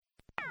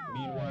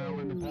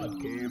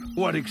Podcave.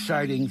 What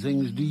exciting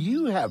things do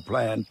you have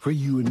planned for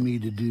you and me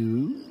to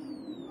do?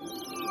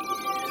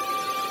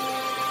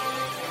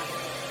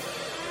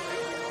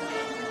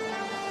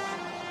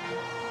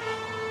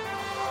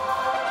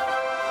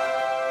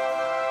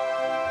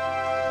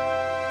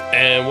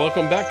 And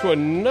welcome back to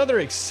another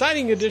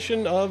exciting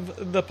edition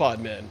of The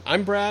Podmen.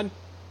 I'm Brad.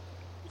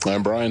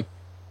 I'm Brian.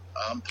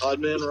 I'm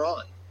Podman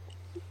Ron.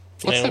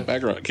 What's that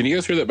background? Can you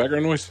guys hear that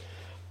background noise?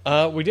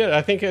 We did.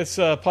 I think it's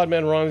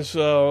Podman Ron's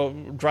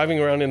driving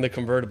around in the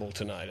convertible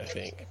tonight, I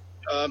think.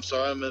 I'm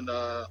sorry. I'm in,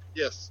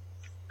 yes,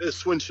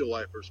 it's windshield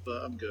wipers,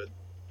 but I'm good.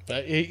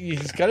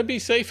 He's got to be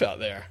safe out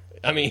there.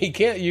 I mean, he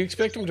can't. You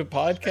expect him to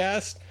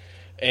podcast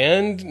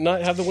and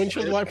not have the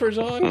windshield wipers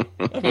on?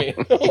 I mean,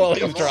 while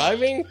he's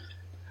driving?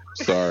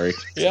 Sorry.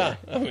 Yeah,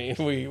 I mean,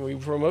 we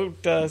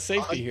promote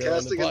safety here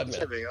on the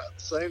Podmen. At the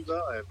same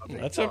time.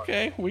 That's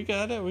okay. We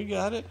got it.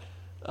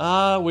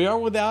 We are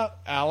without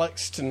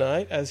Alex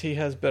tonight, as he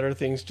has better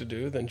things to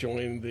do than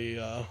join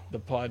the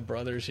Pod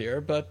Brothers here.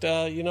 But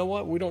you know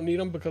what? We don't need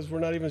him because we're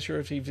not even sure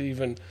if he's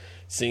even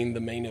seen the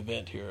main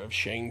event here of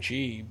Shang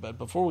Chi. But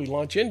before we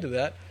launch into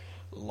that,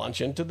 launch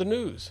into the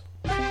news.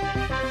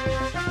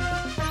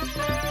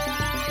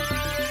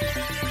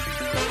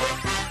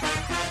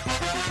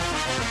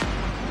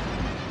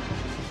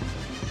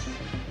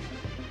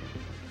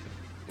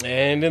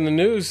 And in the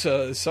news,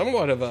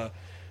 somewhat of a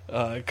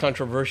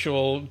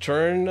controversial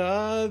turn,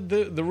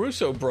 the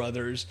Russo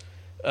brothers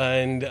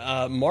and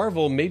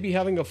Marvel may be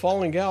having a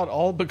falling out,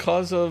 all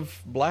because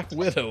of Black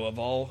Widow. Of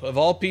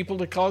all people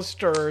to cause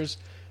stirs,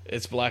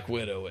 it's Black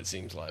Widow, it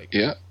seems like.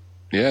 Yeah,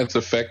 it's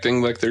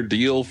affecting like their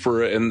deal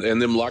for and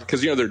them locked,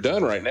 because they're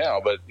done right now,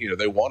 but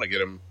they want to get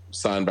them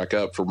signed back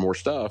up for more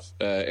stuff,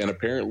 and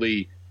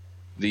apparently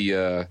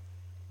the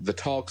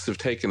talks have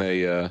taken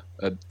a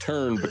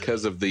turn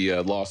because of the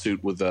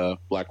lawsuit with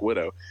Black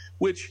Widow,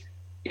 which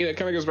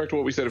kind of goes back to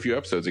what we said a few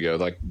episodes ago.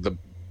 Like the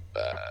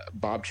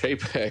Bob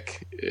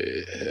Chapek,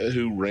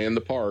 who ran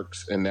the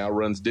parks and now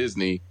runs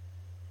Disney,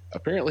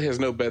 apparently has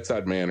no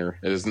bedside manner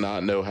and does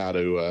not know how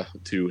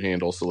to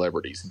handle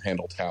celebrities and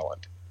handle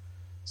talent.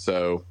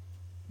 So,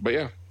 but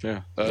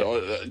yeah,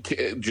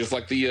 just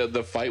like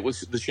the fight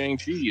with the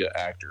Shang-Chi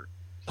actor,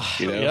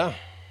 Yeah.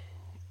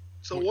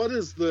 So what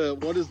is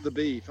the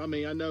beef? I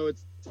mean, I know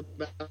it's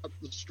about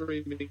the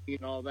streaming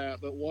and all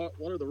that, but what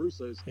are the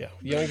Russos? Yeah,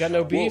 you ain't got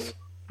no beef.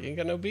 You ain't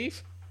got no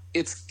beef.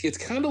 It's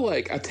kind of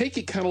like, I take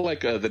it kind of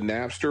like the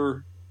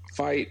Napster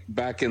fight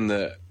back in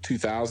the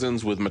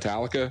 2000s with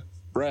Metallica,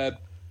 Brad.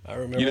 I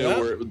remember that.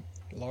 Where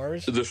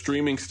Lars, the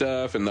streaming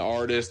stuff and the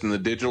artist and the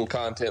digital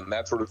content and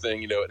that sort of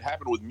thing. It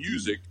happened with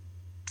music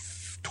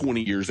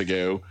 20 years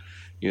ago,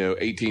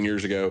 18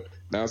 years ago.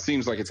 Now it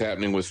seems like it's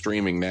happening with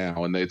streaming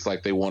now, and it's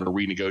like they want to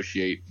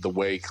renegotiate the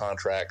way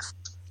contracts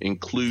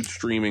include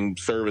streaming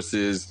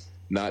services,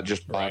 not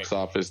just box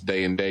office,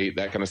 day and date,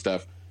 that kind of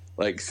stuff.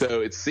 Like, so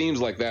it seems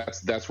like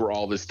that's where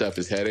all this stuff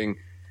is heading.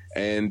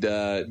 And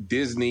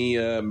Disney,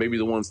 maybe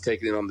the ones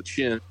taking it on the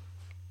chin,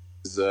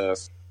 is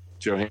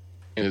Johansson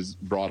has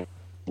brought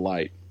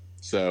light.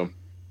 So,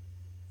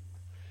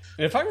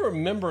 if I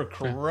remember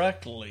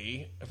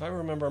correctly, if I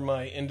remember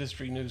my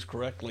industry news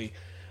correctly,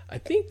 I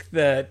think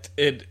that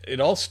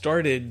it all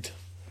started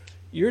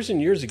years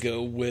and years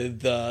ago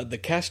with the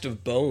cast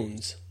of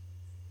Bones.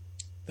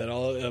 That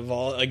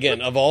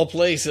of all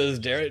places,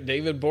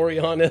 David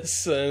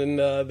Boreanaz and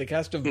the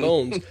cast of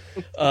Bones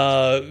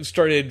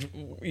started,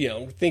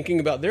 thinking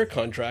about their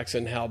contracts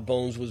and how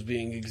Bones was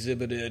being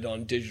exhibited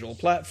on digital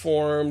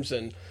platforms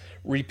and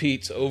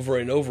repeats over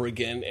and over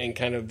again, and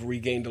kind of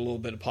regained a little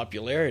bit of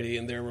popularity.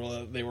 And they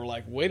were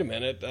like, wait a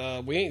minute,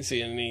 we ain't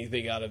seeing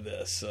anything out of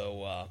this.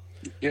 So.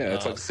 Yeah,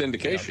 it's like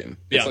syndication.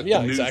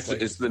 Yeah, exactly.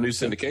 It's the new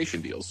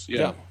syndication deals.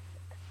 Yeah.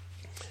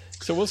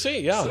 So we'll see.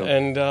 Yeah, so,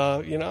 and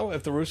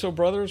if the Russo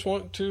brothers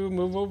want to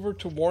move over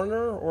to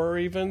Warner or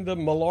even the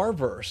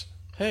Millarverse,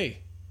 hey,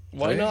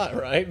 why not?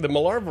 Right? The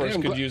Millarverse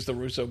could use the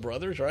Russo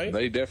brothers, right?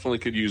 They definitely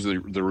could use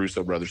the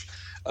Russo brothers.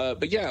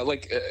 But yeah,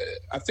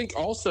 I think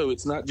also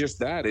it's not just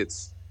that.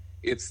 It's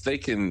they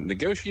can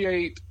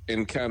negotiate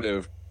and kind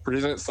of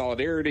present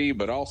solidarity,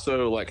 but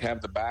also like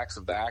have the backs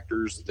of the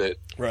actors that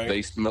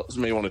they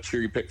may want to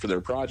cherry pick for their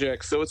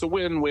projects. So it's a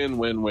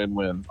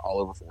win-win-win-win-win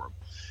all over for them.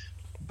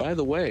 By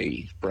the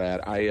way,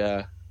 Brad,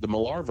 the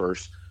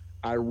Millarverse,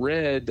 I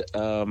read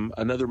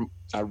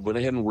I went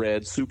ahead and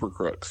read Super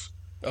Crooks,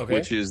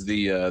 which is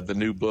the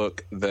new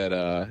book that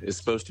is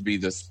supposed to be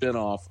the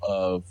spinoff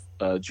of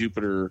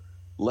Jupiter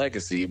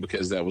Legacy,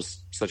 because that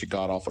was such a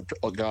god awful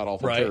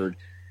turd.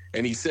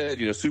 And he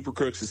said, Super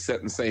Crooks is set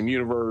in the same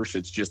universe.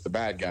 It's just the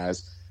bad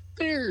guys.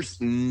 There's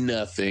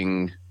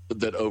nothing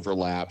that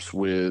overlaps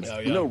with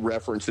no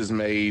references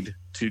made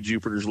to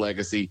Jupiter's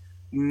Legacy.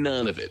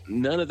 None of it.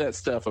 None of that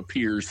stuff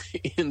appears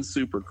in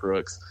Super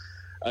Crooks.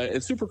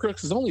 And Super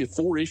Crooks is only a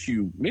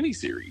 4-issue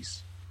miniseries.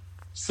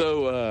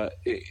 So,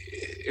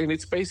 and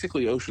it's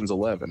basically Ocean's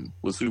 11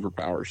 with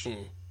superpowers.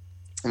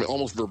 I mean,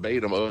 almost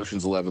verbatim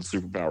Ocean's 11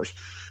 superpowers.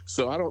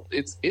 So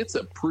it's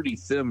a pretty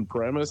thin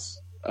premise.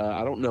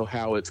 I don't know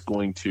how it's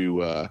going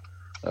to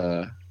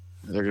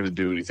they're going to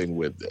do anything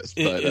with this.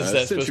 But Is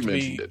that since supposed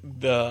you to be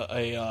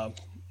mentioned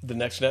the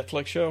next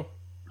Netflix show?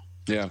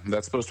 yeah,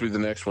 that's supposed to be the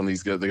next one.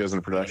 That goes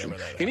into production.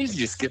 He needs to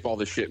just skip all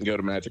this shit and go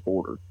to Magic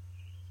Order.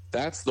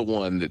 That's the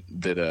one that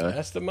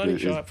that's the money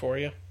shot for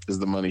you. Is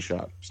the money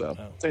shot. So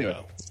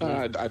anyway,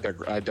 I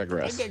digress. I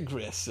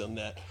digress on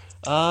that.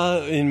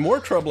 In more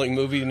troubling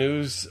movie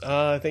news,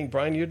 I think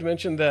Brian, you'd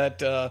mentioned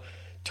that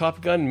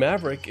Top Gun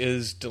Maverick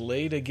is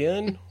delayed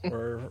again.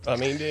 Or I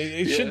mean,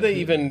 should they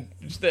even?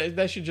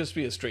 That should just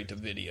be a straight to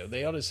video.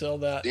 They ought to sell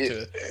that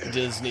to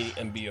Disney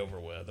and be over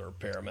with, or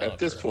Paramount. At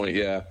this point,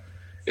 yeah.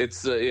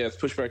 It's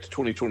pushed back to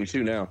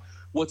 2022 now.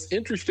 What's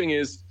interesting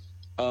is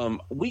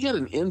we got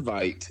an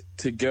invite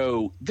to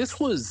go. This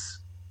was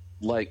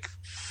like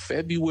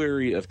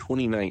February of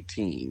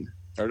 2019,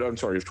 or I'm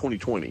sorry, of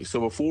 2020.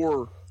 So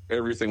before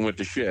everything went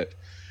to shit,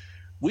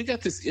 we got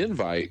this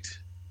invite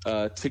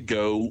to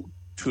go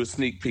to a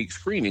sneak peek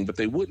screening, but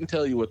they wouldn't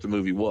tell you what the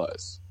movie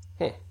was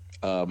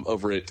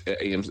over at the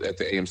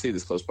AMC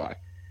that's close by.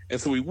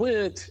 And so we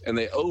went, and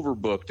they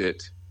overbooked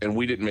it. And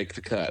we didn't make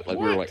the cut. Like,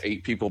 we were like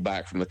 8 people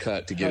back from the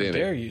cut to get in. How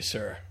dare you,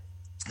 sir?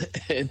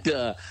 And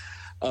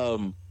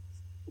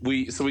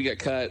we got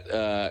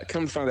cut.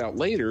 Come to find out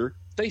later,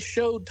 they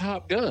showed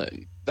Top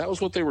Gun. That was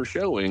what they were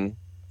showing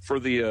for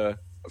the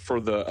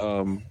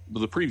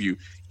preview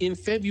in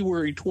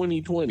February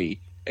 2020.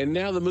 And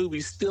now the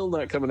movie's still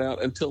not coming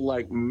out until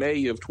like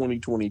May of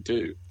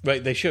 2022.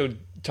 Right? They showed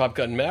Top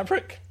Gun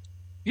Maverick.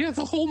 Yeah,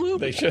 the whole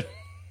movie. They showed.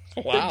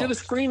 Wow. They did a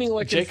screening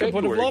like Jacob in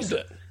February. would have loved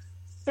it.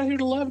 I would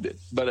have loved it,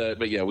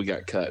 but yeah, we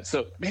got cut.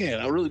 So man,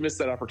 I really missed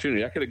that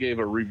opportunity. I could have gave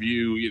a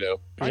review.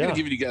 I could have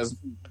given you guys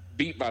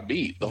beat by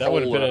beat. That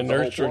would have been a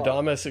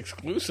Nerdstradamus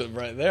exclusive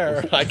right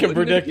there. I can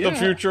predict the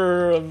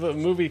future of the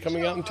movie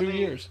coming out in 2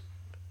 years.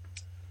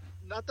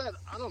 Not that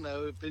I don't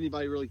know if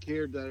anybody really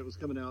cared that it was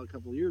coming out a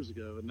couple of years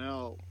ago, and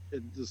now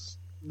it just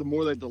the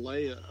more they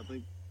delay it, I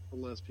think the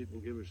less people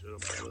give a shit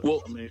about it.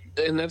 Well,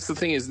 and that's the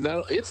thing is now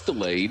it's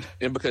delayed,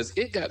 and because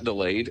it got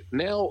delayed,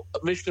 now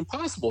Mission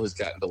Impossible has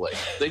gotten delayed.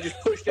 They just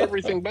pushed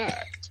everything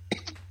back.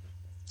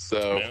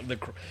 So man,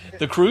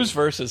 the Cruise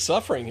verse is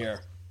suffering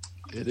here.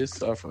 It is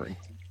suffering.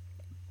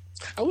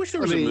 I wish there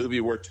was a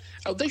movie where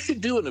they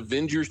should do an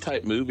Avengers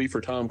type movie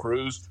for Tom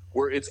Cruise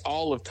where it's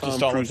all of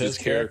Tom Cruise's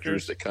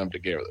characters that come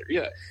together.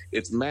 Yeah,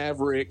 it's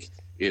Maverick,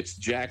 it's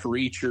Jack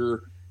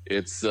Reacher.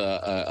 It's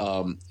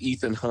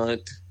Ethan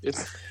Hunt.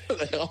 It's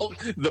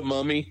the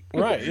Mummy.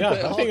 Right, yeah.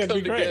 They all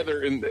come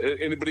together,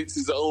 but it's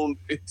his own.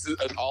 It's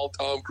an all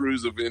Tom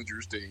Cruise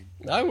Avengers team.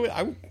 I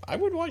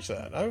would watch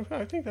that.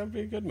 I think that'd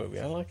be a good movie.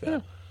 I like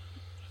that.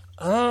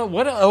 Yeah.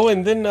 What? Oh,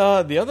 and then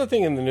the other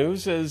thing in the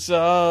news is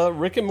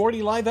Rick and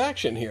Morty live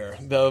action here.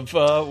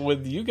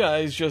 With you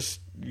guys just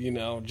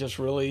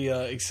really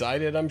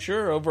excited, I'm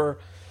sure, over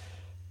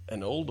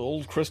an old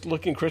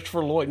looking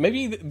Christopher Lloyd.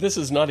 Maybe this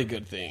is not a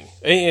good thing,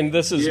 and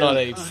this is not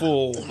a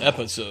full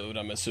episode,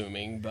 I'm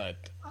assuming, but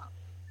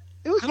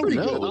it was pretty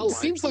good. It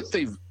seems like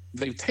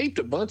they've taped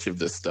a bunch of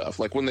this stuff,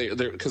 like when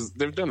because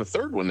they've done a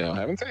third one now,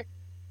 haven't they?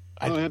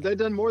 Have they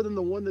done more than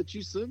the one that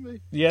you sent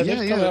me? Yeah,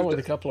 they've come out with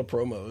a couple of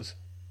promos.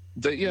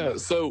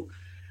 So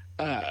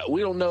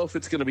we don't know if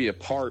it's going to be a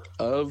part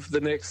of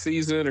the next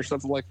season or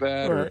something like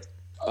that. Right.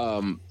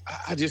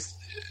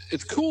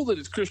 It's cool that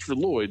it's Christopher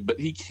Lloyd, but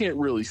he can't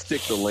really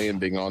stick the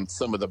landing on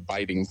some of the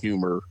biting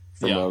humor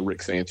from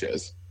Rick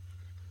Sanchez.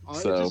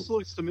 It just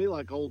looks to me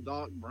like old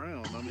Doc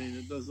Brown. I mean,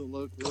 it doesn't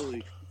look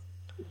really.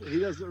 He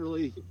doesn't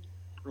really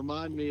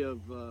remind me of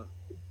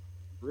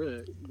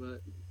Rick,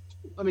 but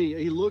I mean,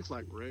 he looks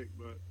like Rick,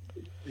 but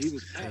he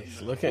was.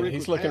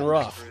 He's looking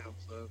rough.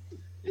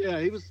 Yeah,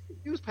 he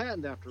was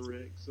patterned after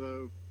Rick,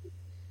 so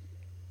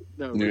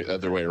no,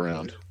 other way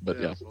around. But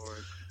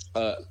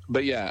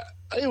but yeah,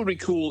 it would be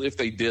cool if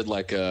they did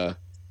like a,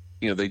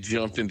 they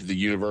jumped into the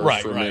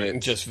universe for a minute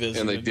and just visited,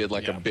 and they did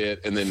like a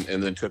bit and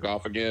then took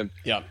off again.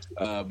 Yeah.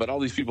 But all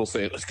these people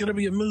saying it's going to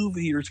be a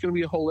movie or it's going to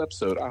be a whole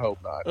episode. I hope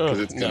not.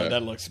 No,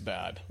 that looks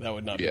bad. That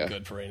would not be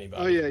good for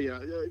anybody. Oh yeah.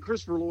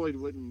 Christopher Lloyd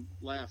wouldn't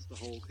last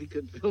he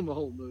couldn't film a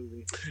whole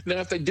movie. Now,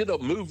 if they did a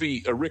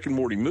Rick and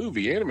Morty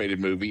movie, animated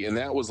movie, and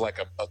that was like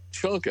a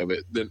chunk of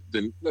it, then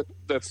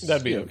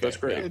that'd be okay. That's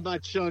great. And by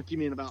chunk, you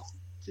mean about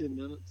 10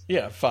 minutes?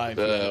 Yeah, 5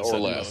 minutes or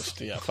at less.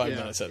 Most. Yeah, 5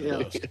 minutes at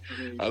most.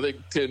 I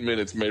think 10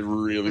 minutes may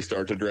really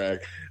start to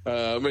drag.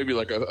 Maybe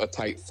like a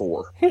tight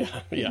 4.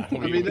 Yeah. I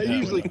mean,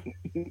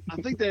 I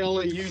think they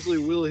only usually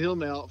wheel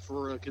him out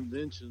for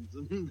conventions,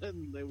 and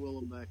then they wheel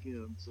him back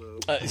in. So,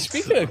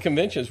 speaking of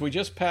conventions, we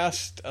just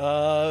passed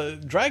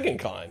Dragon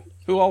Con.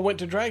 Who all went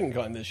to Dragon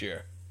Con this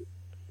year?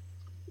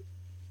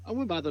 I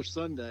went by there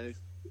Sunday.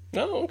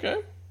 Oh, okay.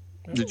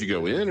 Did you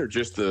go in or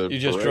just the? You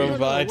just drove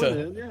by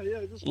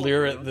to just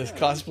leer at the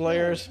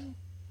cosplayers.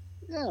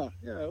 Yeah,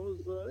 it was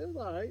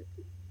all right.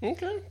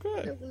 Okay,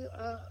 good.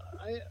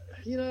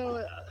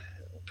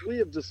 We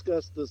have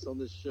discussed this on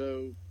this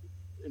show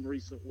in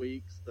recent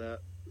weeks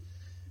that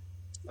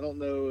I don't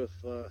know if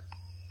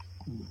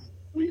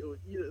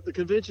the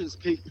conventions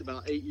peaked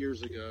about 8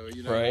 years ago.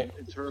 Right.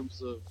 In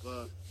terms of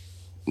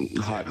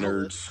Hot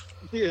nerds.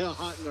 Yeah,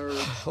 hot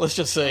nerds. Let's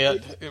just say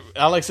it.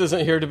 Alex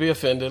isn't here to be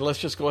offended. Let's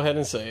just go ahead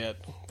and say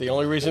it. The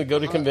only reason to go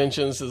to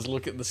conventions is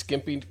look at the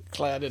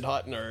skimpy-cladded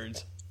hot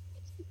nerds.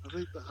 I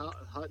think the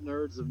hot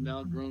nerds have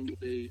now grown to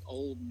be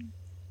old and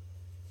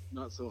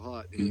not so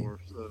hot anymore.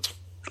 So.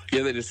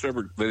 Yeah, they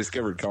discovered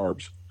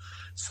carbs.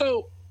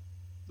 So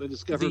they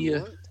discovered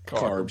what?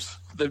 Carbs.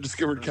 They've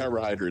discovered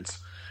carbohydrates.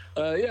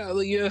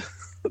 The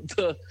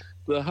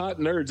hot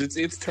nerds.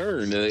 It's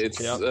turn.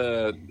 It's.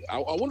 I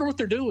wonder what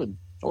they're doing.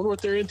 I wonder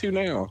what they're into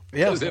now.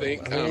 Yeah, because it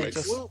ain't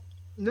comics. Well,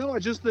 no, I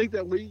just think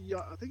that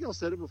I think y'all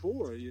said it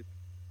before.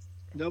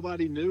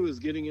 Nobody new is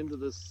getting into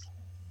this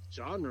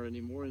genre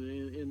anymore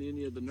in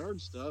any of the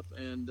nerd stuff,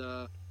 and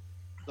the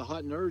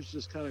hot nerds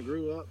just kind of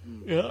grew up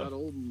and got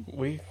old. And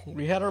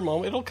we had our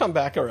moment. It'll come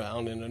back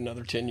around in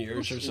another 10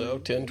 years or so,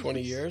 10,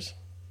 20 years.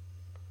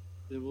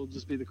 Then we'll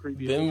just be the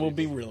creepy. Then we'll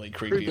be really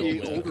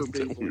creepy older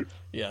people.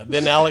 Yeah,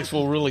 then Alex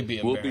will really be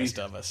embarrassed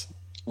of us.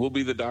 We'll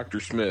be the Dr.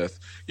 Smith.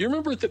 You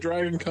remember at the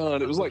Dragon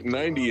Con, it was like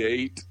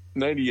 98,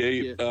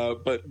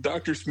 but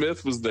Dr.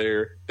 Smith was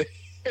there.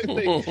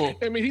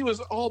 He was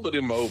all but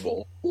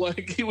immobile.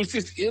 Like, he was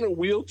just in a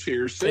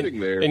wheelchair sitting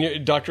there. And you're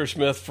Dr.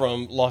 Smith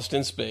from Lost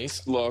in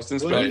Space. Lost in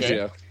Space, okay.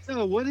 Yeah.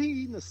 No, wasn't he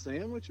eating a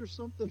sandwich or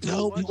something?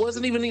 No, he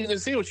wasn't even eating a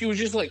sandwich. He was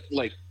just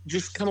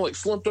just kind of like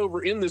slumped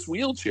over in this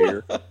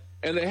wheelchair.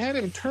 And they had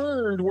him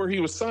turned where he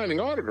was signing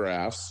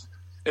autographs.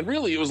 And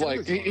really, it was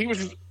like he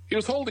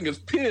was holding his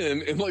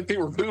pen, and like they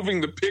were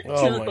moving the picture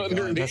underneath.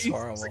 God, that's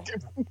horrible.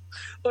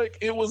 Like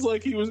it was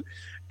like he was,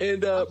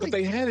 and but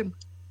they had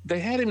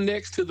him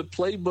next to the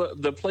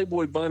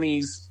Playboy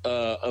bunnies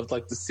of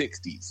like the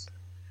 '60s,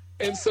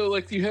 and so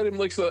like you had him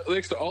next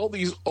to all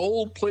these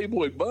old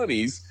Playboy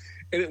bunnies.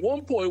 And at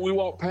one point we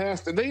walked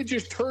past, and they had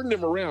just turned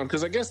him around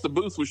because I guess the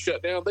booth was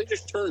shut down. They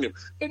just turned him,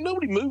 and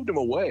nobody moved him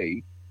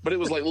away. But it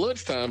was like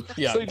lunchtime.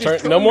 Yeah,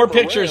 so no more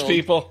pictures, around,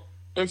 people.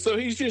 And so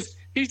he's just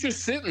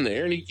sitting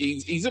there, and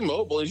he's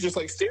immobile. He's just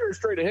like staring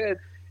straight ahead,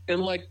 and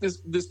like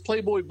this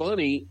Playboy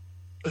bunny,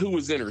 who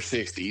was in her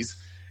 60s,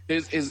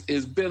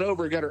 is bent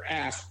over, got her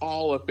ass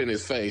all up in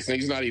his face, and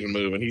he's not even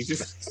moving. He's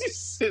just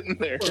sitting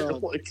there. But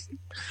it was.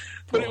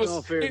 In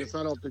all fairness,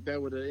 I don't think that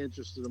would have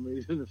interested him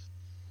even if.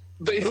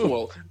 But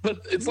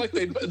it's like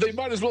they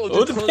might as well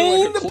have just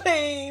the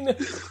pain.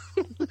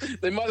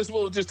 They might as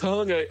well have just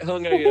hung a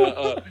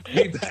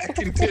be back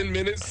in 10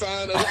 minutes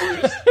sign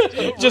over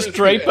just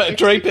drape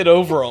it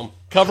over them,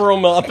 cover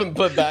them up, and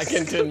put back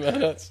in 10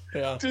 minutes.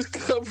 Yeah, just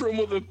cover them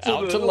with a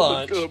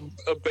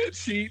bed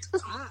sheet.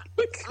 I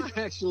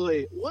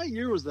actually, what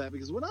year was that?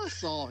 Because when I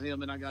saw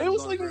him and I got, it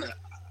was like,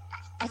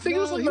 I think it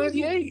was like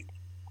 98.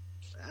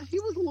 He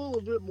was a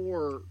little bit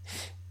more.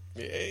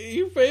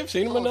 You may have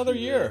seen him another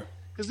year.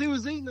 Because he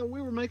was eating,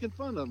 we were making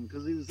fun of him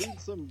because he was eating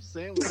some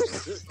sandwich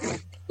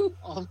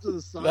off to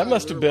the side. That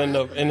must have been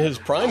in his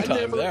prime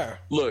time there.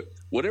 Look,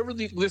 whatever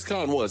this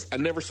con was, I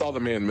never saw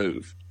the man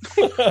move.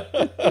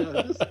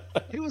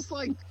 He was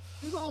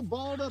all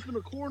balled up in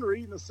a corner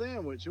eating a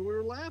sandwich, and we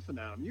were laughing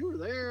at him. You were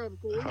there, of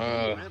course,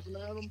 laughing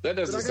at him. That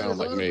doesn't sound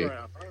like me.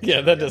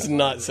 Yeah, that does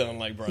not sound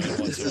like Brian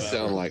whatsoever. That doesn't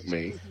sound like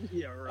me.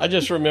 Yeah, right. I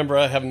just remember,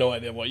 I have no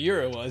idea what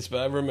year it was,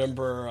 but I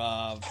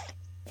remember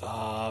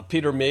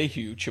Peter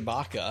Mayhew,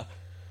 Chewbacca,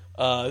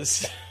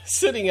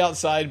 sitting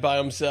outside by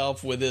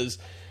himself with his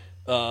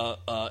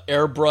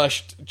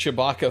airbrushed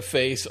Chewbacca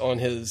face on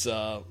his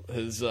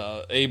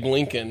Abe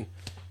Lincoln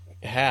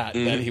hat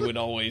that he would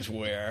always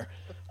wear,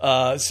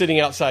 sitting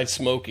outside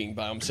smoking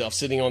by himself,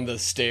 sitting on the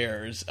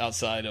stairs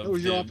outside of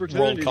the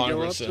World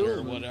Congress Center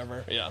or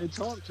whatever. Yeah, and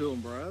talk to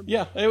him, Brad.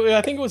 Yeah,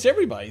 I think it was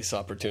everybody's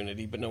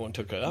opportunity, but no one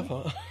took it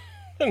up.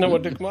 No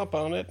one took him up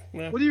on it.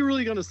 Yeah. What are you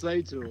really going to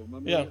say to him? I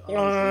mean,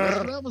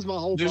 honestly, that was my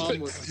whole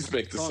problem with just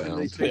make the talking sound.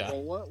 to these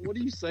people. Yeah. What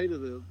do you say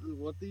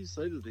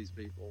to these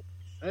people?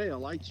 Hey, I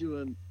liked you,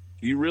 and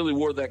you really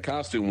wore that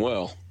costume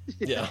well.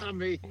 Yeah, I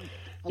mean,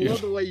 I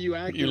love the way you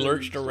acted. You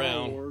lurched in Star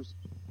around. Wars.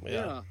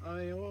 Yeah, I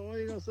mean, what are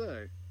you going to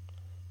say?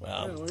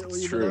 Wow,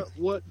 it's true.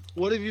 What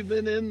have you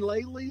been in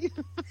lately?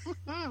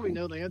 We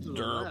know the answer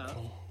to that.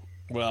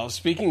 Well,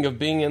 speaking of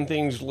being in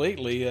things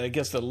lately, I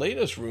guess the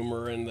latest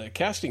rumor in the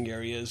casting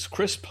area is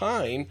Chris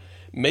Pine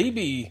may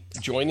be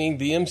joining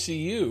the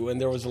MCU,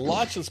 and there was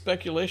lots of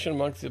speculation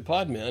amongst the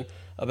podmen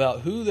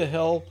about who the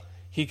hell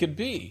he could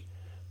be.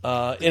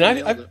 And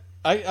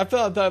I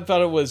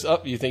thought it was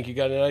up. You think you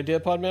got an idea,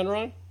 Podman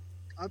Ron?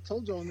 I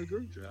told you on the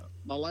group chat.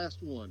 My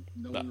last one.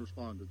 No one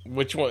responded.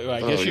 Which one? I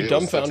guess you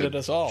dumbfounded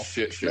us all.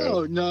 Shit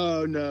show.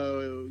 No. You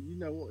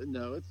know,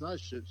 no, it's not a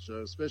shit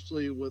show,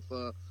 especially with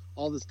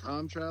all this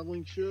time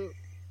traveling shit.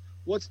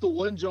 What's the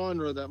one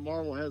genre that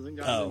Marvel hasn't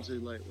gotten into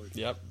lately?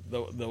 Yep,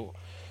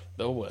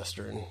 the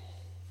Western.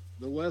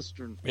 The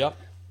Western. Yep.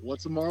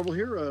 What's a Marvel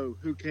hero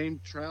who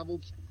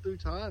traveled through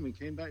time and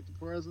came back to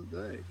present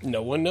day?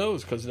 No one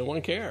knows because no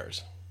one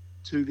cares.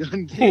 Two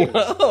Gun Kids.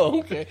 Oh,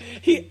 okay.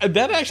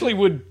 That actually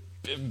would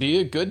be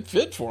a good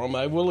fit for him.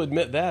 I will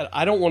admit that.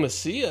 I don't want to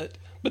see it,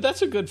 but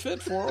that's a good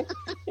fit for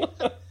him.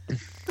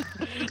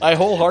 I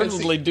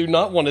wholeheartedly do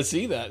not want to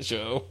see that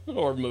show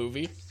or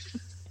movie.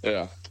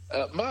 Yeah.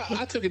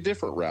 I took a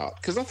different route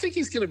because I think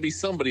he's going to be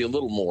somebody a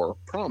little more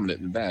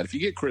prominent than that. If you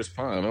get Chris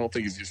Pine, I don't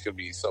think he's just going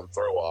to be some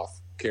throw-off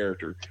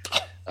character.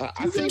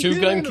 I think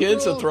Two Gun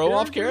Kid's a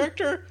throw-off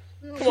character?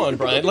 Come on,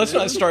 Brian. Let's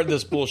not start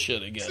this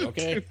bullshit again,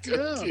 okay?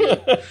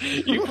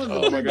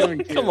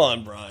 Come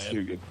on, Brian.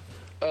 Too good.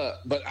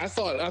 But I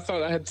thought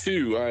I had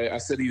two. I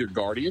said either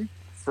Guardian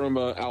from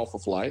Alpha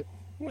Flight,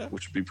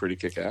 which would be pretty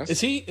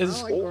kick-ass.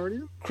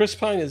 Chris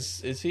Pine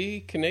is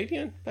he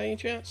Canadian by any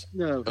chance?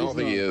 No, I don't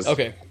think he is.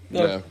 Okay,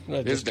 no.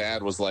 His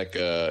dad was like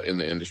in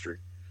the industry.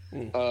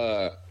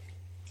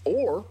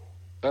 Or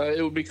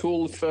it would be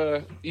cool if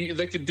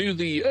they could do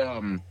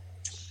the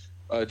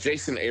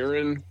Jason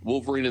Aaron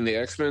Wolverine and the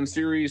X-Men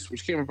series,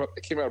 which came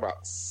out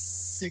about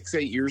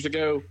 6-8 years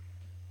ago.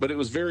 But it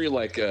was very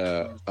like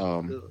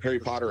Harry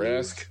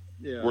Potter-esque,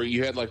 where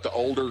you had like the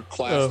older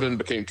classmen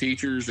became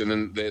teachers, and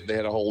then they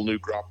had a whole new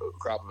crop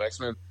of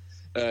X-Men.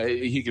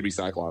 He could be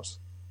Cyclops.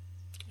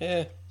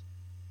 I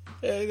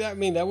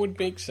mean, that would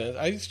make sense.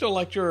 I still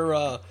liked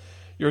your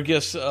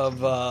guess of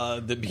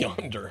the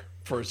Beyonder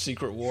for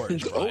Secret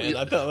Wars.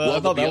 I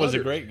thought that was a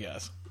great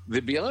guess.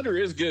 The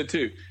Beyonder is good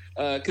too,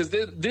 because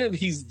then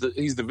he's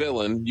the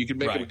villain. You can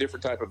make him a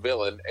different type of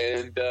villain,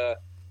 and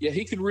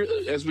he could.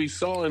 As we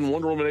saw in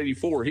Wonder Woman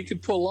 84, he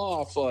could pull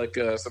off like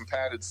some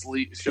padded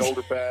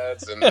shoulder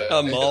pads and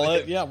a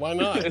mullet. Yeah, why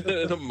not?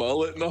 And a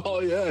mullet and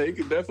all. Yeah, he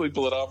could definitely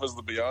pull it off as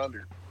the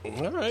Beyonder.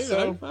 All right,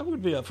 so, I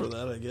would be up for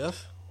that, I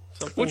guess.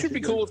 Which would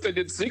be cool if they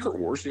did Secret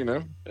Wars,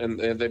 and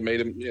they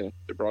made him,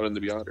 they brought in the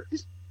Beyonder.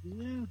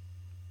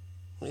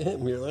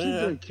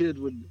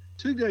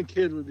 Two Gun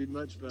Kid would be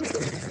much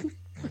better.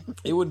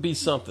 It would be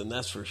something,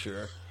 that's for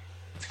sure.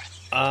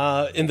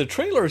 In the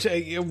trailers,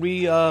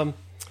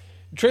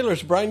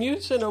 Brian, you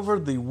sent over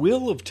the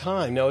Wheel of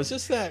Time. Now, is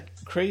this that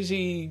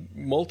crazy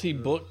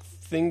multi-book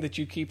thing that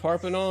you keep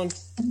harping on?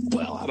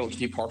 Well, I don't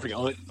keep harping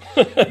on it.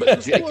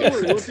 But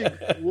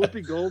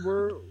Whoopi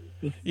Goldberg.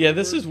 Yeah,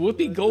 this is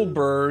Whoopi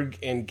Goldberg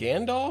and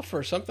Gandalf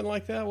or something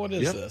like that. What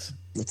is this?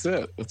 That's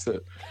it.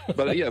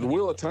 But the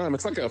Wheel of Time.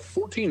 It's like a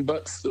 14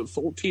 book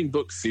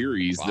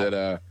series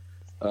that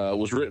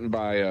was written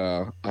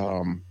by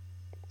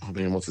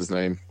what's his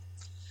name?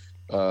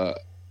 I'll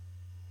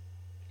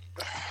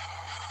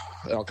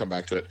come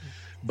back to it.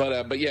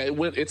 But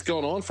it's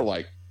going on for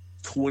like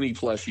 20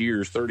 plus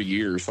years, 30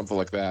 years, something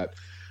like that.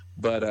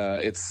 But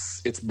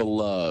it's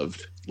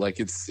beloved. Like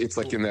it's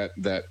like in that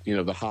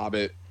The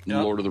Hobbit,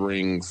 Lord of the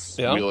Rings,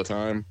 Wheel of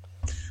Time.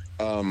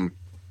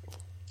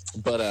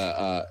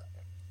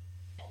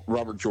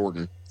 Robert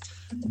Jordan.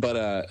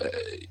 But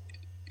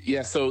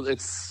so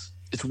it's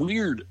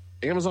weird.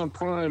 Amazon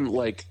Prime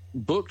like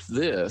booked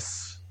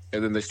this,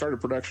 and then they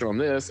started production on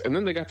this, and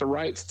then they got the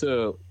rights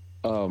to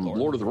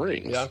Lord of the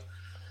Rings. Yeah.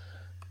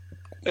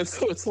 And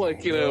so it's like,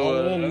 I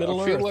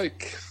feel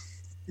like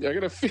I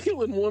got a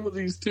feeling one of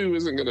these two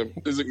isn't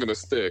gonna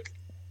stick.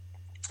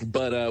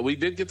 But we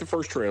did get the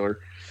first trailer,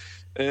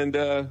 and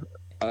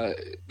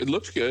it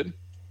looks good.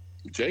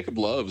 Jacob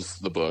loves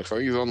the books. I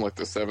think he's on like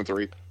the seventh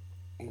or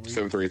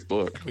eighth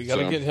book. We got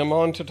to get him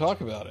on to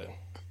talk about it.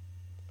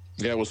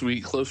 Yeah, well, so we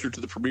get closer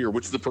to the premiere,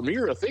 which the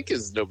premiere I think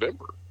is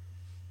November,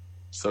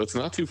 so it's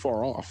not too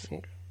far off.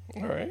 All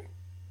right,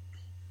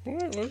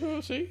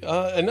 we'll see.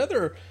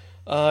 Another.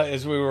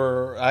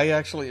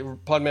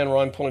 Podman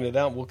Ron pointed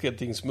out, we'll get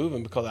things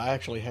moving because I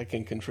actually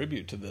can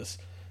contribute to this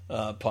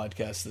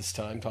podcast this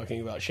time,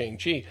 talking about Shang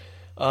Chi.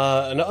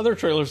 And other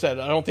trailers that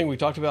I don't think we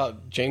talked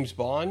about, James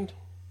Bond,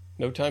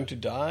 No Time to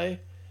Die.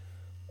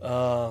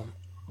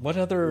 What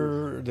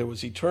other? There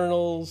was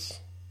Eternals.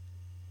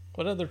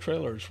 What other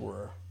trailers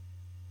were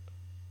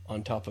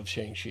on top of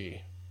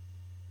Shang-Chi?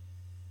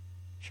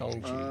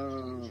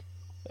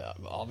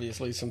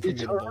 Obviously some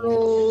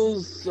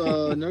Eternals,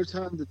 No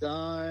Time to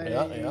Die.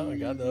 Yeah, I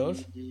got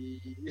those.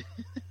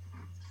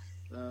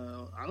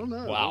 I don't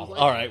know. Wow.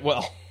 All right.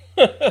 Well,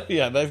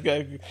 yeah, they've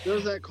got. There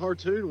was that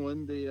cartoon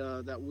one,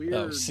 that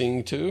weird.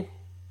 Sing 2.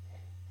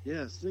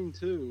 Yeah, Sing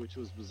 2, which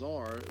was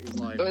bizarre. It was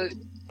like. But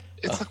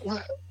it's like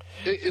what?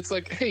 It's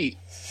like, hey,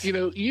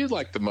 you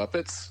like the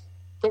Muppets,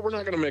 but we're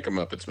not going to make a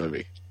Muppets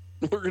movie.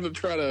 We're going to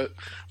try to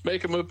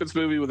make a Muppets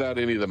movie without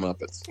any of the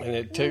Muppets. And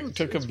it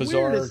took a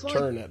bizarre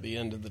turn at the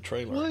end of the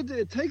trailer. Well,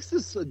 it takes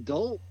this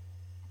adult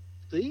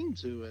theme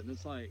to it, and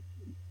it's like...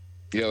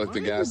 Yeah, like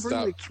the guy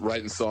stopped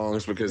writing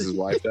songs because his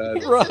wife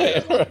died.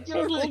 Right. A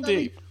little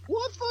deep.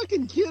 What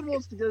fucking kid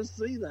wants to go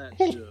see that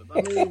shit?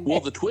 I mean... Well,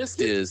 the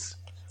twist is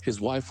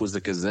his wife was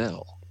a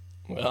gazelle.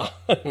 Well,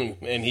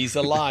 and he's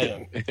a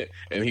lion.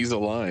 And he's a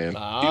lion. He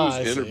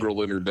was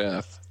integral in her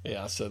death.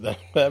 Yeah, so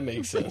that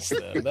makes sense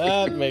then.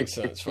 That makes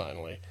sense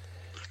finally.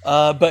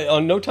 But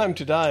on No Time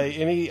to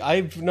Die,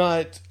 I've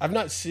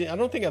not seen. I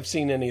don't think I've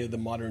seen any of the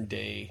modern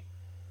day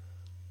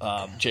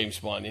James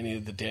Bond, any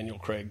of the Daniel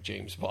Craig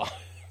James Bond.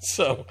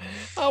 So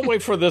I'll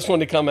wait for this one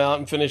to come out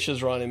and finish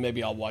his run, and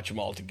maybe I'll watch them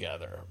all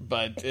together.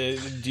 But do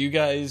you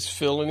guys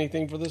feel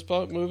anything for this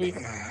movie?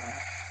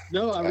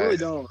 No, I really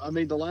don't. I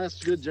mean, the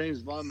last good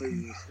James Bond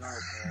movie was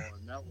Skyfall,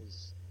 and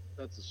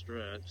that's a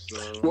stretch.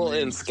 So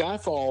in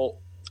Skyfall,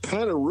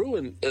 kind of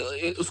ruined.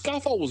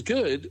 Skyfall was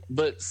good,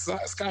 but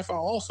Skyfall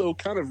also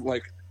kind of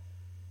like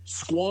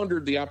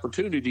squandered the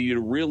opportunity to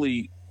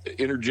really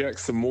interject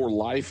some more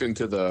life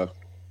into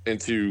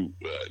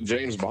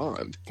James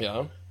Bond.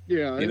 Yeah,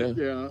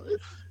 yeah.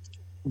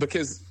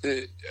 Because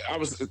I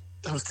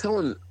was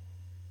telling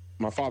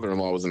my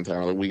father-in-law was in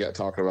town and we got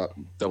talking about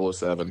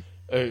 007.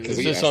 Because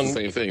he asked the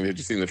same thing. Had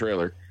you seen the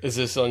trailer? Is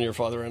this on your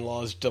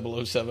father-in-law's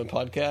 007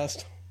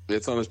 podcast?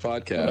 It's on his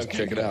podcast. Okay,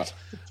 check it out.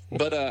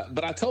 But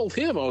I told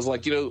him, I was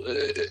like,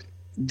 the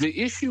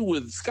issue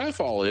with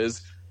Skyfall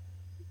is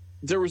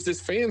there was this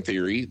fan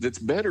theory that's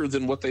better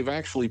than what they've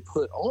actually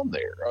put on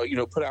there,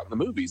 put out in the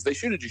movies. They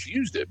should have just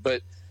used it,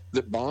 but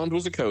that Bond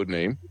was a code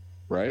name,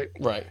 right?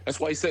 Right. That's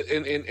why he said,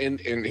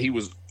 and he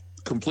was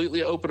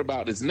completely open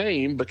about his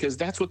name because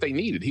that's what they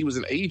needed. He was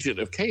an agent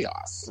of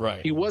chaos.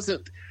 Right. He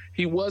wasn't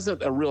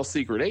a real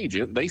secret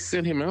agent. They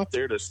sent him out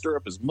there to stir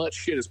up as much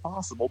shit as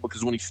possible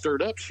because when he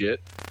stirred up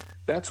shit,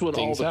 that's when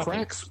all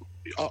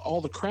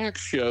the cracks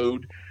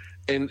showed.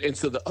 And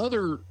so the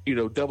other,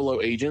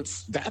 00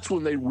 agents, that's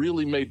when they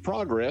really made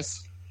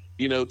progress,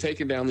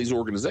 taking down these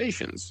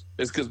organizations.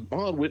 It's because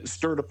Bond went and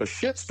stirred up a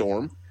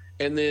shitstorm.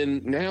 And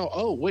then now,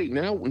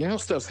 now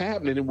stuff's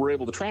happening and we're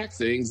able to track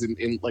things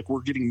and like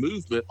we're getting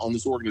movement on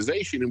this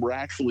organization and we're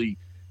actually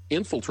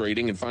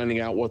infiltrating and finding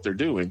out what they're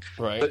doing.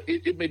 Right. But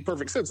it made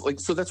perfect sense. Like,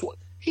 so that's what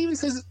he even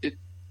says.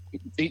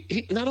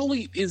 He not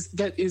only is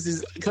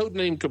his code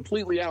name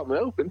completely out in the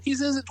open, he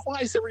says it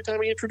twice every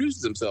time he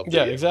introduces himself.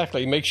 Yeah,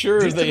 exactly. Make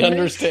sure they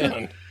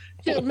understand.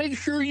 Make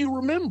sure you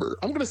remember.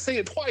 I'm going to say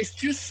it twice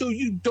just so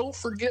you don't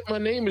forget my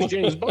name is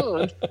James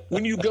Bond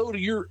when you go to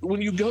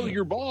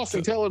your boss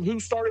and tell him who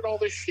started all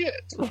this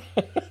shit.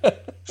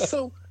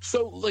 So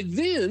like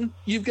then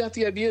you've got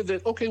the idea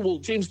that okay, well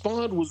James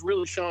Bond was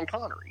really Sean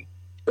Connery.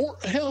 Or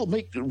hell,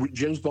 make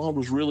James Bond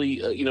was really,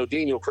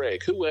 Daniel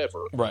Craig,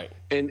 whoever. Right.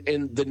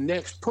 And the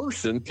next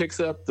person picks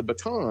up the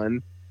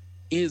baton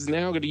is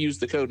now going to use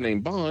the code name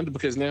Bond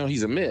because now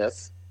he's a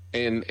myth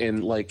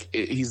and like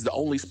he's the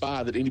only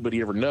spy that anybody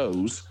ever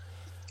knows.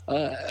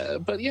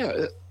 But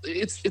yeah,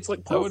 it's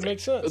like perfect. That would make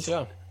sense.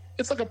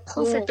 It's like a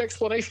perfect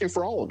explanation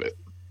for all of it.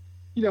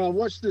 I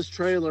watched this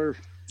trailer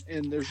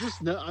and there's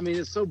just no. I mean,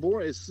 it's so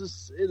boring. It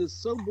is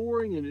so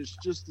boring and it's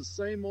just the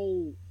same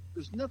old.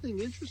 There's nothing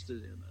interested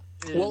in it.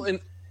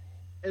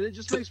 And it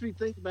just makes me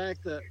think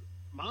back that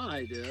my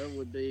idea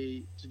would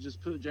be to just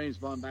put James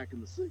Bond back in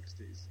the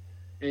 60s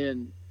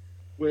and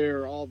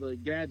where all the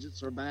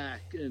gadgets are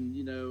back and,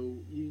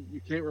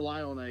 you can't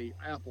rely on a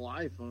Apple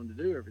iPhone to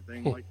do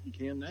everything like you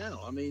can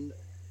now. I mean,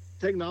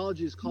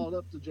 technology has caught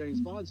up to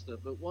James Bond stuff,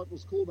 but what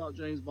was cool about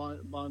James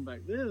Bond back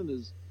then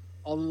is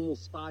all the little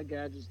spy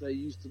gadgets they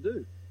used to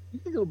do. You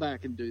can go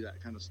back and do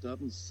that kind of stuff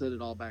and set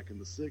it all back in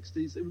the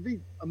 60s. It would be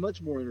a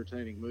much more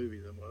entertaining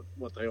movie than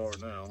what they are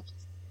now.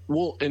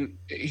 Well, and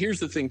here's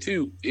the thing,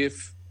 too.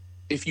 If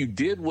you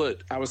did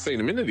what I was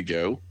saying a minute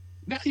ago,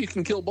 now you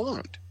can kill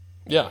Bond.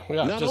 Yeah.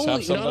 Not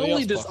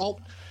only does all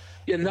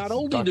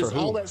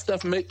that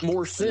stuff make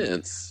more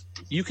sense,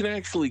 you can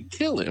actually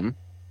kill him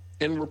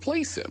and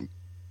replace him.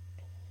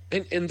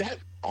 And that,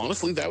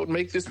 honestly, that would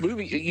make this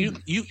movie...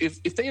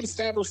 If they had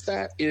established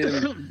that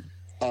in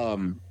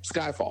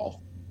Skyfall...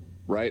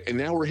 Right, and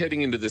now we're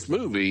heading into this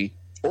movie,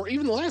 or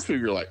even the last movie.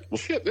 You're like, well,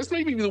 shit, this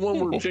may be the one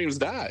where James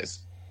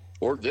dies,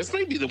 or this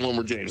may be the one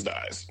where James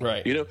dies.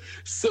 Right.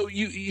 So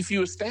if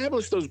you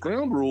establish those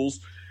ground rules,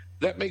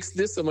 that makes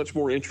this a much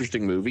more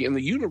interesting movie, and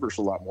the universe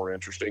a lot more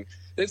interesting.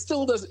 It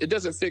still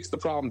doesn't fix the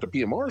problem to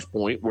PMR's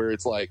point, where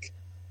it's like,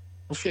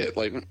 well, shit,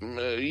 like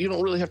you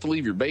don't really have to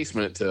leave your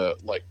basement to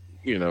like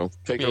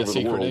take over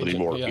the world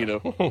anymore.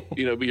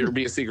 Yeah.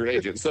 Be a secret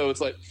agent. So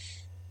it's like.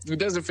 It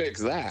doesn't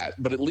fix that,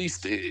 but at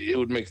least it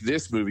would make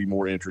this movie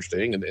more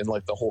interesting and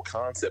like the whole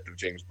concept of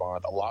James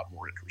Bond a lot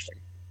more interesting.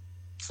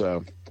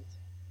 So,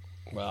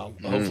 well,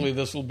 hopefully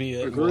this will be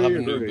it. We'll have a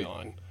new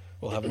Bond.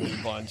 We'll have a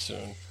new Bond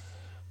soon.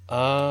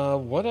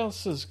 What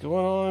else is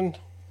going on?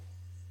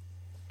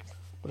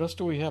 What else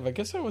do we have? I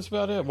guess that was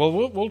about it. Well,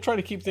 we'll try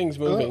to keep things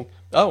moving.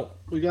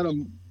 We got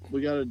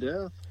a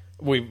death.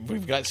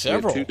 We've got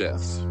several. We have 2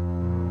 deaths.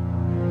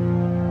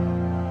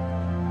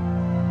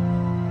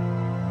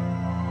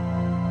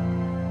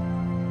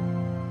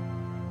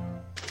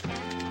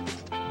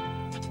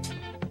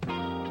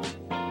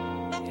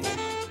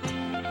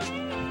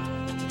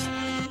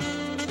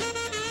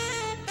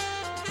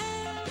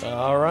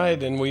 All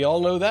right, and we all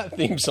know that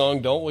theme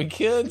song, don't we,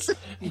 kids?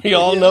 We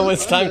all know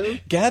it's time.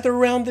 Gather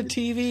around the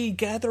TV.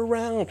 Gather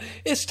around.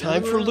 It's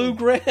time for Lou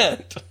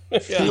Grant.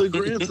 Yeah. Lou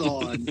Grant's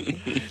on.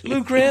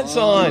 Lou Grant's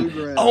on. Lou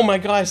Grant. Oh, my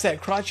gosh, that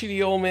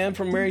crotchety old man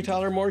from Mary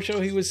Tyler Moore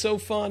Show, he was so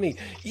funny.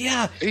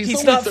 Yeah,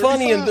 he's not 35.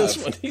 Funny in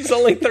this one. He's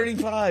only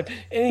 35,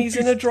 and he's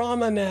in a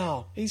drama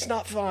now. He's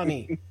not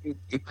funny.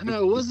 I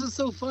know, it wasn't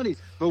so funny,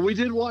 but we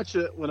did watch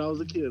it when I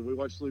was a kid. We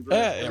watched Lou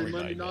Grant every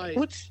Monday night.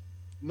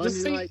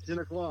 Monday night, 10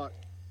 o'clock.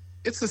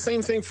 It's the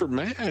same thing for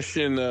MASH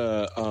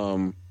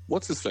and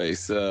what's his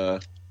face when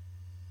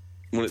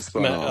it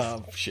spun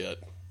off. Oh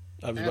shit!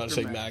 I was about to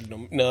say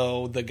Magnum.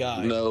 No, the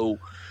guy. No,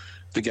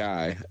 The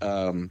guy.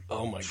 Oh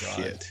my God.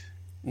 Shit.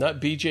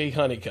 Not B.J.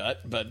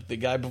 Honeycutt, but the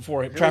guy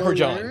before him. Hello, Trapper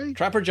John. Larry?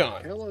 Trapper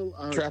John.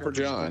 Hello, Trapper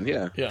John,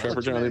 yeah. Yeah.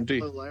 Trapper John MD.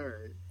 Hello,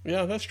 Larry.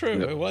 Yeah, that's true.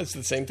 Yep. It was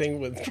the same thing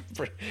with...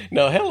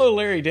 No, Hello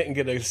Larry didn't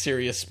get a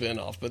serious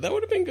spin-off, but that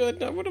would have been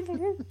good. I would have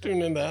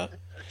tuned in that.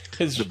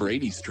 The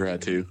Brady's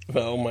tried to.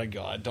 Oh my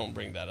God, don't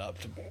bring that up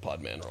to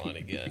Podman Ron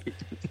again.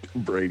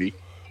 Brady.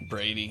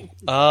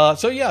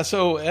 So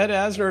Ed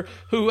Asner,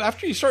 who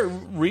after you start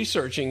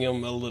researching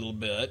him a little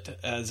bit,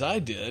 as I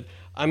did,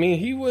 I mean,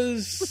 he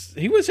was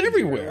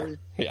everywhere.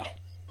 Yeah.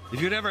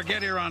 If you'd ever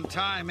get here on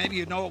time, maybe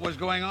you'd know what was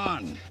going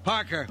on.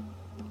 Parker,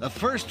 the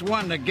first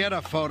one to get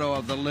a photo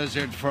of the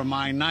lizard for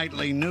my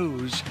nightly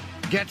news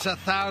gets a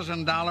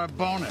 $1,000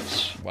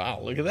 bonus.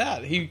 Wow, look at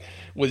that. He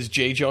was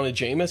J. Jonah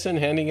Jameson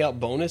handing out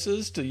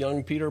bonuses to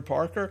young Peter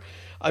Parker.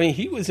 I mean,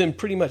 he was in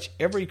pretty much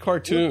every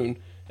cartoon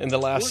in the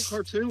last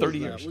 30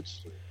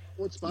 years.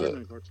 What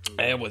Spider-Man cartoon?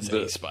 It was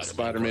The a Spider-Man.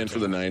 Spider-Man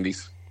from the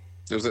 90s.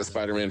 There was that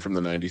Spider-Man from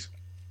the 90s.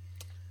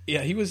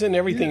 Yeah, he was in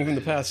everything in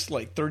the past,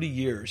 30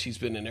 years. He's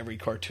been in every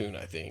cartoon,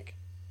 I think.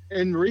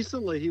 And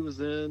recently he was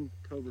in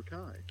Cobra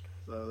Kai.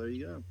 So there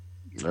you go.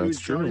 He was That's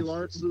true. Johnny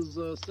Lawrence's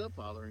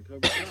stepfather in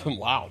Cobra Kai.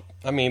 Wow.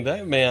 I mean,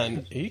 that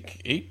man,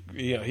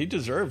 he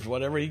deserved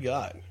whatever he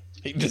got.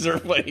 He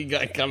deserved what he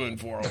got coming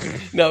for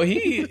him. No,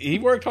 he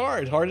worked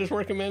hard. Hardest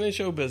working man in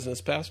show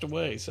business, passed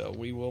away. So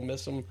we will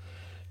miss him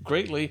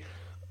greatly.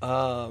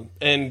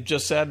 And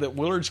just sad that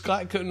Willard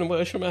Scott couldn't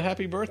wish him a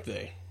happy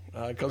birthday.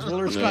 Because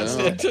Willard Scott's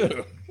dead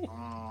too.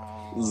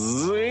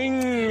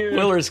 Zing!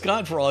 Willard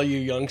Scott, for all you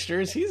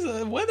youngsters, he's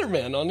a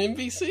weatherman on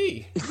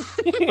NBC.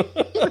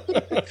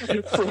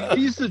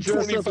 He used to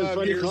dress up in 25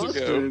 funny years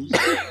costumes.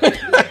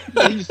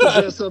 He used to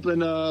dress up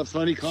in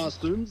funny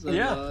costumes.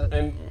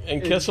 And,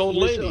 and kiss old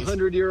wish ladies.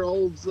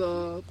 100-year-olds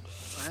a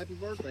happy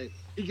birthday.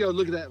 He'd go,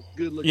 look at that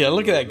good looking. Yeah,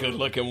 look at that good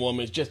looking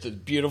woman. Just as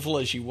beautiful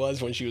as she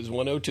was when she was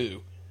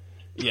 102.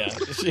 Yeah,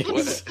 she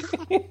was.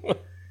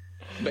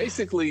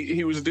 Basically,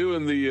 he was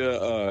doing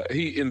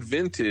he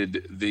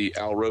invented the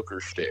Al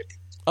Roker shtick.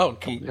 Oh,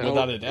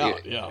 without a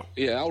doubt, yeah.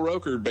 Yeah, Al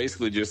Roker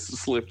basically just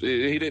slipped.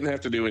 He didn't have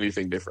to do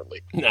anything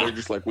differently. No. They're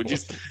just like,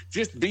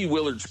 just be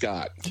Willard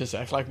Scott. Just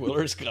act like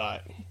Willard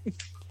Scott.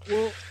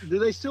 Well, do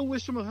they still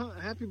wish him a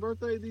happy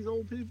birthday, these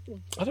old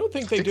people? I don't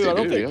think they do.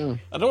 Yeah.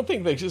 I don't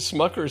think they just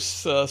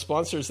Smuckers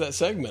sponsors that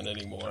segment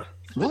anymore.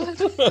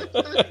 What?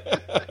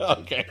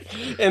 Okay.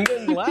 And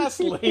then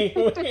lastly,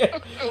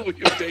 We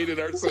dated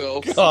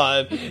ourselves.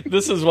 God,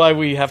 this is why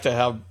we have to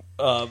have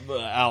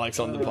Alex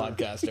on the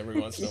podcast every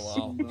once in a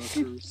while.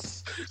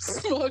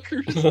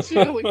 Smuckers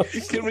jelly.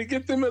 Can we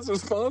get them as a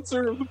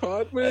sponsor of the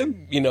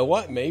Podman? You know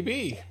what?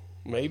 Maybe.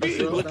 Are they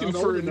looking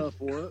for enough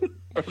for it?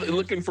 Are they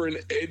looking for an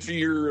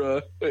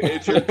edgier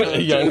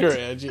Younger,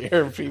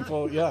 edgier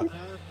people? Yeah.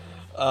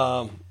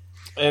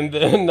 And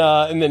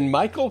then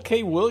Michael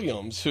K.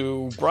 Williams,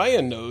 who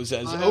Brian knows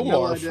as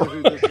Omar,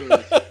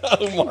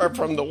 Omar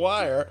from The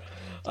Wire,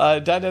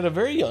 died at a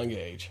very young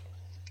age.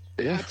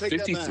 Yeah, I take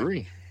that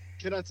 53.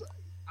 I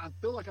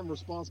feel like I'm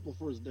responsible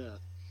for his death.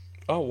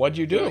 Oh, what'd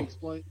you do?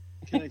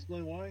 Can I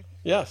explain why?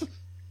 Yes.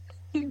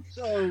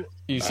 So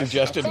you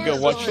suggested to go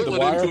watch The Into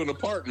Wire. an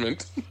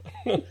apartment.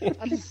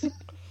 I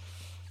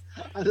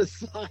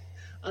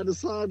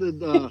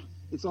decided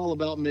it's all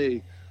about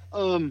me.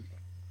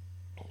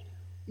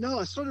 No,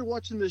 I started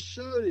watching this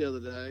show the other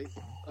day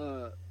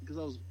because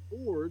I was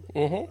bored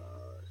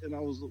and I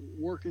was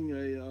working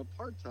a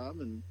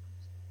part-time and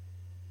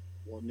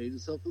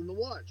needed something to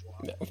watch.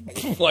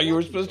 While you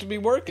were supposed to be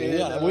working.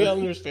 And, we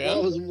understand. I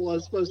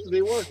was supposed to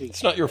be working.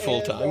 It's not your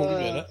full-time. We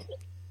get it.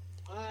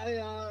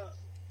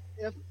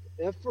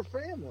 F for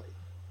Family.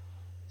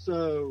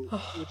 So,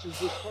 which is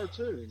this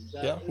cartoon.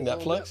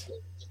 Netflix.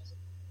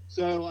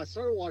 So I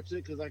started watching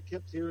it because I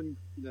kept hearing,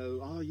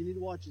 you need to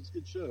watch it. It's a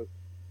good show.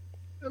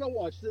 And I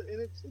watched it,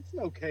 and it's an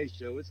okay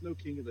show. It's no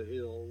King of the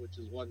Hill, which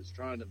is what it's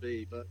trying to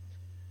be, but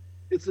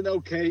it's an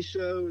okay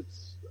show.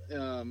 It's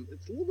a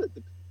little bit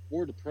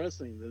more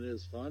depressing than it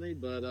is funny,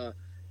 but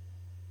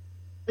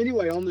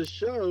anyway, on this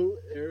show,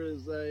 there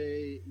is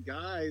a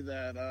guy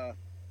that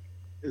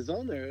is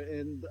on there,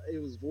 and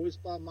it was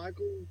voiced by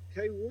Michael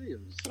K.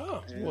 Williams.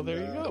 Oh, well,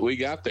 there you go. We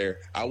got there.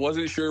 I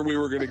wasn't sure we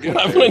were going to get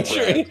I there. wasn't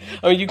sure.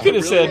 I mean, you could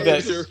have said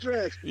that.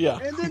 Stretch. Yeah.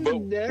 And then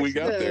But we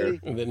got there.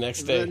 The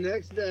next The day,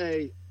 next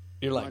day,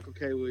 you're like, Michael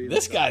K. Williams.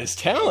 this guy's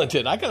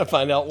talented. I got to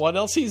find out what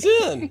else he's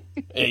in.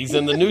 He's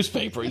in the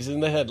newspaper. He's in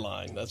the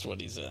headline. That's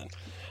what he's in.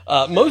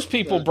 Most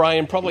people,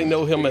 Brian, probably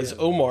know him as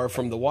Omar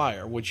from The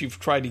Wire, which you've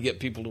tried to get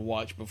people to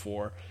watch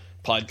before,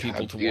 pod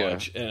people to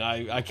watch, and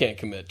I can't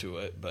commit to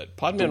it. But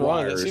Podman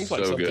Ron, that seems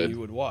like something you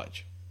would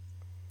watch.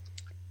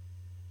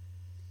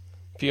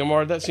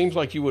 PMR, that seems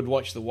like you would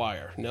watch The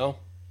Wire, no?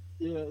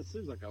 Yeah, it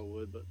seems like I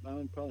would, but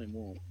I probably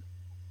won't.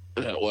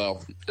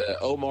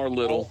 Omar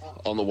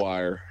Little on The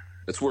Wire.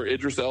 That's where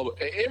Idris Elba.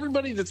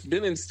 Everybody that's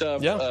been in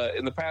stuff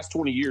in the past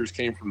 20 years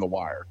came from The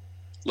Wire.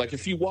 Like,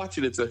 if you watch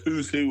it, it's a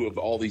who's who of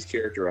all these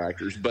character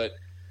actors. But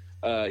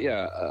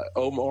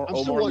Omar I'm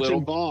still watching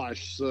Little.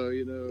 Bosch, so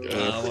you know.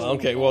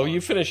 Okay, well,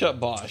 you finish up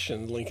Bosch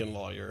and Lincoln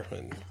Lawyer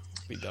and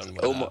be done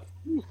with Omar,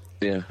 that.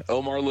 Yeah,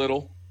 Omar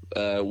Little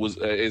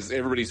is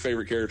everybody's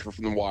favorite character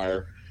from The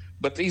Wire,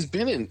 but he's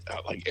been in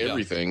like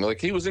everything. Like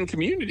he was in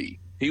Community.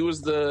 He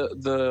was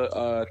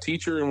the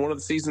teacher in one of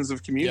the seasons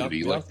of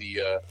Community, like the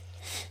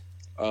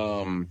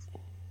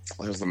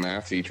it was the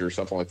math teacher or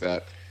something like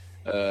that.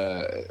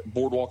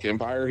 Boardwalk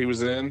Empire. He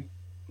was in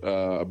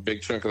a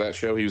big chunk of that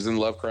show. He was in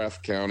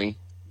Lovecraft Country,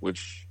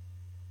 which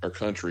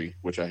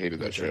I hated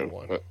that show,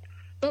 but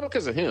not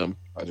because of him.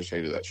 I just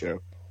hated that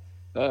show.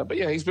 But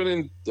yeah, he's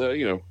been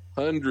in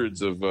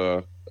hundreds of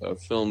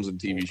films and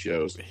TV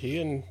shows. He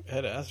and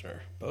Ed Asner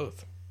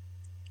both.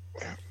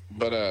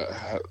 But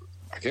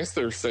I guess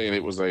they're saying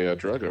it was a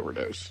drug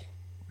overdose.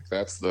 He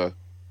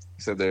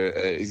said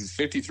he's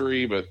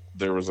 53, but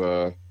there was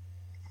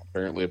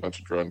apparently a bunch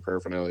of drug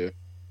paraphernalia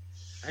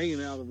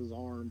hanging out of his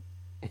arm.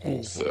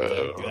 So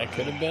that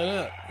could have been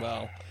it.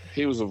 Wow.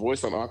 He was a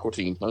voice on Aqua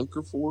Teen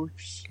Hunger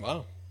Force.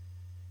 Wow.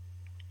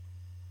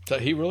 So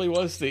he really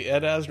was the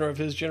Ed Asner of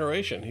his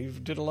generation. He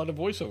did a lot of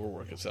voiceover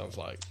work, it sounds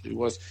like. He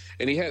was.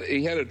 And he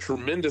had a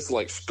tremendous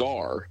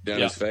scar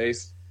down his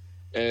face.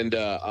 And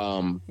that's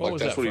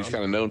what he was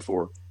kind of known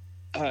for.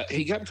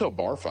 He got into a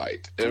bar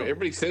fight.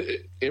 Everybody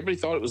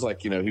thought it was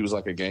he was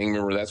like a gang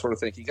member, that sort of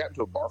thing. He got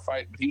into a bar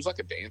fight, but he was like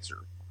a dancer.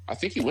 I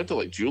think he went to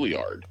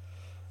Juilliard.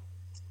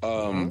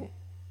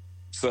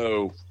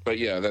 So, but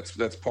yeah,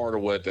 that's part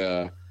of what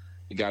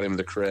got him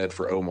the cred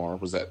for Omar,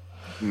 was that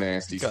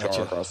nasty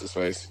scar across his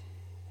face.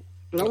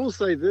 But I will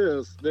say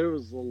this: there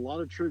was a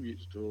lot of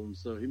tributes to him,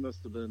 so he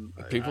must have been.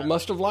 People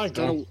must have liked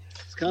him.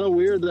 It's kind of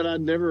weird that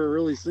I'd never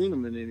really seen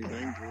him in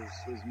anything.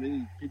 There's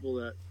many people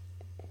that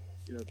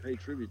pay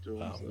tribute to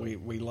him. So.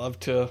 We love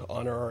to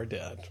honor our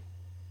dead.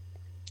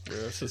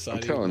 We're a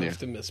society that loves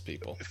to miss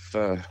people.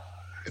 But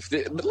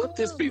let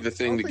this be the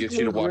thing that gets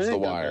you to watch The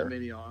Wire.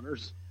 Many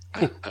honors.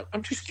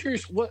 I'm just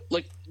curious, what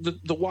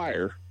the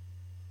Wire?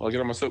 I'll get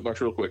on my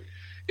soapbox real quick.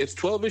 It's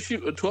 12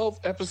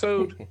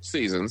 episode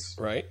seasons,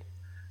 right?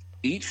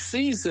 Each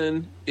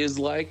season is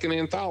like an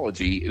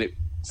anthology, and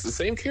it's the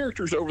same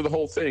characters over the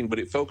whole thing, but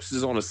it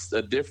focuses on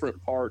a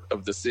different part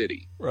of the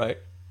city. Right.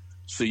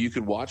 So you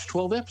could watch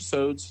 12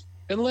 episodes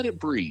and let it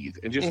breathe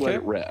and just let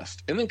it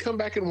rest. And then come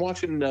back and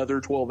watch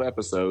another 12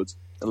 episodes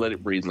and let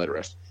it breathe and let it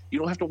rest. You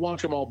don't have to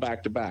watch them all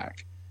back to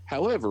back.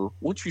 However,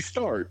 once you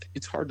start,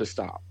 it's hard to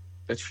stop.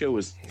 That show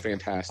is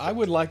fantastic. I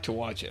would like to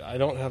watch it. I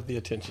don't have the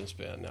attention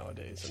span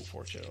nowadays,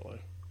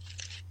 unfortunately.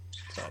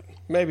 But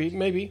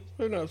maybe.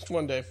 Who knows?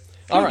 One day.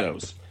 All right.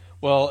 Knows?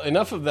 Well,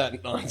 enough of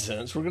that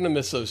nonsense. We're going to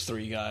miss those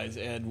three guys,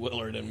 Ed,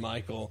 Willard, and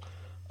Michael.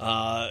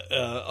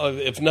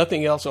 If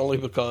nothing else, only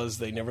because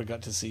they never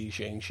got to see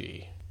Shang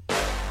Chi.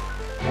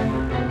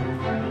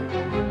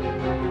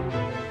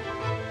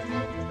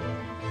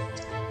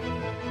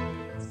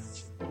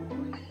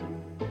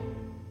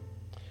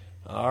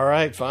 All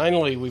right,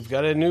 finally, we've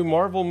got a new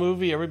Marvel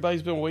movie.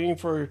 Everybody's been waiting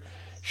for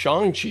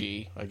Shang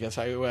Chi. I guess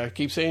I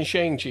keep saying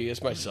Shang Chi.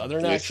 It's my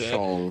southern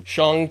accent.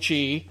 Shang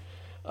Chi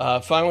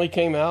finally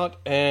came out,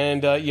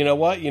 and you know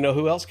what? You know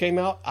who else came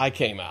out? I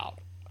came out.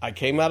 I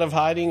came out of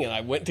hiding, and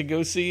I went to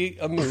go see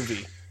a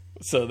movie.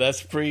 So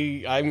that's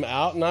I'm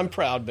out, and I'm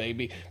proud,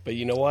 baby. But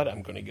you know what?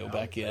 I'm going to go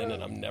back in,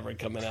 and I'm never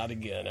coming out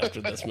again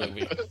after this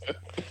movie.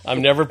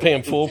 I'm never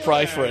paying full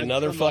price for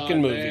another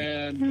fucking movie.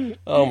 Man.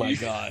 Oh, my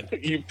God.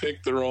 You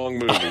picked the wrong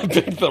movie. I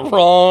picked the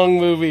wrong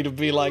movie to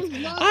be like,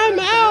 I'm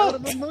out.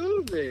 Of the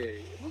movie.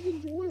 It was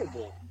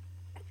enjoyable.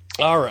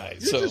 All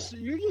right.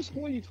 You're just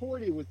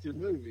hoity-toity with your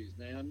movies,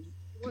 man.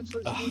 What's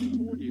so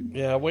hoity-toity?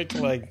 Yeah, wait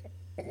till I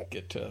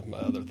get to my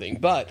other thing.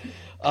 But,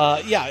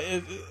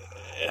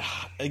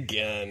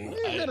 again,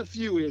 I had a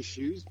few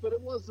issues, but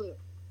it wasn't.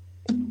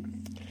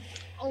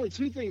 Only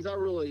two things I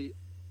really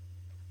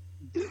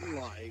didn't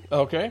like.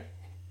 Okay,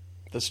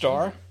 the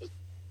star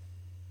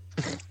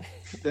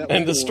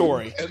and the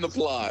story and the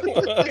plot.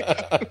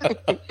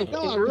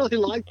 No, I really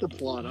liked the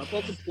plot. I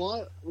thought the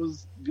plot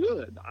was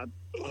good.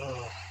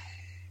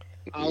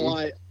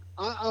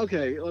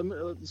 Okay.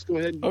 Let's go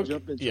ahead and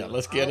jump into it. Yeah,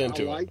 let's get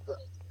into it.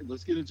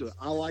 Let's get into it.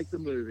 I like the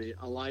movie.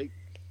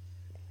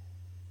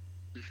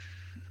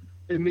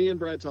 And me and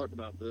Brad talked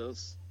about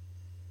this.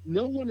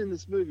 No one in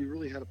this movie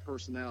really had a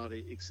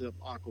personality except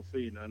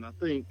Awkwafina, and I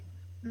think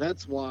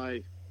that's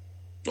why.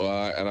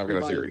 And I've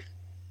got a theory.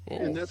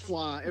 And that's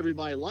why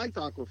everybody liked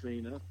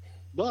Awkwafina.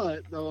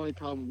 But the only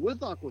problem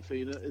with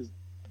Awkwafina is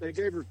they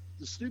gave her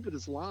the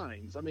stupidest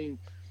lines. I mean,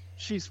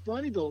 she's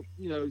funny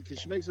because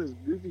she makes those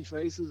goofy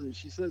faces and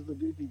she says the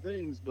goofy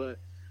things, but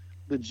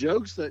the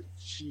jokes that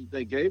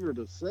they gave her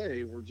to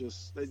say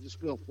they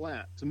just fell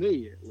flat to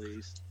me, at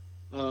least.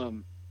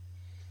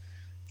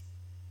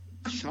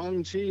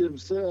 Shang Chi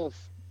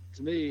himself,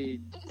 to me,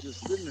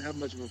 just didn't have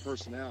much of a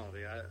personality.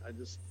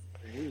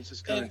 He was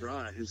just kind of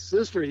dry. His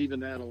sister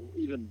even had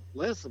even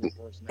less of a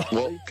personality.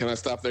 Well, can I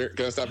stop there?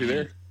 Can I stop you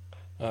there?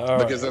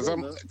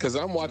 Because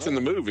I'm watching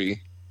the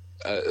movie,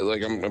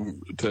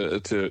 I'm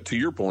to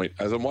your point.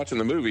 As I'm watching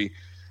the movie,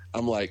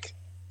 I'm like,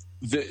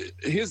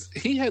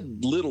 he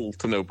had little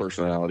to no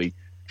personality.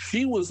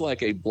 She was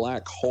like a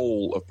black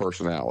hole of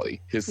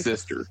personality, his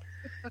sister.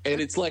 And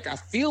it's like, I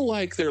feel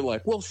like they're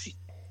like, well,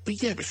 but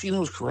she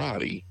knows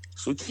karate,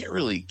 so we can't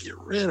really get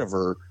rid of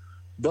her.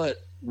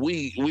 But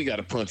we got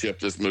to punch up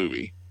this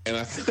movie. And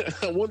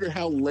I wonder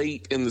how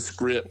late in the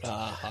script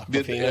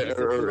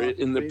or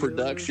in the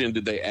production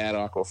did they add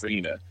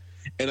Awkwafina?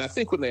 And I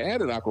think when they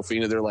added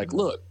Awkwafina, they're like,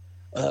 look,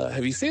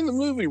 have you seen the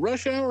movie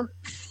Rush Hour?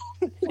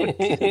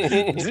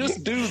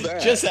 Just do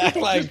that. Just act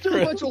like just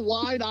do a bunch of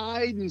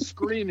wide-eyed and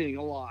screaming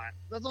a lot.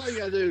 That's all you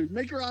gotta do.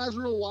 Make your eyes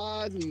real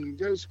wide and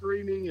go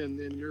screaming, and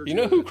you're. You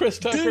know who Chris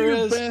Tucker is? Do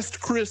your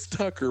best Chris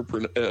Tucker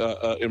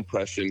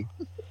impression,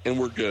 and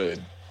we're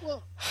good.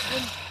 Well,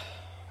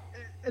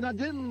 and I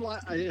didn't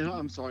like.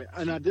 I'm sorry,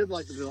 and I did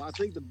like the villain. I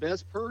think the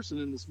best person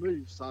in this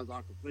movie besides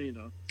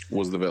Awkwafina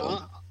was the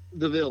villain.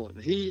 The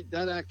villain.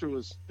 That actor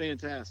was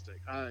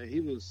fantastic. He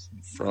was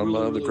from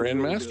really, the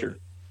Grandmaster. Really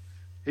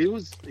he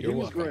was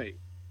great.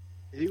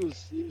 He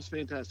was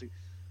fantastic.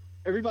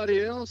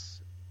 Everybody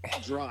else,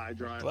 dry.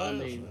 I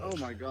mean, oh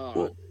my god.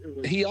 Well,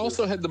 he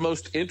also had the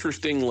most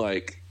interesting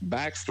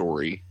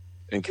backstory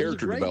and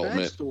character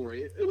development.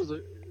 Backstory.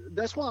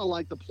 That's why I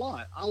like the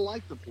plot. I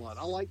like the plot.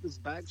 I like this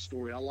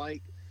backstory. I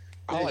liked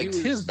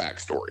his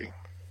backstory.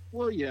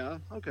 Well, yeah,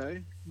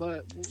 okay,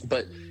 but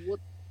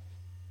what?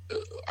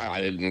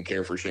 I didn't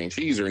care for Shang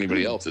Chi's or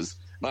anybody else's.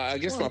 I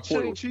guess my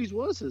point. Shang Chi's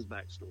was his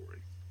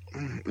backstory.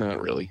 Not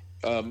really.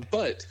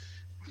 But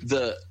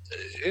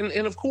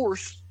and of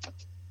course,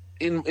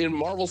 in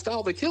Marvel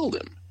style, they killed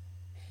him.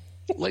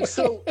 The most.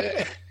 Well,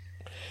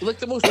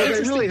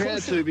 they really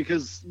had to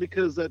because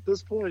at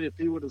this point, if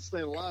he would have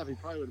stayed alive, he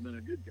probably would have been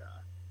a good guy.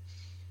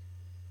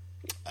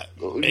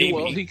 Maybe.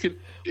 Well, he could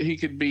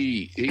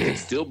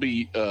still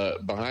be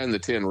behind the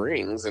 10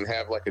 rings and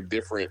have a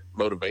different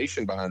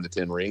motivation behind the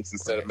 10 rings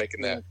instead of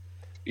making that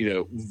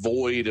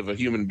void of a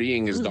human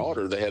being his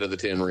daughter the head of the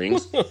 10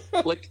 rings.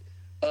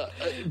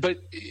 But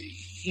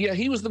yeah,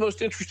 he was the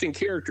most interesting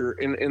character,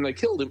 and they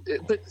killed him.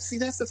 But see,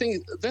 that's the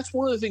thing. That's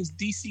one of the things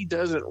DC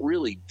doesn't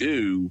really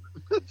do.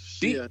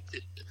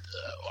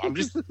 I'm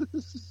just.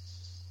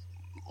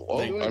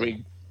 Well, I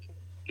mean,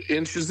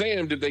 in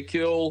Shazam, did they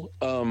kill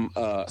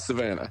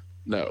Savannah?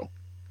 No.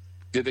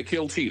 Did they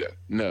kill Cheetah?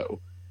 No.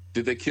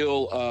 Did they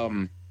kill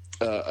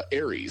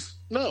Ares?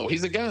 No,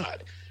 he's a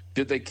god.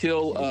 Did they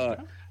kill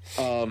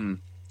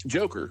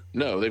Joker?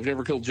 No, they've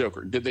never killed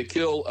Joker. Did they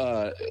kill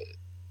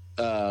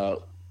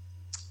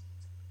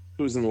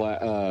who's in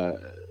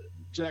the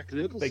Jack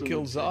Nicholson? They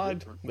killed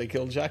Zod. They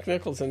killed Jack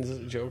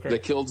Nicholson's Joker. They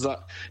killed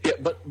Zod. Yeah,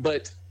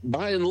 but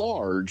by and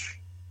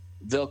large,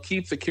 they'll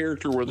keep the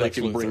character where they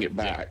can bring it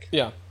back.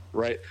 Yeah.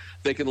 Right?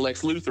 They can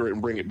Lex Luthor it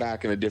and bring it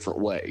back in a different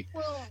way.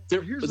 Well,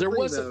 there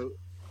wasn't.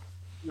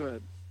 Go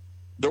ahead.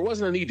 There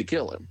wasn't a need to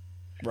kill him.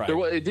 Right.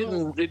 It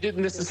didn't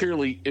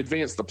necessarily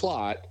advance the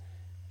plot,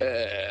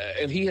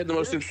 and he had the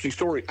most interesting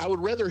story. I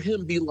would rather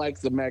him be like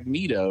the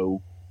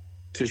Magneto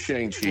to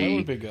Shang-Chi. That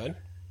would be good.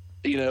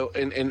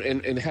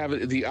 And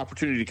have the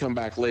opportunity to come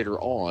back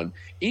later on,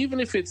 even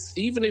if it's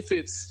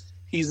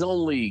he's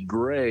only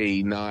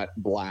gray, not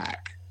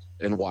black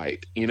and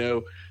white.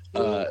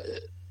 Well,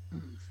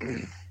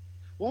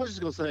 I was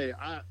just gonna say,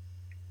 I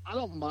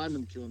don't mind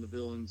them killing the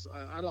villains.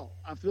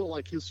 I feel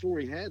like his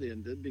story had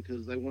ended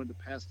because they wanted to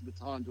pass the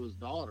baton to his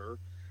daughter,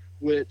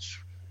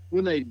 which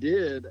when they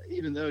did,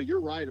 even though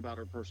you're right about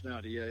her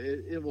personality, yeah,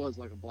 it was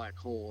like a black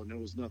hole and there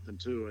was nothing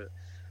to it.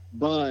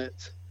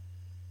 But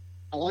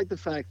I like the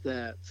fact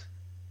that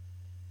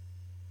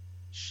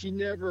she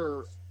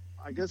never.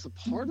 I guess a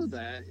part of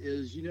that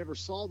is you never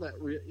saw that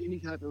any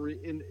type of,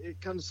 and it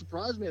kind of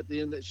surprised me at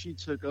the end that she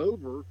took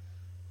over.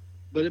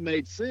 But it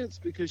made sense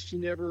because you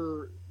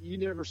never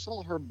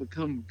saw her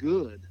become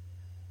good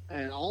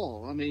at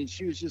all. I mean,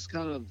 she was just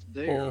kind of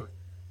there.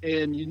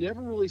 And you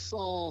never really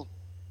saw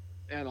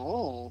at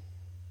all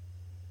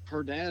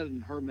her dad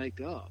and her make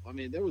up. I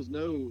mean, there was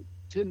no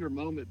tender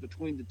moment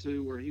between the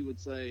two where he would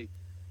say,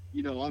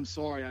 I'm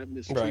sorry I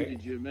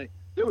mistreated you.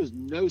 There was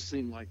no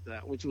scene like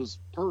that, which was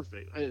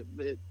perfect.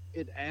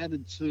 It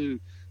added to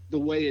the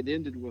way it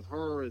ended with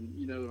her and,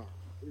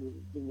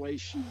 the way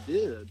she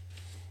did.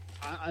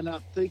 And I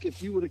think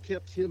if you would have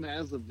kept him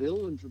as a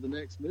villain for the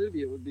next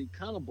movie, it would be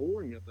kind of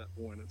boring at that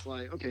point. It's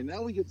like, okay,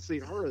 now we get to see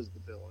her as the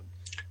villain.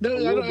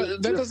 No,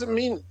 that doesn't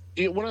mean.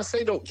 When I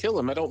say don't kill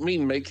him, I don't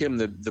mean make him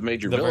the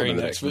major villain in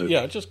the next movie.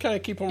 Yeah, just kind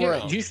of keep him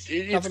around. It's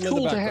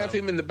cool to have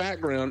him in the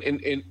background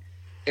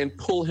and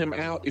pull him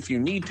out if you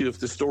need to, if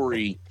the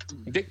story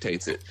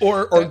dictates it.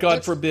 Or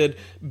God forbid,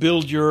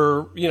 build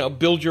your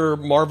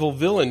Marvel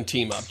villain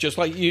team up. Just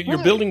like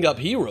you're building up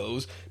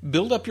heroes,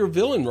 build up your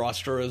villain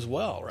roster as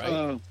well,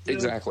 right?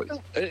 Exactly.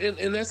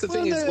 And that's the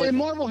thing. And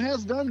Marvel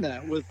has done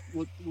that with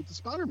the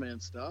Spider-Man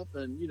stuff,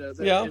 and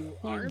and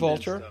Iron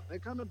Vulture. Man stuff.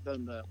 They've kind of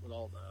done that with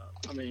all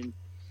that. I mean,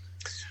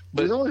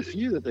 but there's only a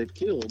few that they've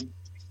killed.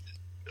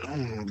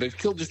 They've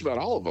killed just about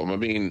all of them. I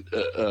mean,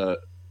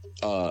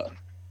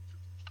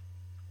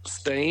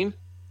 Stain,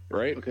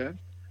 right? Okay.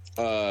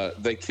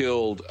 They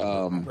killed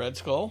Red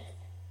Skull.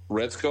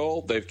 Red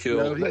Skull. They've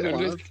killed. No, he's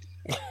alive.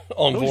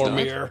 On No,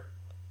 Vormir.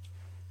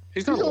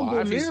 He's not He's on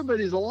alive. Vormir, but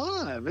he's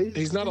alive.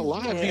 He's not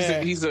alive.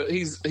 Yeah.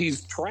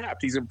 He's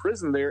trapped. He's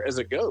imprisoned there as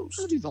a ghost.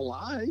 But he's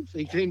alive.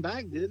 He came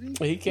back, did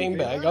he? He came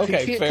back. He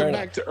Okay, can't fair come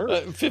enough. back to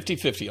Earth.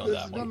 50-50 on It that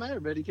doesn't one. matter,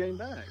 but he came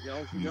back.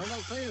 Y'all not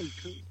saying.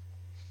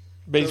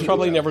 But he's So,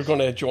 probably yeah. never going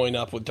to join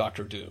up with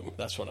Doctor Doom.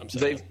 That's what I'm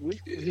saying.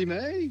 He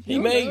may. He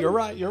You may. don't You're know.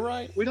 right. You're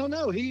right. We don't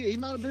know. He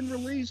might have been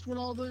released when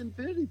all the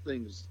Infinity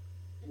things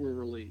were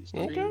released.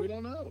 I Okay. mean, we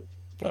don't know.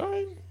 All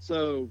right.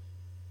 So.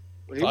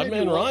 he may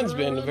Podman be Ron's walking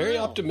been around very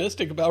now.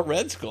 optimistic about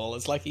Red Skull.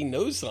 It's like he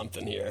knows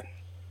something here.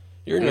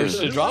 You're Yeah.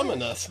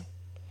 Nostradamus us.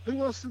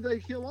 Who else did they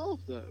kill off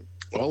though?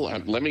 Well,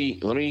 let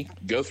me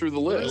go through the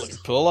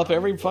list. Pull up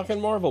every fucking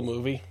Marvel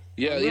movie.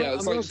 Yeah, I'm yeah. gonna- It's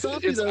I'm gonna like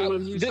stop you it's, though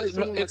when you say this-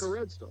 someone like it's- a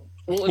Red Skull.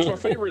 well, it's my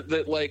favorite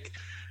that like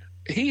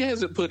he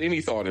hasn't put any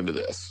thought into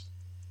this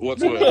No,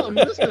 whatsoever. I'm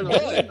listening.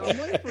 I'm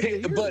waiting for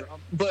you to hear.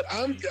 But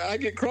I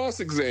get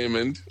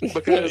cross-examined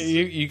because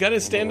You got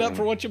to stand up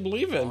for what you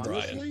believe in,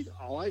 Brian. Honestly,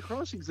 all I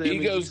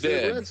cross-examined. Ego's you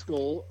said dead. Red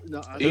Skull.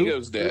 No,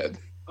 Ego's dead,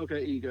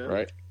 Okay, Ego.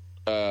 right?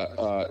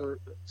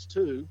 It's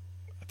two.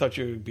 I thought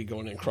you would be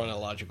going in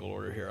chronological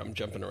order here. I'm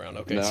jumping around.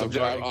 Okay, no, so I'm say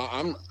the trying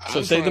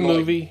to, like,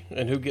 movie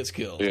and who gets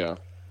killed. yeah,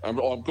 I'm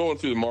going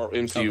through the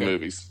MCU Okay.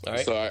 movies, All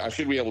right. so I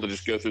should be able to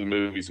just go through the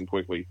movies and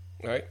quickly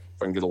All right.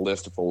 if I can get a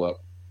list to pull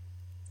up.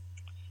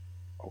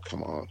 Oh,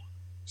 come on.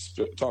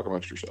 Talk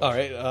amongst yourselves. All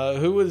right.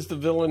 Who was the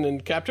villain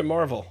in Captain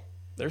Marvel?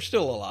 They're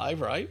still alive,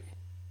 right?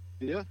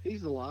 Yeah,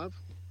 he's alive.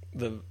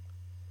 The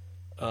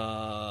We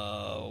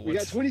got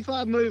what's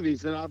 25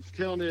 movies, and I've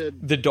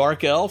counted. the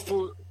Dark Elf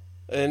Four,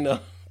 and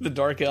the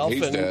Dark Elf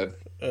He's and dead.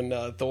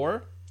 and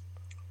Thor,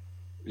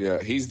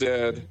 Yeah, he's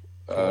dead.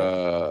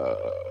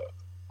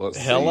 Let's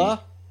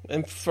Hela,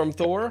 and from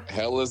Thor. see.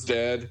 Hela's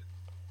dead.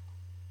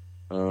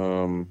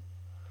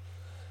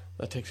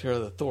 That takes care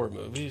of the Thor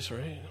movies,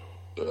 right?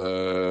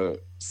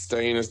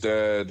 Stain is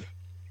dead.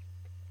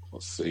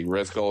 Let's see.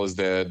 Red Skull is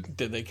dead.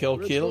 Did they kill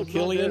Red Skull's not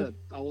Killian? dead.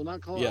 I will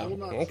not call. Yeah. I will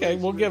not Okay, say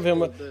we'll Red give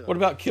him a. Skull's dead. What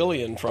about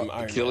Killian from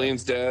Iron Man?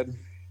 Killian's dead.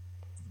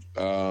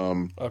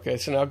 Okay,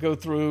 so now go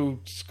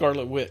through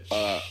Scarlet Witch.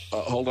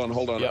 Hold on.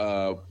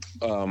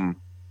 Yep.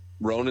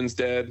 Ronan's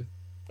dead.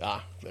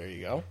 There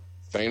you go.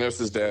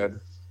 Thanos is dead.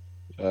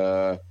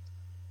 I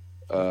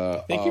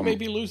think you may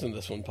be losing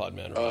this one,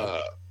 Podman.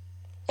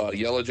 Right?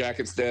 Yellow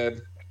Jacket's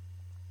dead.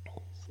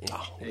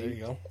 There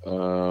you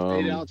go.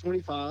 8 out of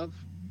 25.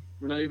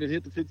 We're not even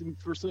hit the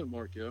 50%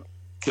 mark yet.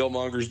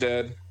 Killmonger's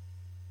dead.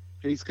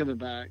 He's coming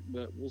back,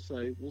 but we'll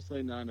say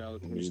 9 out of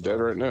 25. He's dead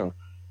right now.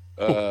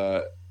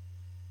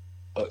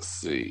 Let's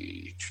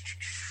see.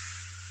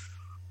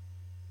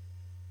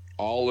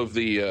 All of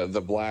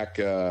the black,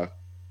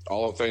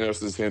 all of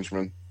Thanos'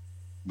 henchmen.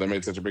 They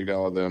made such a big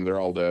deal of them. They're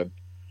all dead.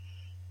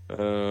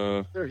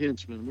 They're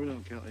henchmen. We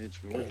don't count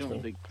henchmen. We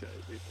count big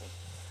people.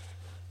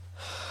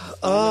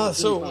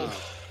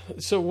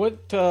 So what?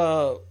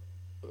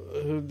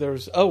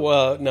 There's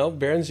no,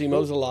 Baron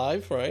Zemo's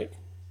alive, right?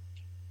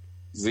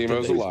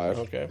 Zemo's alive.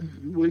 Okay.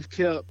 We've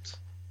kept.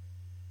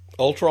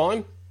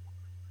 Ultron,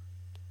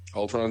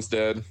 Ultron's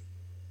dead.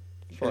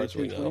 as far as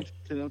we know.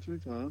 10 out of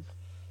 25.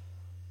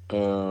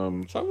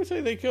 So I would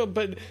say they killed,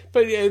 but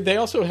they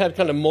also had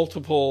kind of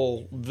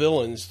multiple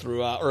villains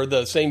throughout, or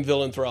the same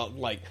villain throughout.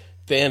 Like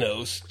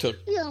Thanos took.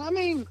 Yeah, I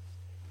mean,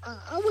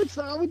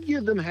 I would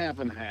give them half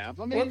and half.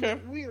 I mean, Okay.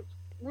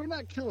 we're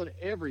not killing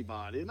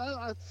everybody, and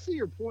I see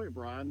your point,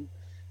 Brian,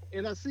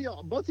 and I see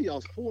both of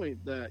y'all's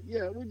point that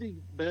it would be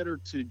better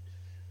to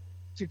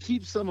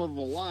keep some of them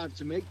alive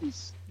to make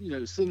these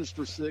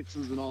Sinister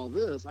Sixes and all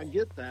this. I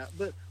get that,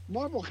 but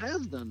Marvel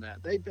has done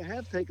that. They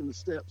have taken the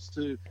steps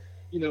to,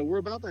 we're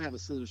about to have a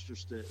Sinister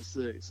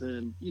Six,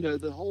 and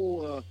the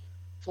whole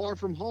Far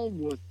From Home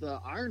with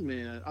Iron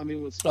Man. I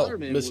mean, with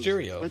Spider-Man,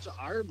 Mysterio. was a bunch of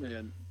Iron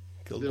Man.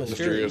 Killed villains,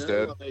 Mysterio's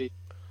dead.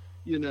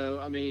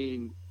 I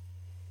mean,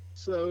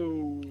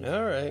 so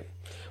All right.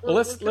 we're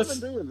Well, kinda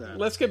doing that.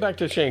 let's get back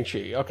to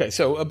Shang-Chi. Okay,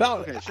 so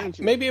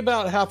Shang-Chi. maybe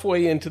about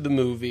halfway into the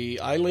movie,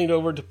 I leaned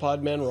over to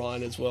Podman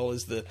Ron as well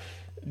as the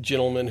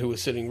gentleman who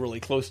was sitting really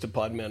close to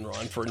Podman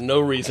Ron for no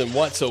reason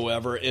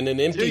whatsoever in an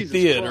empty Jesus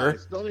theater.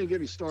 Christ, don't even get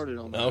me started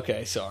on that.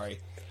 Okay, sorry.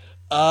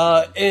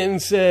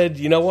 And said,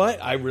 you know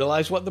what? I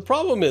realize what the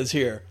problem is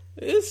here.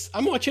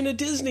 I'm watching a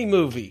Disney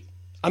movie.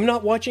 I'm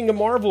not watching a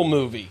Marvel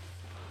movie.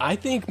 I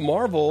think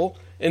Marvel,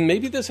 and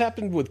maybe this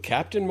happened with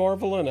Captain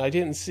Marvel, and I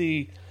didn't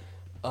see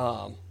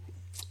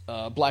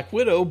Black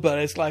Widow, but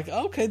it's like,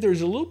 okay,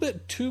 there's a little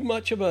bit too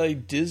much of a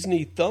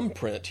Disney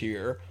thumbprint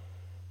here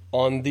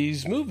on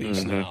these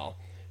movies now.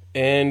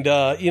 And,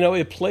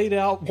 it played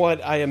out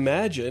what I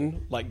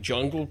imagine, like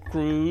Jungle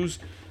Cruise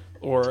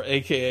or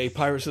AKA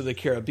Pirates of the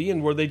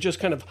Caribbean, where they just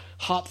kind of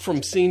hop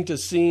from scene to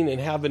scene and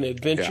have an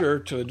adventure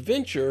to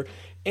adventure.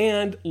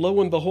 And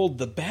lo and behold,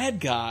 the bad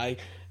guy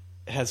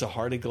has a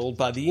heart of gold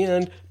by the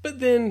end, but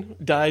then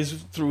dies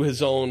through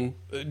his own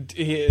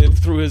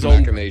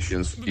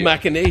Machinations.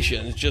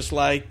 machinations, just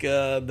like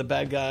the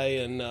bad guy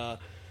in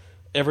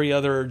every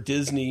other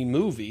Disney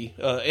movie,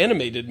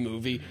 animated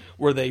movie,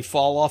 where they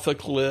fall off a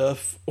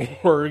cliff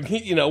or,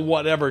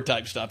 whatever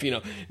type stuff.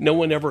 No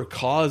one ever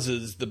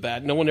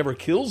no one ever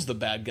kills the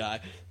bad guy.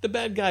 The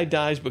bad guy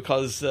dies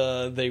because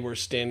they were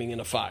standing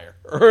in a fire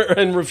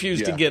and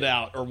refused to get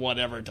out or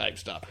whatever type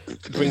stuff.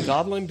 Green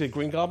Goblin? Did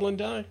Green Goblin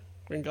die?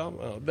 Green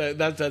Goblin? Oh,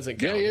 that doesn't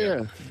count.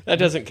 Yeah. That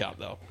doesn't count,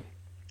 though.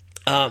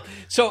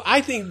 So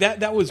I think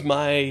that was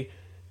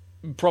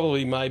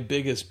probably my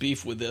biggest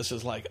beef with this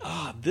is like,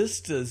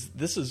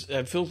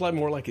 it feels like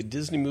more like a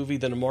Disney movie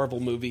than a Marvel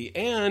movie,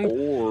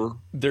 and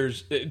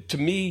there's, to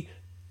me,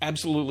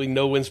 absolutely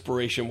no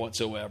inspiration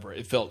whatsoever.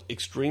 It felt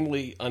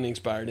extremely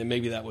uninspired, and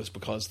maybe that was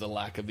because of the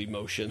lack of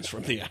emotions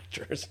from the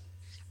actors.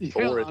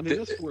 Yeah,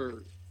 that's where,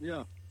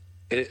 yeah.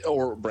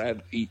 Or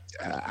Brad,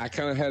 I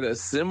kind of had a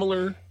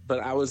similar, but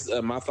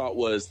my thought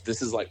was,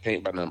 this is like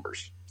paint by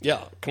numbers.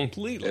 Yeah,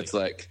 completely. It's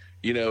like,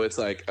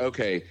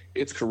 okay,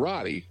 it's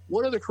karate.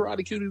 What other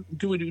karate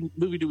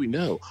movie do we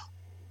know?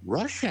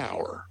 Rush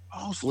Hour.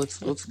 Oh, so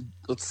let's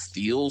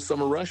steal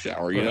some of Rush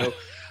Hour.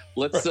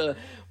 Let's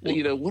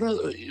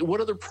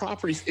what other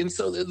properties? And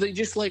so they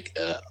just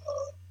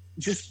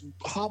just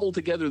hobble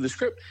together the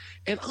script.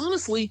 And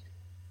honestly,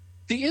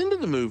 the end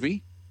of the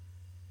movie,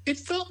 it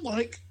felt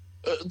like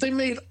they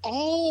made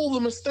all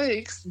the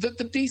mistakes that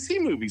the DC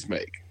movies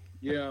make.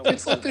 Yeah,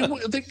 it's like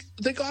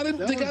they got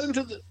into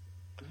the.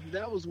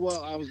 That was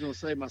what I was going to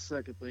say. My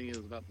second thing is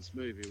about this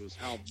movie was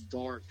how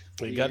dark.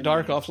 It got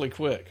dark awfully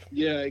quick.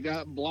 Yeah, it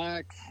got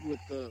black with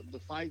the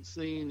fight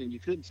scene, and you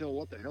couldn't tell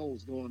what the hell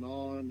was going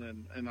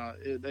on.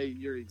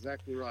 You're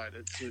exactly right.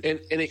 And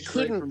it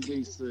couldn't from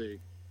DC.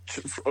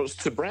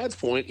 To Brad's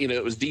point,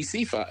 it was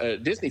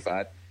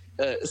Disney-fied.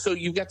 So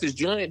you've got this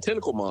giant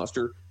tentacle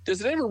monster.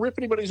 Does it ever rip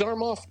anybody's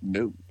arm off?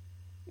 No.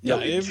 Yeah,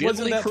 it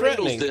wasn't that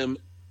threatening.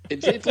 It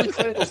gently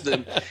cradles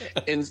them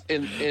and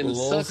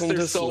sucks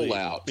their soul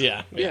out.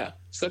 Yeah.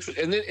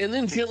 And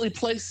then gently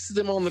places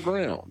them on the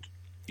ground.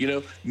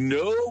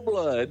 No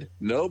blood,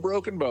 no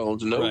broken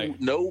bones,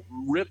 no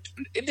ripped.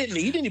 It didn't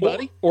eat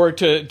anybody. Or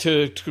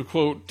to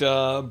quote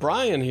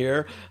Brian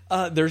here,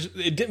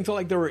 it didn't feel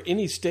like there were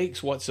any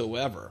stakes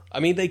whatsoever. I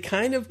mean, they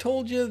kind of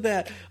told you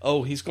that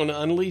he's going to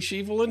unleash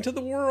evil into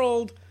the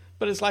world,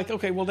 but it's like,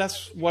 okay, well,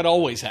 that's what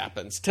always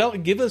happens.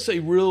 Give us a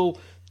real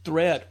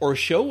threat, or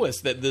show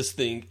us that this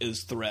thing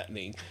is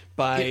threatening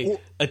by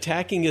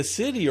attacking a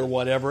city or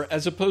whatever,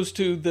 as opposed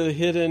to the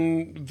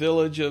hidden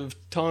village of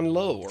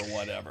Tonlo or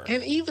whatever.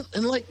 And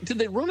did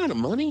they run out of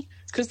money?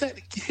 Because that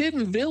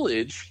hidden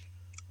village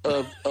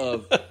of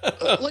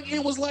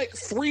it was like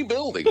 3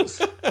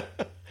 buildings.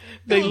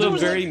 They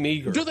live very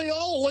meager. Do they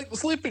all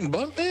sleep in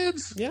bunk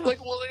beds? Yeah.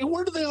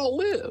 Where do they all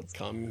live?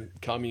 Commune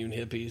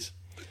hippies.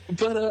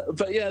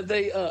 But yeah,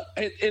 they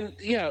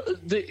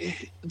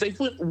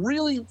went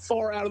really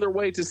far out of their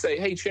way to say,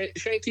 hey,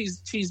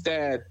 Shang-Chi's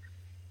dad,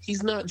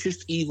 he's not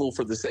just evil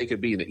for the sake of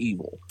being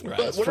evil. Right,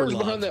 but whatever's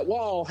behind that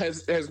wall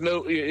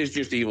is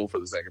just evil for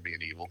the sake of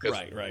being evil. Because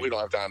we don't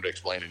have time to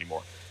explain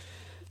anymore.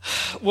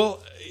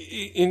 Well,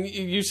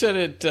 you said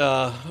it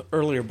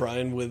earlier,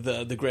 Brian, with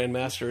the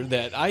Grandmaster,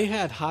 that I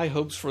had high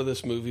hopes for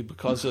this movie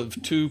because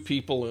of 2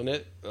 people in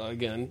it.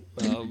 Again,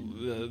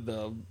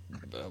 the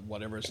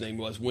whatever his name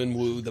was,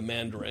 Wenwu, the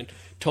Mandarin,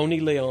 Tony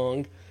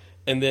Leung,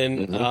 and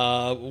then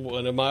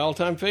one of my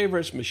all-time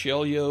favorites,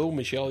 Michelle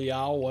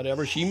Yeoh,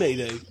 whatever. She made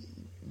a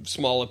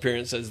small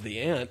appearance as the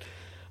aunt,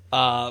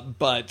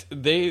 but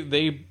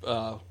they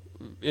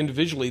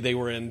individually, they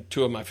were in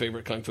 2 of my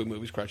favorite kung fu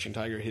movies, Crouching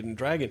Tiger, Hidden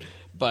Dragon.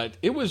 But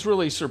it was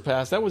really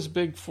surpassed. That was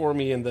big for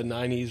me in the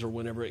 90s or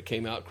whenever it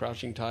came out,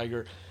 Crouching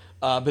Tiger.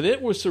 But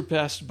it was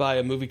surpassed by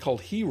a movie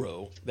called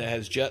Hero that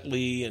has Jet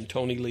Li and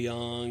Tony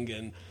Leung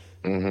and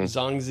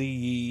Zhang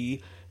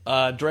Ziyi,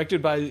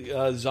 directed by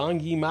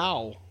Zhang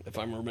Yimou, if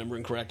I'm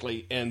remembering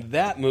correctly. And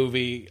that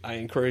movie, I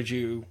encourage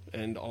you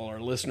and all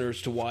our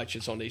listeners to watch.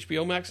 It's on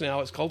HBO Max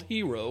now. It's called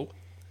Hero.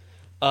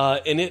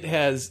 And it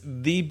has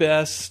the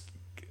best...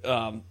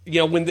 when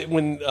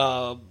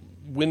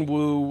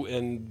Wenwu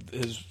and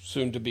his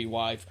soon-to-be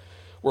wife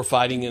were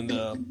fighting in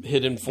the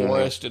hidden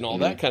forest and all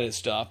that kind of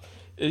stuff,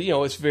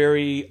 it's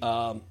very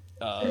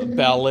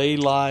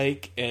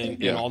ballet-like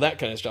and all that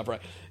kind of stuff, right?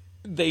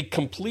 They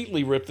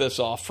completely ripped this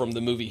off from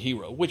the movie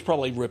Hero, which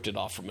probably ripped it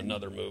off from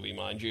another movie,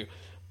 mind you.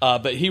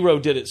 But Hero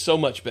did it so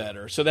much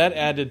better. So that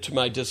added to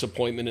my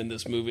disappointment in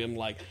this movie. I'm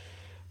like,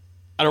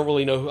 I don't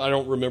really know. I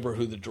don't remember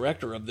who the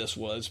director of this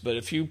was, but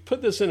if you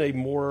put this in a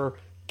more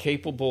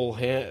capable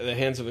the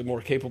hands of a more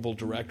capable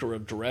director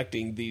of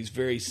directing these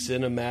very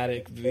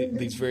cinematic,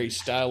 these very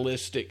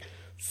stylistic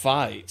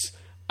fights,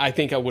 I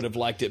think I would have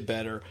liked it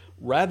better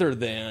rather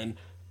than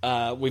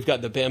we've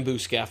got the bamboo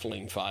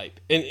scaffolding fight.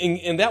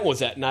 And that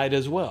was at night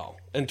as well.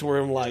 And to where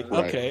I'm like,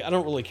 okay, I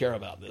don't really care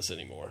about this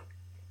anymore.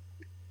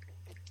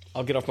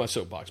 I'll get off my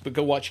soapbox, but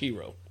go watch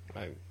Hero.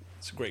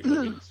 It's a great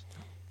movie.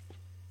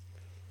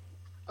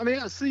 I mean,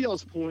 I see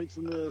y'all's points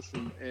in this,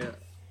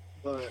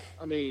 but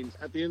I mean,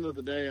 at the end of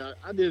the day,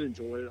 I did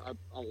enjoy it.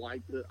 I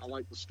liked it. I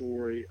liked the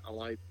story.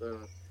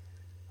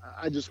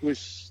 I just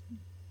wish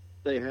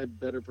they had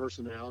better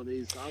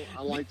personalities.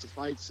 I liked the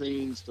fight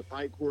scenes. The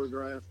fight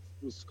choreograph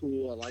was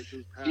cool. I liked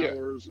his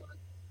powers. Yeah.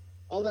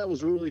 All that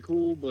was really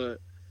cool, but,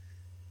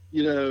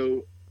 you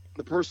know,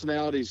 the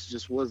personalities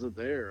just wasn't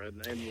there.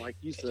 And like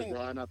you said,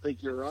 Ryan, I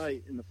think you're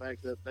right in the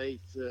fact that they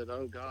said,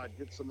 oh, God,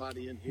 get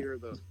somebody in here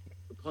to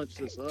punch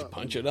this up.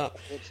 Punch it up.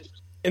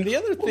 And the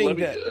other thing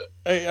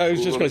I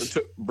was just going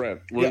to...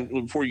 Brent,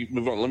 before you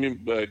move on, let me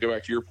go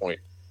back to your point.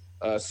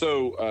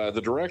 So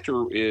the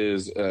director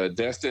is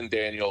Destin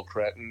Daniel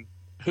Cretton,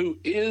 who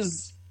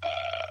is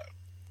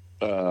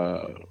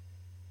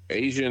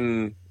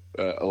Asian,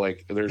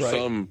 like there's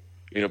some,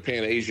 you know,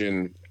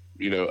 Pan-Asian,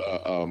 you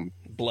know...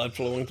 blood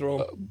flowing through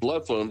him?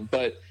 Blood flowing,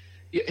 but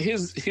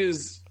his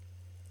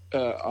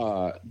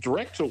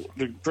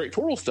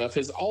directorial stuff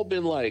has all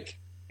been like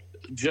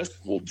Just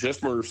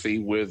Mercy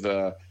with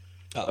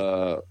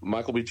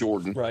Michael B.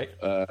 Jordan. Right.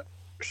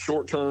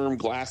 Short Term,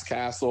 Glass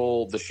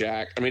Castle, The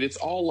Shack. I mean, it's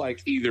all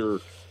like either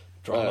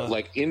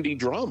like indie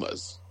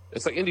dramas.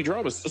 It's like indie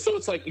dramas. So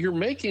it's like you're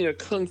making a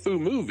kung fu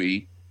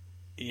movie.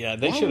 Yeah,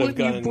 they should have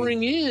gone. You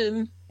bring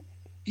in,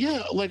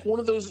 like one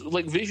of those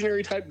like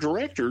visionary type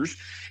directors.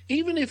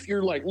 Even if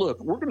you're like,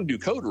 look, we're going to do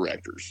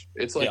co-directors.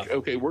 It's like,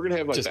 okay, we're going to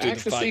have like the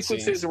action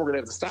sequences, and we're going to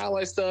have the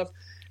stylized stuff,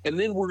 and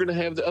then we're going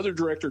to have the other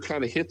director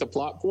kind of hit the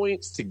plot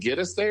points to get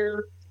us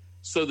there,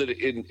 so that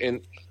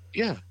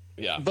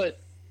but.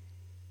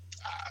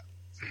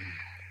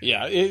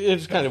 Yeah,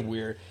 it's kind of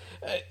weird.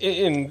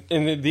 And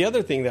the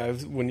other thing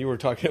that when you were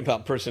talking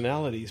about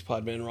personalities,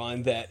 Podman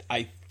Ron, that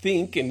I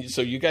think, and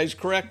so you guys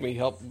correct me,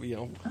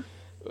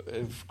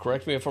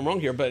 correct me if I'm wrong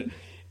here, but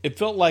it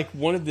felt like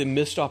one of the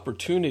missed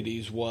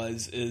opportunities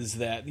is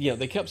that, you know,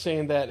 they kept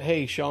saying that,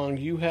 hey, Shang,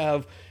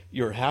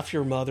 you're half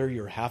your mother,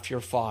 you're half your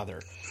father.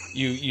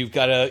 You've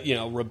got to, you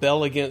know,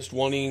 rebel against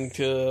wanting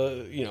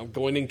to, you know,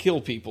 go in and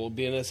kill people,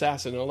 be an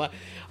assassin and all that.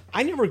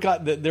 I never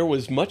got that there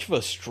was much of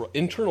a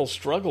internal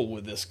struggle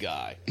with this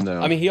guy. No.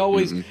 I mean, he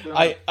always...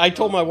 I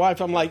told my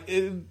wife, I'm like,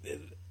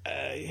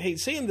 I hate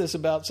saying this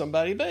about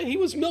somebody, but he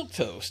was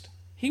milquetoast.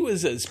 He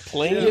was as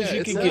plain as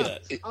you could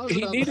get.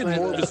 He needed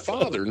more of his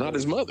father, not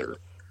his mother.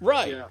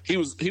 Right. Yeah. He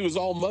was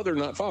all mother,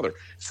 not father.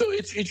 So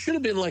it should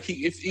have been like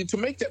to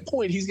make that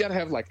point, he's got to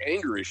have like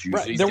anger issues.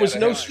 Right. There was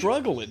no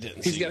struggle. It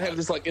didn't. He's got to have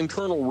this like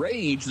internal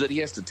rage that he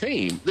has to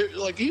tame.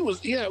 Like he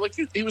was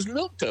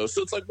milquetoast.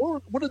 So it's like,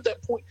 what at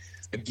that point?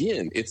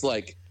 Again, it's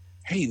like,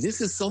 hey,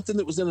 this is something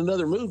that was in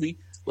another movie.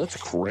 Let's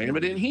cram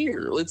it in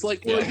here. It's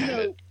like, well, you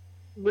know,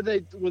 when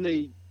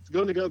they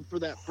going to go for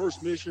that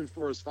first mission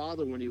for his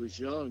father when he was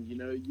young, you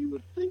know, you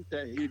would think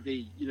that he'd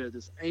be, you know,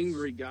 this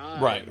angry guy.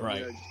 Right.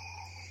 You know,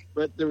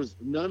 but there was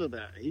none of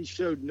that. He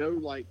showed no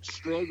like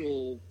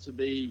struggle to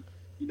be,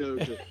 you know,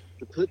 to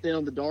put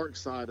down the dark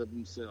side of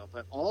himself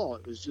at all.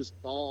 It was just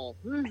all.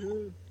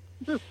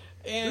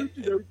 And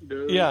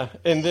yeah,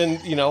 and then,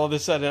 you know, all of a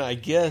sudden, I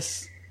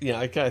guess, you know,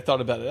 I kind of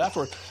thought about it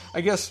afterward.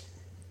 I guess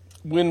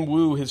when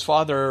Wu, his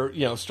father,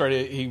 you know,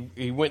 started,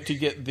 he went to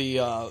get the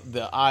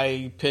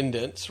eye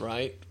pendants,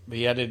 right?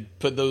 He had to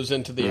put those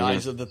into the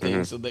eyes of the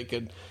thing so they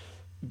could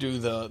do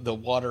the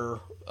water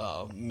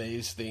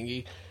maze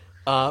thingy.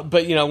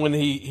 But, you know, when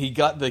he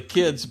got the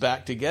kids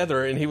back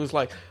together and he was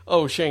like,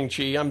 oh,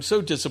 Shang-Chi, I'm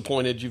so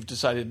disappointed you've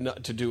decided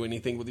not to do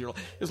anything with your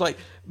life. It's like,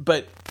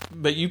 but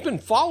you've been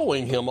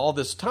following him all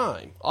this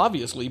time,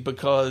 obviously,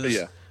 because,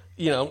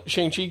 you know,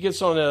 Shang-Chi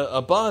gets on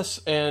a bus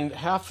and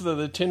half of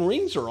the 10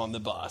 rings are on the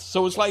bus.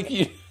 So it's like,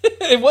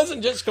 it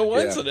wasn't just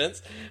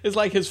coincidence. Yeah. It's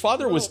like his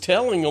father was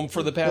telling him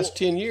for the past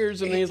 10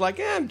 years and he's like,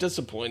 I'm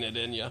disappointed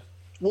in you.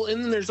 Well,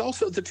 and then there's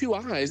also the two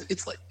eyes.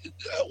 It's like,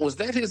 was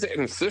that his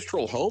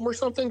ancestral home or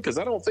something? Because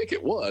I don't think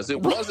it was. It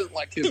wasn't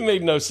like his. It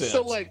made no sense.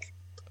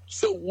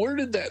 So where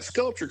did that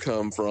sculpture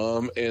come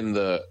from? And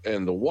the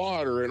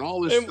water and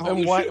all this. And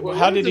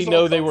how did he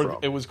know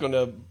it was going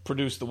to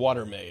produce the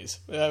water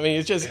maze? I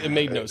mean, it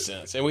made no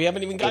sense. And we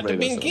haven't even gotten to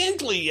Ben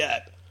Kingsley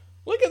yet.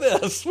 Look at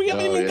this. We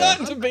haven't even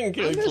gotten to Ben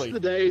Kingsley. I miss the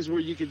days where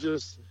you could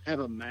just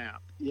have a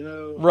map. You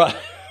know, right?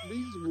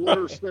 These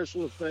water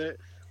special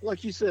effects.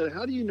 Like you said,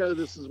 how do you know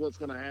this is what's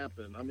going to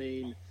happen? I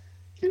mean,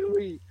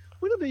 wouldn't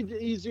it be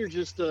easier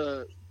just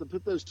to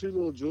put those two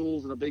little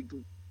jewels and a big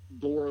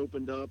door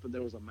opened up and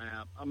there was a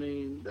map? I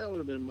mean, that would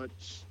have been much...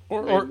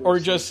 Or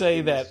just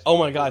say that, oh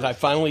my God, I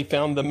finally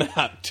found the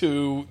map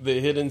to the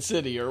hidden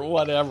city or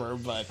whatever.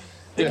 But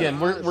again,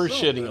 we're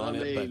shitting on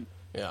it. But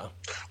yeah.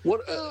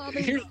 What?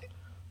 Here's...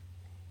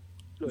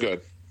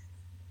 Good.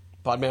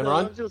 Podman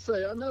Ron? I was going to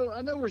say,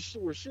 I know we're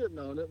shitting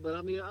on it, but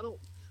I mean, I don't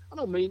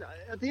mean,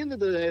 at the end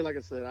of the day, like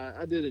I said,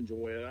 I did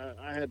enjoy it.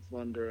 I had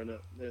fun during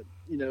it.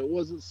 You know, it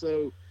wasn't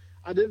so,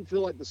 I didn't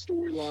feel like the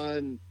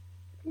storyline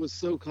was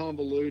so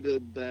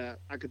convoluted that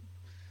I could,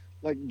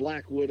 like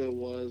Black Widow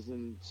was,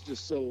 and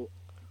just so,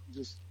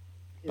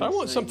 I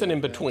want something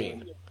in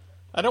between.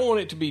 I don't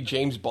want it to be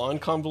James Bond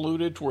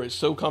convoluted, to where it's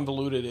so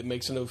convoluted it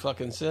makes no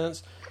fucking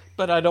sense.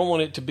 But I don't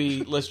want it to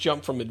be, let's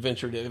jump from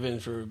adventure to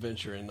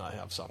adventure and not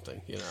have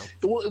something, you know.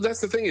 Well,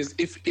 that's the thing is,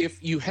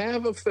 if you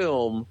have a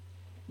film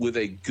with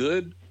a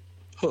good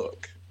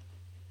hook,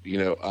 you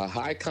know, a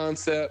high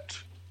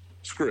concept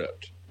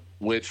script,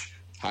 which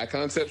high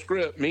concept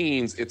script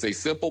means it's a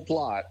simple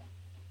plot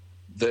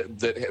but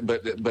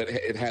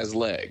it has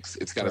legs.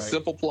 It's got a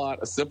simple plot,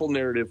 a simple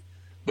narrative,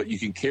 but it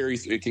can carry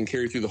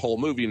through the whole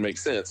movie and make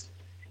sense.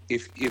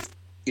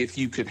 If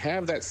you could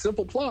have that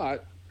simple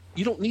plot,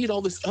 you don't need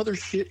all this other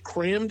shit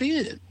crammed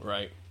in.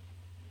 Right.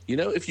 You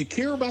know, if you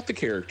care about the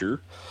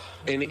character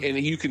and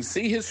you can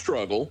see his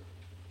struggle,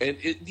 and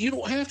you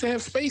don't have to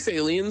have space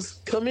aliens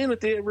come in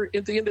at the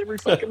end of every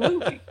fucking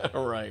movie.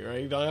 Right.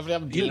 You don't have to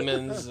have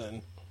demons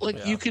and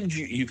you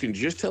can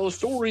just tell a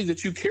story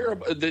that you care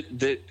about,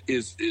 that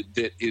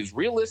is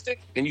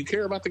realistic, and you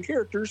care about the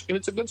characters, and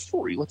it's a good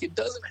story. Like, it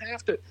doesn't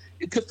have to.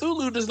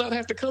 Cthulhu does not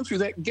have to come through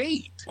that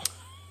gate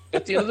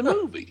at the end of the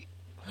movie.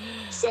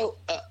 So,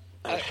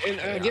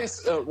 I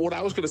guess what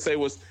I was going to say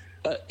was,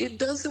 it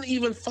doesn't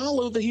even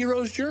follow the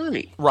hero's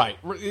journey. Right.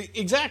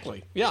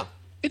 Exactly. Yeah.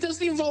 It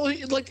doesn't even follow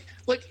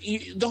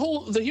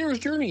the hero's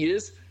journey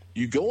is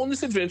you go on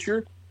this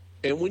adventure,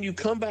 and when you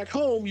come back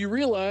home, you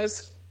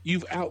realize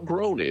you've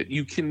outgrown it.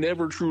 You can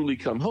never truly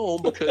come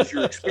home because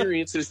your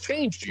experience has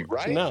changed you,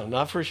 right? No,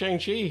 not for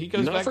Shang-Chi. He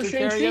goes back to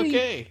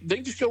karaoke. They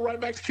just go right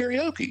back to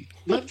karaoke.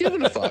 Not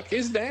giving a fuck.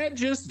 His dad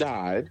just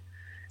died.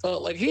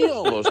 He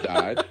almost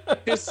died.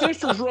 His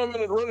sister's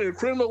running a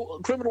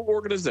criminal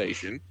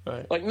organization.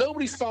 Right. Like,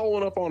 nobody's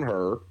following up on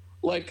her.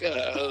 Like,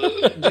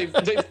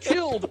 they've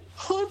killed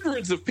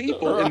hundreds of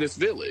people in this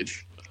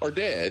village are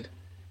dead,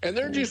 and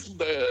they're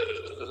just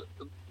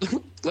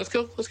let's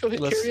go hit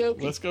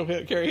karaoke. Let's go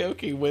hit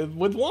karaoke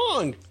with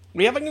Wong.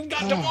 We haven't even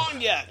gotten to Wong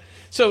yet.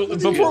 So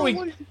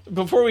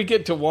before we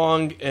get to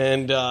Wong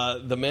and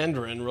the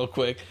Mandarin, real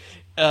quick,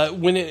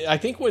 when it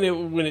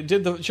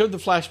showed the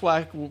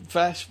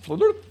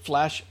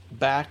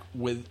flashback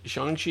with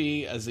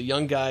Shang-Chi as a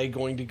young guy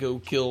going to go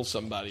kill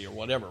somebody or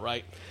whatever,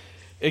 right?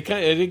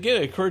 It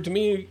occurred to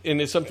me, and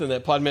it's something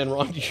that Podman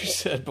Ron, you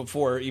said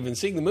before even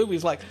seeing the movie,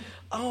 is like,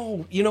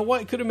 oh, you know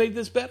what? Could have made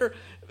this better.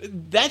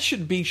 That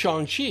should be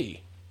Shang-Chi.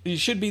 He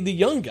should be the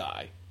young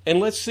guy. And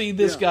let's see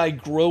this guy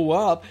grow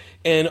up.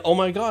 And, oh,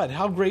 my God,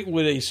 how great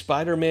would a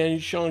Spider-Man,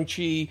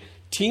 Shang-Chi,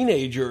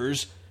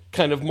 teenagers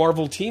kind of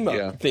Marvel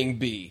team-up thing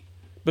be?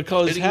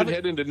 Because he could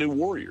head into New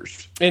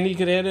Warriors. And he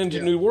could head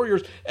into New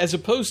Warriors, as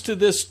opposed to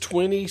this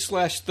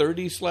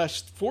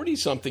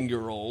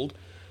 20/30/40-something-year-old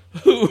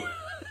who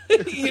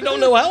you don't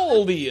know how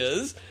old he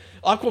is.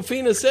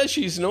 Aquafina says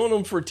she's known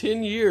him for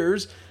 10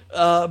 years,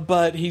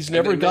 but he's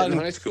never gotten in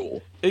high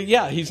school.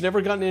 Yeah, he's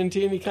never gotten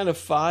into any kind of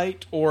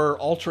fight or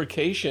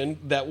altercation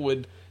that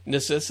would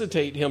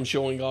necessitate him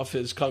showing off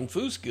his kung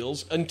fu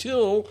skills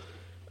until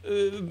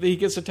he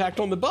gets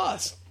attacked on the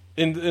bus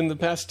in the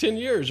past 10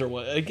 years or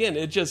what. Again,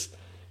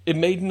 it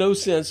made no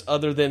sense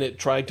other than it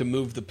tried to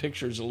move the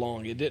pictures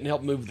along. It didn't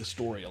help move the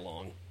story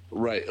along.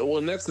 Right. Well,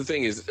 and that's the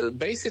thing is,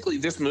 basically,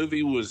 this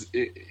movie was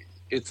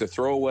it's a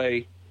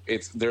throwaway.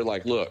 They're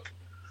like, look,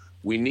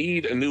 we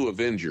need a new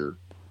Avenger.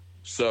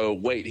 So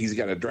wait, he's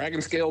got a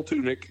dragon scale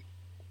tunic,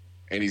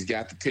 and he's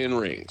got the 10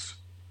 rings.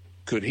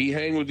 Could he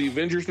hang with the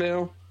Avengers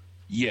now?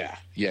 Yeah,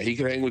 he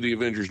can hang with the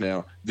Avengers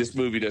now. This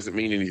movie doesn't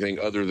mean anything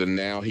other than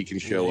now he can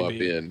show up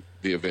in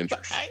the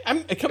Avengers.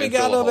 I'm coming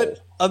out of it,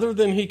 other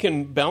than he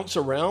can bounce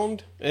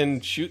around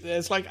and shoot.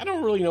 It's like, I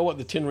don't really know what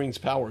the 10 rings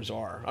powers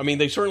are. I mean,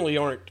 they certainly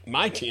aren't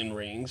my 10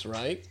 rings,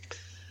 right?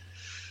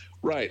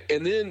 Right.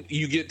 And then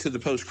you get to the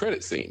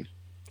post-credit scene,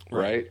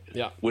 right?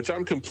 Yeah. Which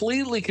I'm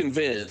completely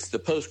convinced the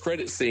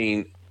post-credit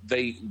scene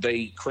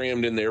they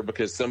crammed in there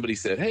because somebody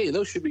said, hey,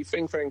 those should be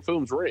Fing Fang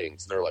Foom's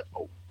rings. And they're like,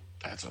 oh,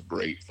 that's a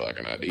great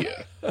fucking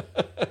idea.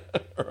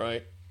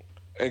 Right.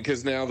 And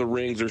because now the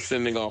rings are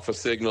sending off a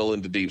signal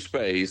into deep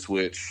space,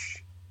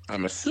 which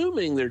I'm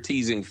assuming they're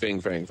teasing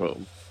Fing Fang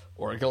Foom.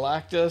 Or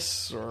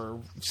Galactus or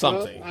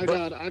something.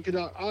 Well, I can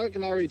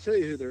already tell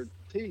you who they're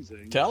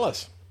teasing. Tell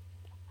us.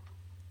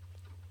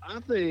 I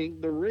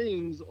think the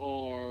rings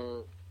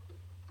are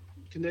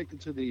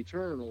connected to the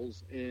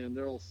Eternals, and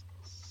they'll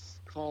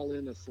call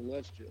in a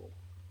Celestial.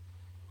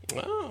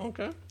 Oh,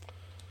 okay.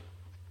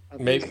 I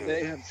think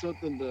they have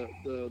something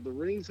the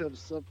rings have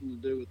something to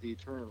do with the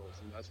Eternals,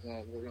 and that's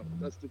why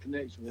that's the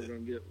connection we're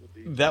going to get with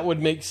the Eternals. That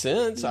would make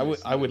sense. I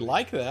would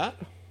like that.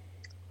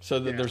 So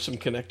that there's some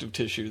connective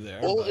tissue there.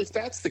 Well, if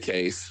that's the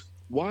case,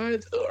 why?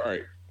 All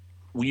right,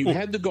 well, you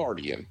had the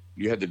Guardian.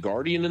 You had the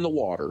Guardian in the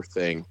water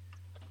thing.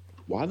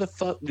 Why the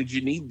fuck did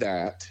you need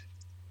that?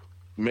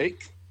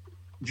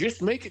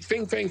 Just make it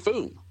Fing Fang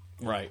Foom.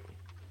 Right.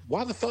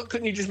 Why the fuck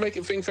couldn't you just make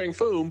it Fing Fang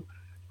Foom?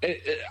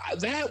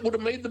 That would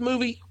have made the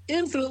movie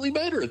infinitely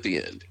better at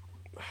the end.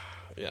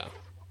 Yeah.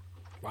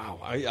 Wow.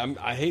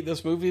 I hate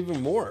this movie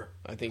even more,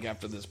 I think,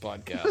 after this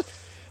podcast.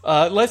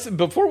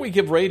 Before we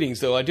give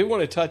ratings, though, I do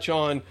want to touch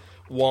on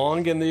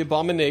Wong and the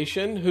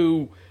Abomination,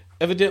 who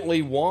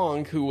evidently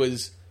Wong, who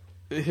was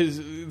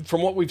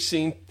from what we've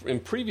seen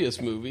in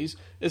previous movies,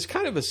 is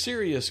kind of a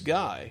serious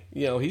guy.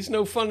 You know, he's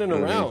no funning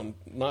around,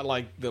 not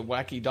like the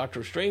wacky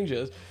Doctor Strange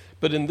is.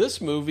 But in this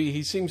movie,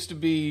 he seems to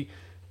be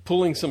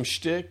pulling some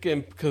shtick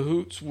and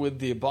cahoots with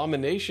the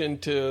Abomination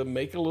to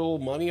make a little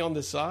money on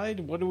the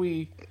side.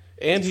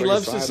 And he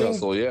loves to sing.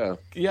 Hustle, yeah.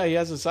 Yeah, he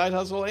has a side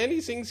hustle, and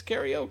he sings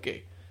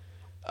karaoke.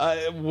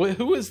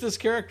 Who is this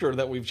character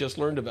that we've just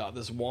learned about?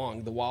 This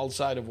Wong, the wild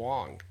side of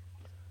Wong.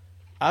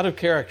 Out of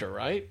character,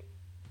 right?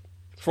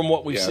 From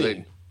what we've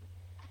seen.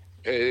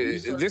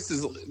 This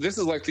is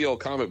like the old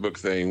comic book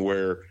thing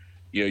where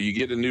you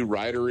get a new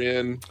writer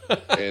in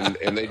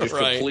and they just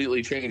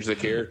completely change the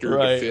character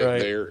to fit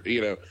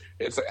their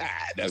it's like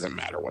it doesn't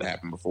matter what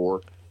happened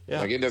before. Yeah.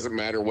 Like it doesn't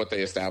matter what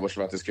they established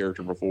about this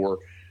character before.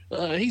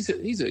 He's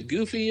a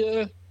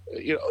goofy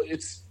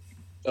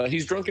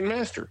he's drunken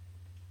master.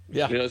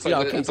 Yeah. It's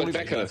like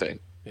that kind of thing.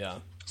 Yeah.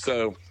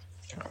 So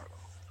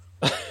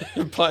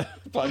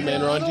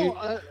Man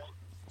Ron,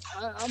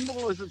 I'm not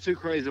listening too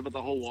crazy about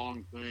the whole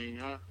Wong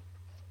thing.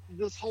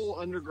 This whole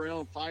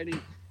underground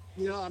fighting,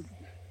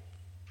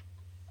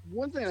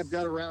 one thing I've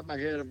got to wrap my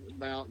head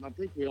about, and I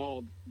think we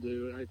all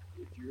do, if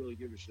you really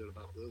give a shit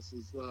about this,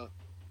 is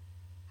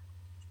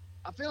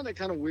I found it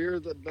kind of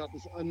weird about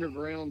this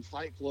underground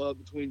fight club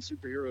between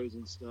superheroes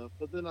and stuff.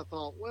 But then I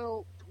thought,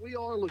 well, we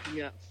are looking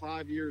at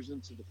 5 years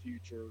into the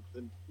future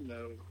than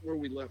where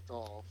we left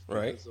off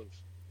because of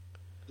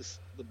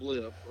the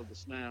blip or the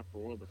snap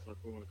or whatever the fuck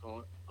we want to call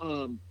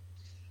it.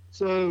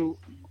 So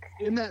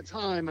in that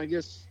time, I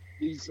guess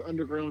these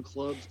underground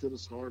clubs could have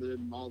started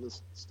and all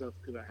this stuff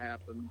could have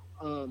happened.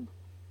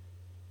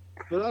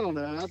 But I don't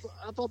know.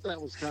 I thought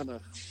that was kind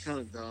of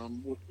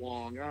dumb with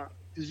Wong.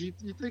 Because you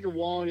think of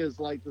Wong as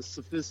like the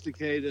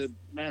sophisticated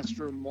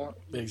master of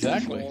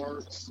martial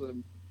arts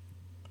and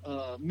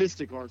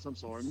mystic arts.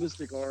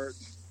 Mystic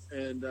arts,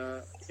 and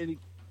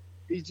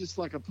he's just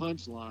like a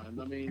punchline.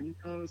 I mean,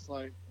 it's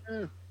like.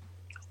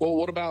 Well,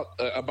 what about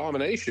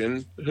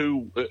Abomination,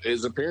 who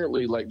is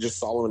apparently like just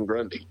Solomon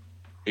Grundy?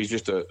 He's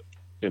just a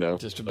big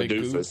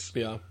doofus.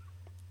 Yeah.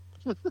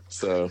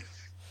 So.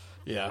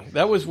 Yeah,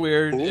 that was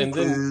weird.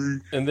 Okay.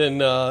 And then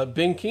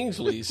Ben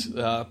Kingsley's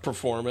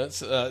performance.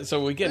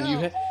 So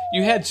again,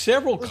 you had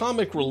several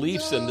comic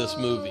reliefs in this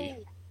movie,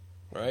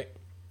 right?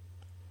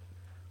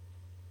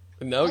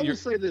 No, I'll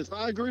just say this.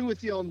 I agree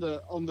with you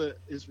on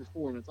his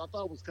performance. I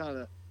thought it was kind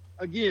of,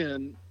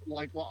 again,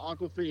 like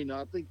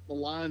Aquafina. I think the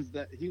lines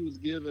that he was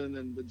given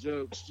and the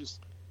jokes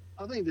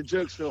I think the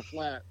jokes fell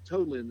flat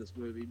totally in this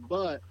movie.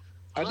 But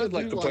I did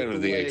like the Planet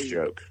of the Apes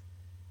joke.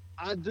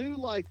 I do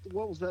like,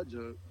 what was that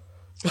joke?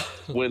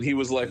 When he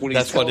was like, when he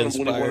wanted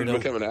to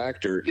become an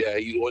actor,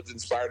 what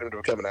inspired him to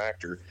become an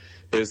actor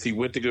is he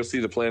went to go see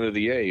the Planet of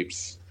the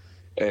Apes,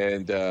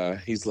 and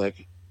he's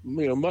like,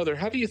 Mother,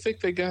 how do you think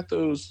they got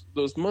those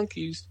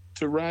monkeys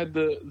to ride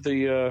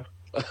the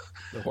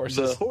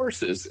horses? The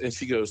horses? And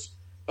she goes,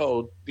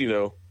 oh,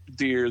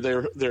 dear,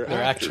 they're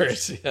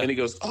actors. Yeah. And he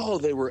goes, oh,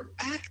 they were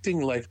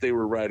acting like they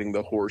were riding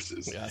the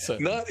horses. Yeah, so,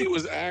 not it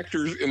was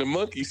actors in a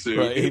monkey suit.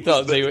 Right. He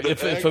thought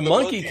if a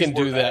monkey can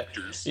do that,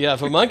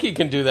 if a monkey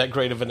can do that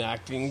great of an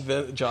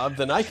acting job,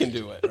 then I can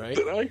do it, right?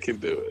 Then I can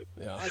do it.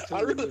 Yeah.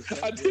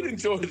 I did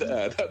enjoy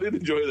that. I did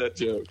enjoy that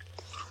joke.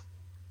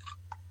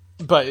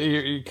 But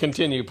you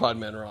continue,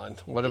 Podman Ron.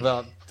 What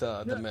about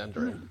the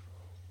Mandarin?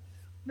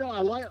 No,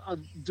 I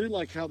do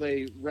like how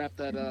they wrapped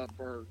that up,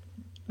 or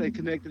they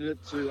connected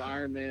it to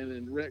Iron Man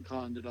and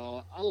retconned it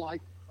all. I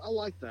like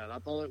that. I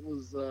thought it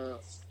was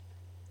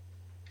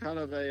kind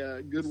of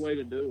a good way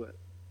to do it,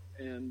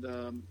 and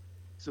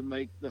to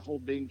make the whole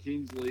Ben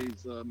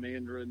Kingsley's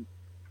Mandarin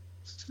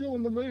still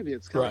in the movie.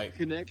 It's kind of a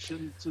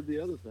connection to the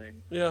other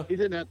thing. Yeah, he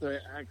didn't have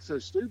to act so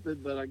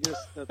stupid, but I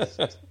guess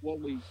that's what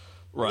we.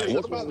 Right.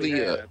 What about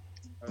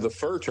the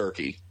fur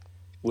turkey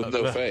with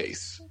no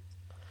face?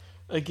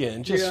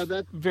 Again, just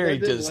very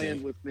that didn't Disney.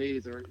 Land with me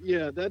either.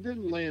 Yeah, that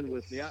didn't land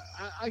with me.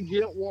 I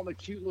get wanting a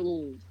cute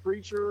little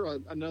creature,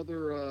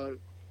 another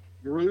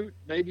Groot,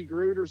 baby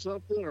Groot or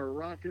something, or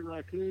Rocket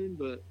Raccoon,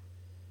 but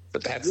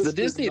that's the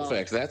Disney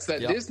effect. That's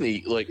that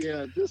Disney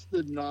this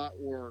did not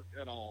work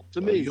at all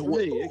to me.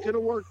 It could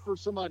have worked for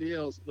somebody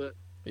else, but.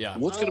 Yeah.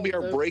 What's going to be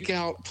our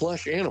breakout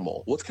plush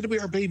animal? What's going to be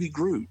our baby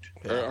Groot?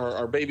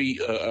 Our baby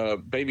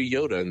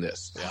Yoda in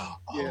this? Yeah.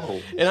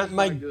 Oh. And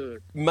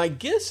my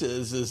guess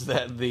is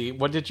that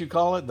what did you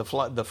call it?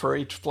 The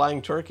furry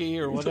flying turkey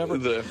or whatever?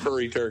 The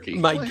furry turkey.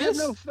 It had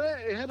no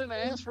face. It had an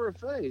ass for a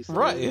face.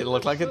 Right. It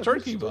looked like a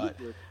turkey butt.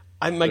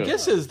 My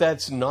guess is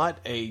that's not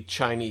a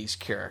Chinese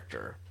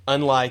character.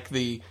 Unlike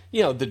the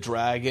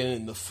dragon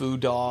and the foo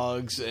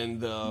dogs and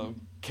the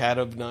Cat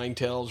of Nine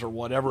Tails or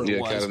whatever it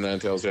was. Cat of Nine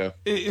Tails, yeah.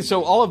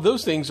 So all of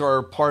those things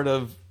are part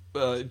of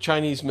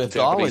Chinese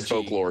mythology, Japanese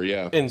folklore,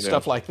 and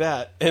stuff like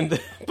that.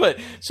 But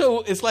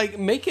so it's like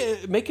make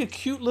a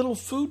cute little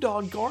foo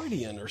dog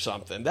guardian or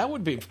something. That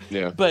would be.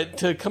 Yeah. But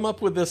to come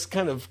up with this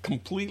kind of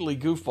completely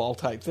goofball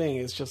type thing,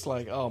 it's just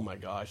like, oh my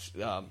gosh,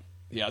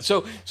 yeah.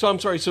 So I'm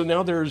sorry. So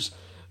now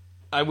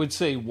I would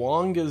say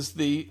Wong is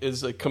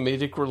a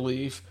comedic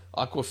relief.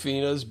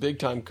 Aquafina's big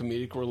time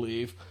comedic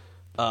relief.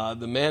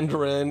 The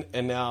Mandarin,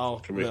 and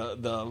now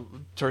the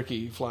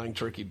flying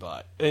turkey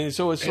butt. And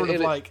so it's sort of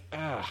like,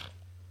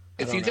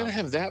 if you're going to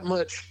have that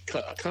much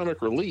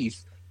comic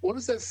relief, what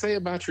does that say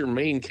about your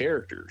main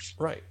characters?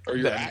 Right. Or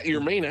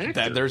your main actor?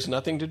 That there's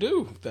nothing to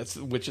do.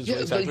 Which is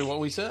exactly what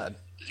we said.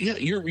 Yeah,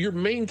 your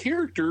main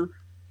character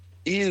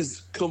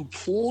is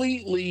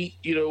completely,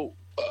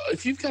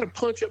 if you've got to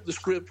punch up the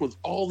script with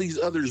all these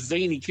other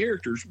zany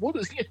characters,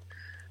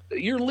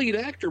 your lead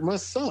actor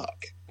must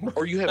suck,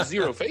 or you have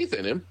zero faith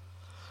in him.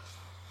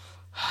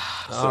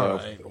 All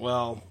right.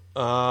 Well,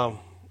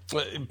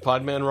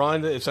 Podman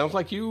Ron, it sounds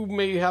like you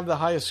may have the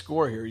highest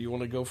score here. You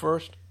want to go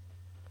first?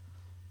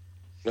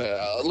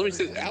 Let me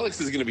say, Alex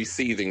is going to be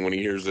seething when he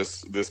hears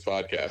this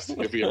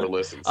podcast, if he ever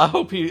listens. I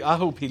hope he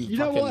fucking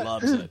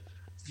loves it.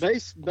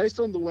 Based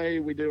on the way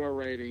we do our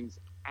ratings,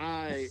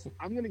 I'm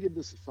going to give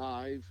this a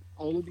 5,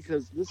 only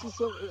because this is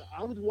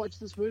I would watch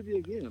this movie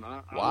again.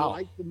 I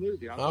like the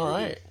movie. All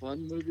right. It's a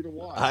fun movie to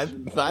watch.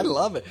 I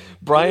love it.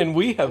 Brian,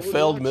 we have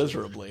failed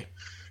miserably.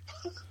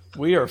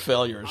 We are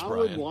failures, Brian.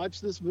 I would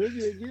watch this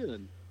movie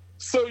again.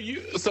 So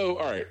all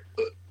right.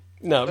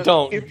 No,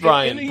 don't,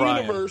 Brian. In a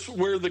universe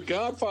where The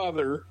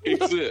Godfather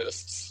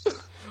exists,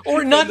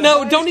 or not?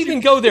 No, don't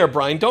even go there,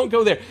 Brian. Don't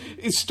go there.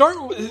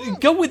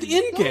 Go with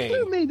Endgame.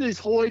 Don't mean this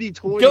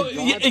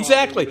hoity-toity.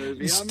 Exactly.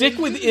 Movie. Stick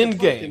with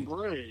Endgame.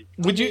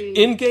 Would you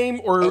Endgame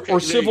or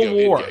Civil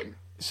War? Endgame.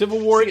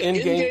 Civil War,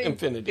 Endgame,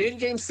 Infinity.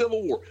 Endgame,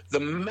 Civil War. The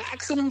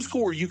maximum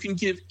score you can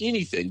give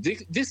anything.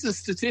 This is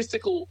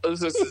statistical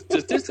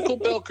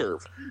bell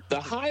curve.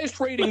 The highest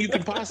rating you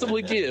could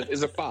possibly give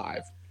is a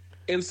 5.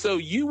 And so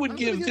you would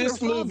give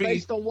this movie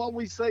based on what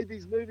we say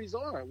these movies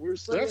are. We're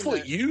saying that's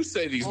what you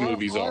say these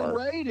movies are. Our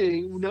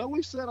rating. No,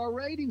 we've said our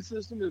rating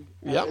system is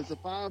a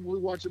 5. We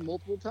watch it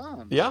multiple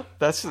times. Yeah,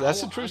 that's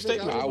a true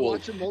statement. I will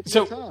watch it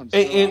multiple times.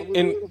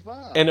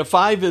 And a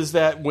 5 is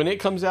that when it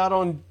comes out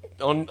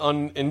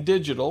in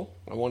digital,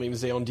 I won't even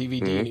say on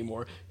DVD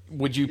anymore.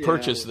 Would you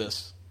purchase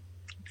this?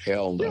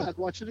 Hell no. Yeah, I'd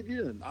watch it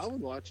again. I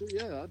would watch it.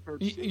 Yeah, I'd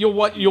purchase it. You'll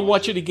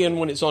watch it again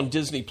when it's on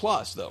Disney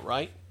Plus, though,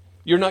 right?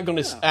 You're not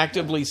going to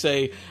actively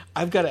say,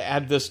 "I've got to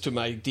add this to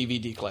my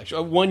DVD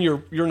collection." One,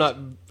 you're not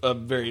a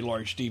very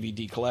large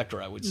DVD collector,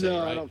 I would say,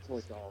 right? I don't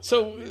collect all.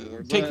 So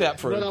take that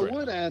for but a I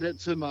would add it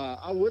to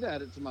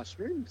my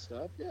streaming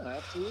stuff. Yeah,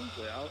 absolutely.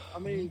 I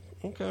mean,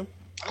 okay.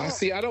 I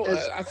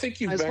think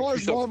you as backed far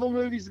as yourself. Marvel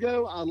movies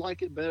go, I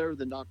like it better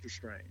than Doctor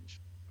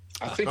Strange.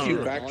 I think you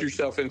backed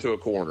yourself into a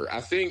corner. I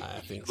think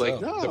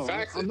like so.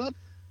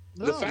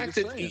 the fact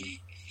that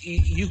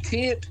you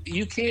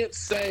can't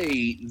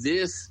say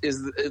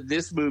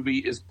this movie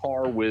is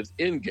par with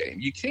Endgame.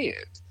 You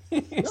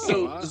can't.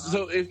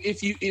 So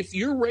if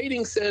your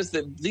rating says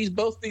that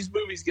both these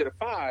movies get a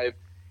 5,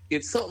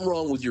 it's something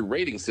wrong with your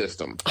rating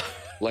system.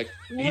 Like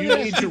you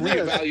need to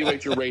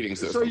reevaluate your rating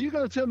system. So you're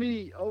going to tell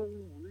me,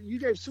 you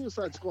gave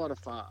Suicide Squad a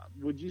 5.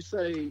 Would you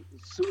say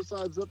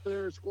Suicide's up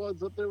there,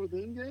 Squad's up there with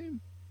Endgame?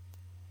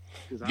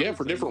 Yeah,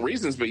 for different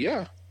reasons, but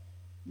yeah.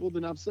 Well,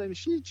 then I'm saying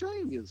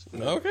chaCHIng is.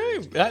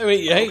 Okay. I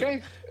mean,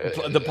 hey,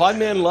 the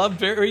Podman loved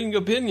varying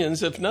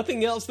opinions. If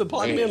nothing else, the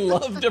Podman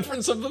loved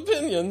difference of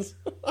opinions.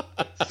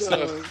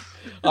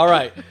 All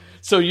right.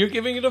 So you're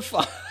giving it a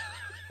 5.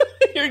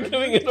 You're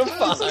giving it a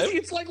 5.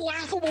 It's like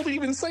laughable to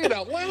even say it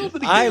out loud.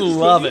 I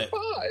love it.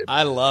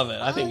 I love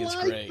it. I think it's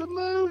great. The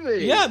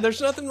movie. Yeah,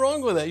 there's nothing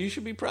wrong with that. You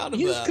should be proud of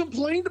that. He's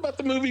complained about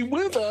the movie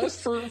with us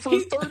for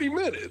 30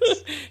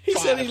 minutes. He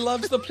said he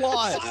loves the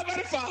plot. 5 out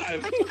of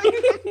 5.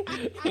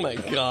 Oh my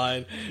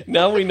God.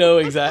 Now we know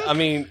exactly. I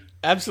mean,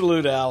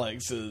 Absolute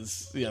Alex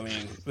is. I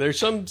mean, there's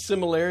some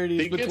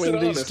similarities between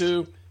these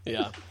two.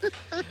 Yeah.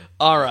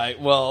 All right.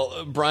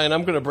 Well, Brian,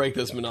 I'm going to break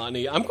this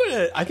monotony.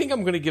 I think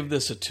I'm going to give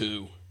this a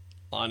 2.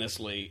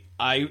 Honestly,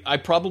 I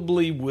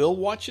probably will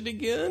watch it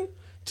again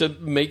to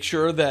make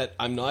sure that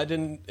I'm not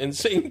an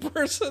insane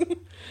person.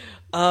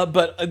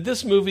 But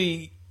this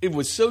movie, it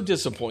was so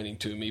disappointing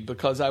to me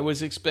because I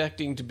was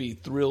expecting to be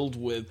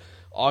thrilled with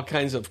all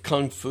kinds of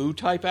kung fu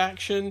type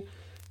action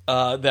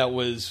that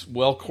was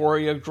well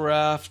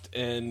choreographed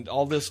and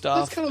all this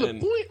stuff. That's kind of the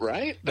point,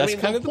 right? That's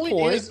kind of the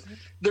point. Is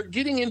they're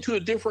getting into a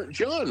different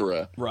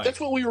genre. Right.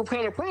 That's what we were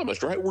kind of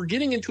promised, right? We're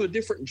getting into a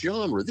different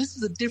genre. This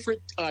is a different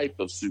type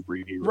of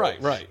superhero.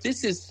 Right.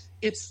 This is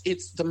it's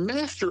the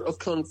master of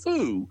kung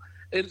fu,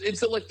 and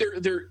so like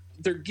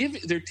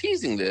they're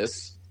teasing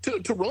this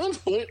to Ron's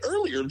point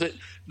earlier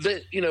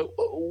that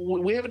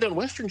we haven't done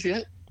westerns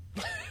yet.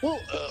 Well,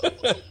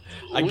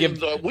 I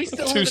give we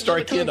still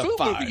 2-star kid a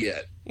 5 movie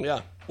yet.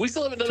 Yeah, we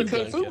still haven't done a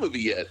kung fu movie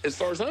yet, as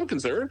far as I'm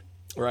concerned.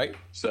 Right.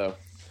 So.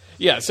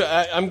 Yeah, so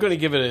I'm going to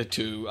give it a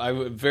 2. I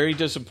was very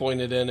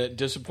disappointed in it,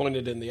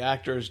 disappointed in the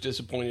actors,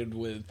 disappointed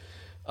with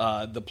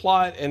the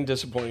plot, and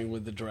disappointed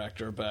with the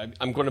director. But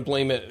I'm going to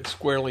blame it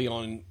squarely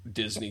on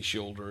Disney's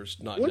shoulders,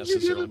 not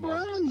necessarily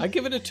mine. I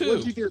give it a 2.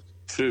 What'd you get?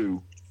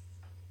 2.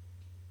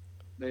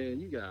 Man,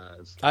 you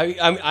guys.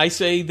 I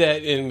say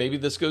that, and maybe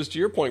this goes to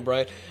your point,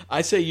 Brian.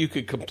 I say you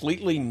could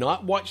completely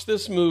not watch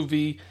this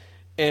movie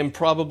and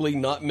probably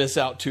not miss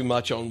out too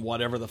much on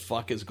whatever the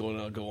fuck is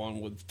going to go on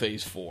with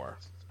Phase 4.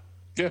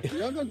 Yeah.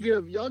 Y'all gonna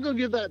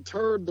give that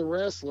turd the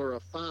wrestler a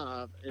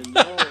 5, and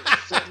y'all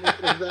sent me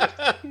through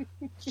that.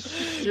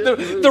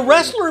 The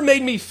wrestler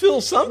made me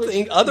feel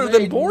something other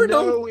than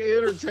boredom. No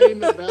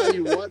entertainment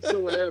value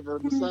whatsoever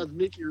besides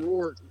Mickey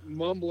Rourke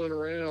mumbling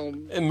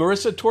around. And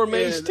Marissa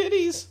Tomei's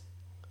titties.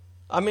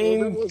 I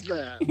mean, what was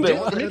that?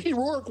 Mickey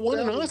Rourke won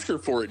an Oscar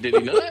for it, did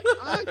he not?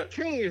 I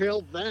can't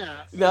help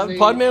that. Now,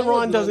 Podman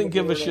Ron doesn't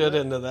give a shit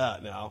into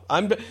that now.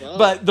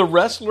 But the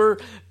wrestler,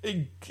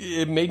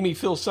 it made me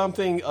feel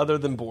something other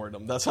than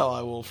boredom. That's how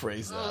I will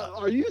phrase that.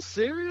 Are you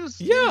serious?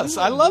 Yes,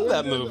 I love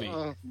that movie.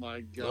 Oh,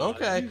 my God.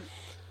 Okay.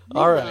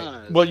 All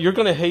right. Well, you're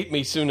going to hate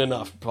me soon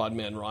enough,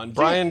 Podman Ron.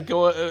 Brian,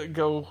 go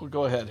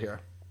ahead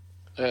here.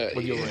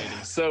 With your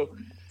rating. So,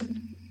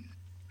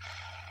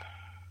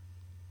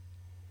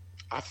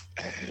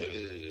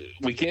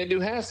 we can't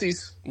do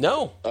halfsies.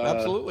 No,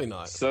 absolutely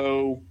not.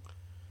 So,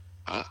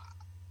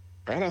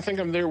 Brad, I think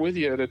I'm there with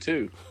you at a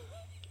 2.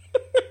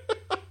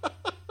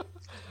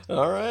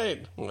 All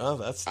right. Well,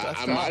 that's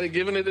I might have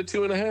given it a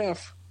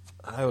 2.5.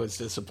 I was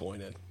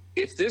disappointed.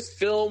 If this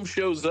film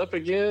shows up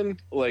again,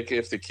 like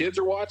if the kids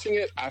are watching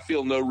it, I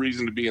feel no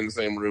reason to be in the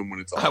same room when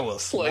it's on. I will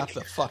slap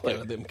the fuck out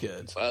of them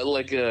kids.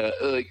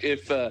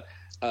 If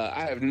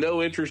I have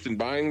no interest in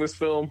buying this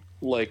film,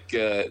 yeah,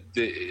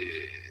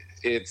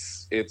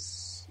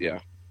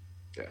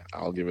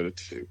 I'll give it a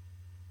 2.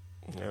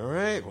 All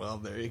right, well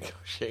there you go,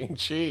 Shang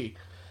Chi,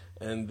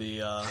 and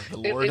the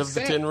Lord of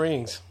the Ten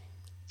Rings.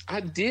 I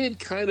did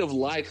kind of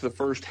like the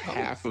first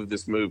half of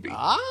this movie.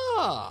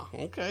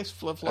 Okay,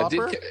 flip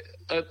flopper.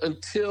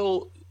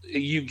 Until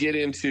you get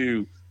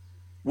into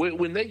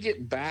when they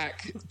get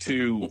back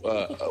to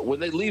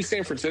when they leave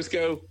San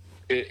Francisco.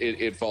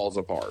 It falls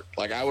apart.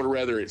 Like I would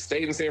rather it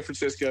stayed in San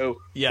Francisco,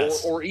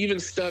 yes, or even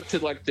stuck to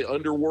like the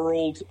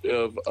underworld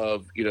of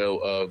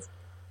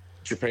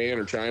Japan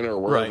or China or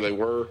wherever they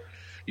were.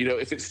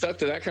 If it stuck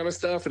to that kind of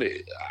stuff, and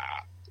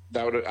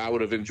I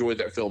would have enjoyed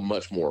that film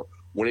much more.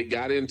 When it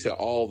got into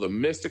all the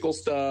mystical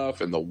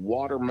stuff and the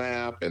water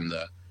map and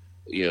the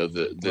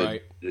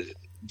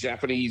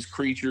Japanese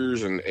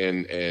creatures and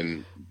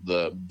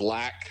the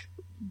black,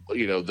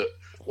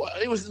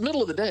 it was the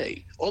middle of the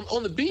day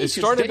on the beach. It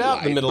started out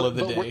in the middle of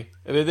the day,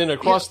 and then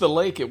across the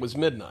lake it was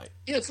midnight.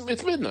 Yeah,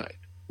 it's midnight.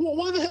 Well,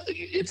 why the hell?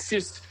 It's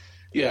just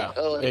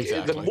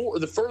exactly.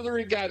 The further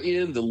it got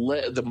in,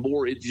 the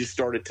more it just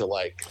started to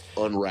like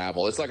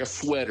unravel. It's like a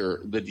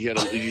sweater that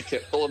you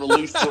kept pulling a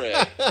loose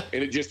thread,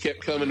 and it just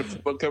kept coming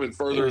further and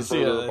further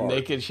apart.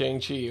 Naked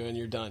Shang-Chi, and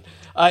you're done.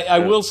 I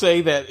will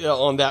say that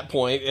on that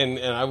point, and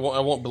I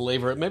won't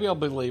belabor it. Maybe I'll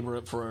belabor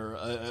it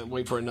for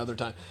wait for another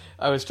time.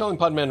 I was telling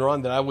Podman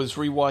Ron that I was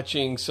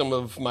rewatching some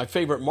of my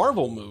favorite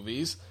Marvel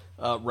movies,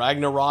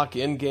 Ragnarok,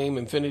 Endgame,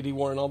 Infinity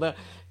War, and all that,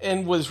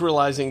 and was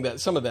realizing that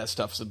some of that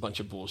stuff is a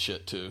bunch of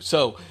bullshit too.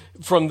 So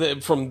from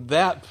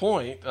that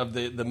point of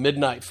the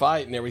midnight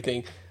fight and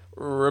everything,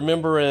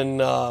 remember in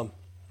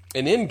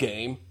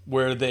Endgame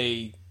where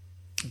they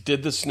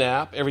did the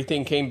snap,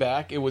 everything came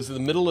back. It was the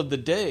middle of the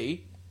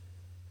day,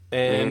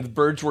 and the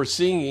birds were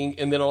singing,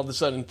 and then all of a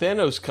sudden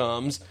Thanos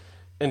comes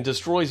and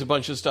destroys a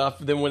bunch of stuff.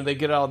 Then when they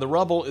get out of the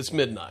rubble, it's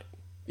midnight.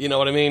 You know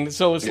what I mean?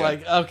 So it's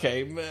like,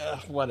 okay,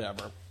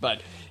 whatever.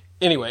 But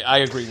anyway, I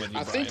agree with you,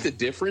 Brian. I think the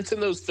difference in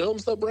those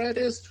films, though, Brad,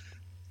 is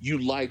you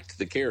liked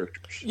the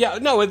characters. Yeah,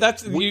 no,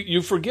 that's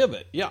you forgive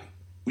it. Yeah.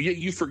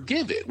 You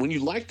forgive it. When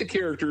you like the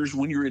characters,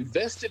 when you're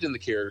invested in the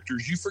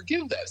characters, you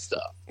forgive that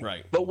stuff.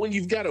 Right. But when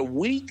you've got a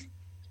weak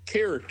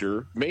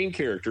main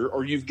character,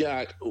 or you've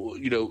got,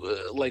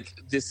 like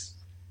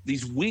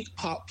these weak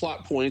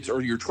plot points,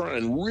 or you're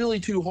trying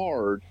really too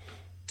hard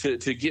to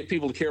get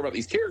people to care about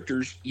these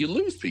characters, you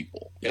lose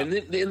people. Yeah. And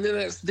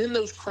then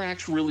those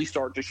cracks really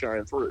start to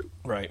shine through.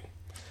 Right.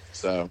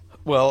 So,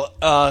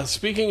 well,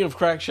 speaking of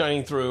cracks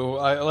shining through,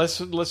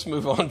 let's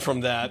move on from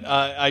that.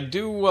 I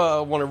do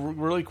want to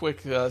really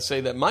quick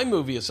say that my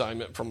movie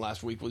assignment from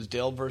last week was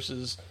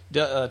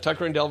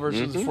Tucker and Dale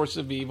versus Forces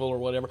of Evil or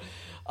whatever,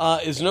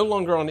 is no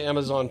longer on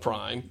Amazon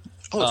Prime.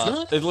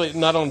 Oh, it's not?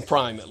 Not on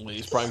Prime, at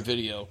least, Prime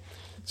Video.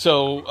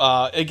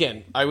 So,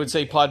 again, I would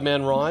say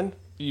Podman Ron,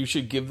 you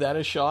should give that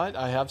a shot.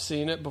 I have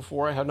seen it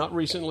before. I have not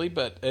recently,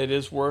 but it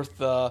is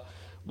worth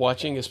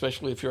watching,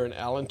 especially if you're an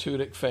Alan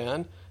Tudyk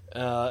fan.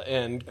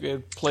 And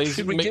it plays.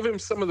 Should we give him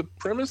some of the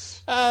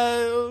premise?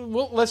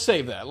 Well, let's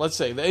save that.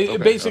 Okay,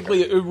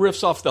 Basically, it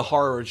riffs off the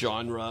horror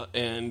genre,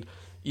 and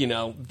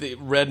the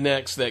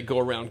rednecks that go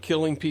around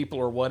killing people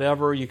or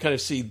whatever. You kind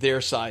of see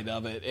their side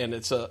of it, and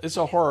it's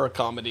a horror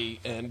comedy,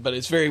 but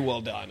it's very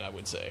well done. I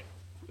would say,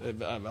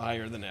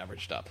 higher than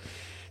average stuff.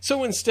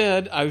 So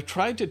instead, I've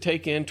tried to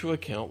take into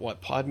account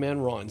what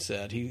Podman Ron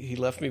said. He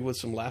left me with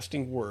some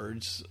lasting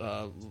words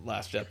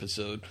last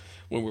episode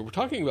when we were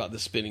talking about the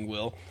spinning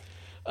wheel.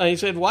 He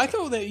said, well, I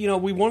thought that,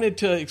 we wanted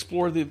to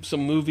explore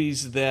some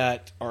movies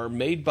that are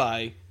made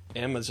by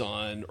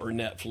Amazon or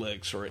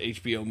Netflix or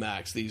HBO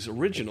Max, these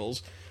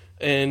originals,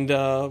 and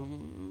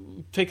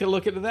take a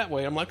look at it that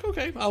way. I'm like,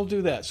 okay, I'll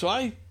do that. So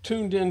I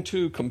tuned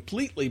into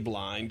Completely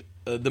Blind,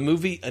 the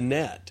movie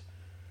Annette.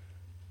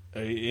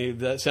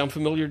 That sound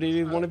familiar to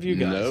either one of you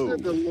guys? No. I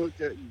tend to look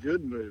at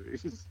good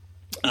movies.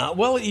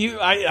 Well,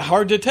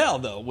 hard to tell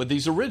though with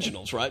these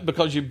originals, right?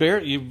 Because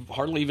you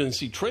hardly even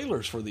see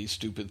trailers for these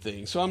stupid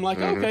things. So I'm like,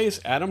 okay, it's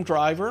Adam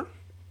Driver,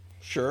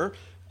 sure,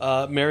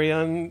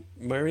 Marianne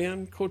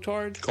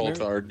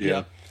Cotillard,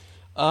 yeah.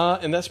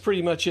 And that's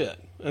pretty much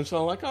it. And so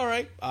I'm like, all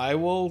right, I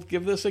will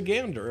give this a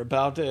gander.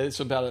 It's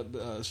about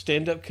a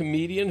stand-up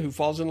comedian who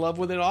falls in love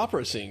with an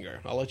opera singer.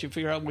 I'll let you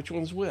figure out which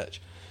one's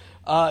which.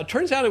 It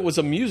turns out it was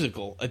a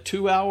musical,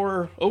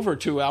 over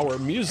 2 hour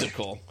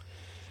musical.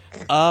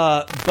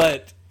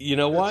 But you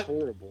know what?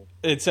 Horrible.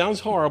 It sounds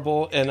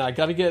horrible, and I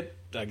gotta get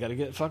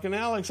fucking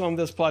Alex on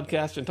this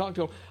podcast and talk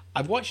to him.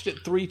 I've watched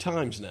it 3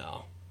 times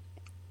now.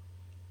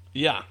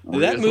 Yeah,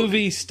 that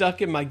movie stuck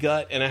in my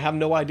gut, and I have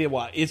no idea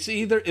why. I'm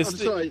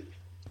sorry.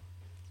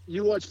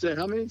 You watched it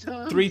how many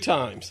times? 3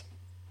 times.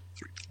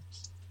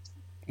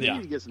 You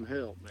need to get some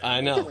help, man.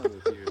 I know.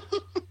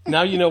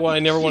 Now you know why I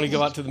never want to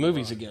go out to the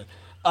movies again.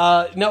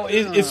 No,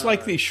 it's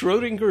like the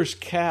Schrodinger's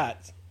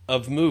cat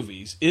of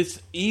movies.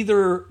 It's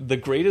either the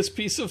greatest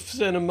piece of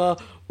cinema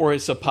or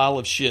it's a pile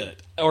of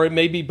shit. Or it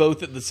may be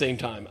both at the same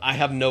time. I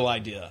have no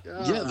idea.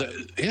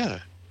 Yeah.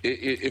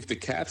 If the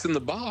cat's in the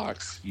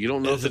box, you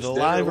don't know if it's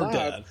alive or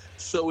dead.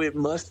 So it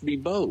must be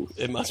both.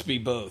 It must be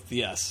both,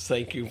 yes.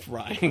 Thank you,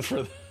 Ryan,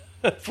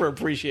 for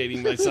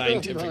appreciating my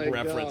scientific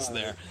reference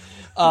there.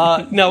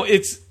 No,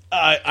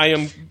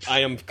 I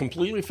am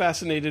completely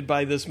fascinated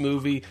by this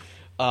movie.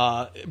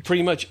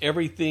 Pretty much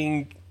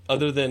everything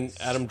other than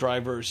Adam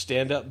Driver's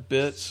stand-up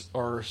bits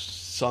are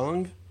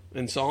sung.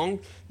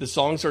 The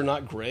songs are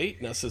not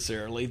great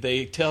necessarily.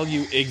 They tell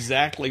you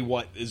exactly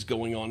what is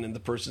going on in the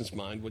person's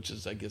mind, which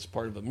is, I guess,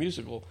 part of a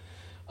musical.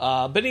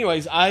 But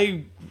anyways,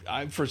 I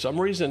for some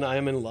reason I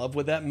am in love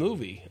with that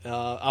movie.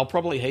 I'll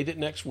probably hate it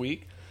next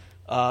week.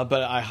 But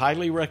I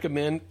highly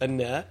recommend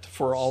Annette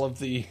for all of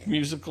the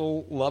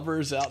musical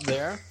lovers out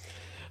there.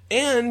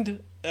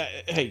 And,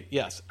 hey,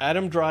 yes,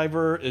 Adam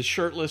Driver is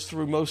shirtless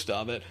through most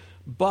of it.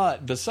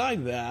 But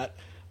beside that,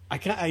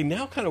 I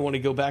now kind of want to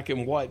go back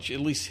and watch at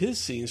least his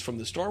scenes from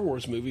the Star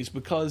Wars movies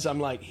because I'm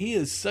like, he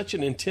is such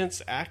an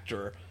intense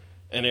actor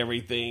and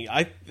everything.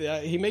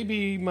 He may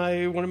be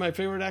one of my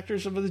favorite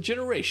actors of the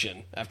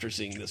generation after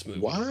seeing this movie.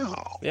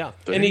 Wow. Yeah.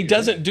 And he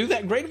doesn't do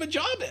that great of a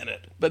job in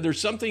it. But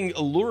there's something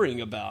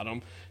alluring about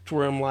him to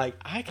where I'm like,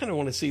 I kind of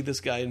want to see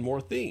this guy in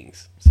more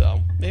things.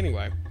 So,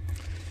 anyway.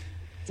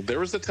 There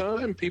was a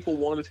time people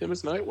wanted him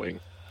as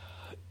Nightwing.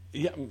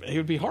 Yeah, he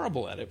would be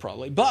horrible at it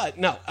probably. But,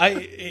 no,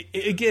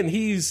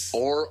 he's...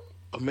 Or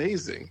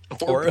amazing.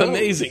 Or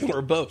amazing,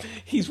 or both.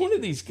 He's one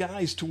of these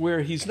guys to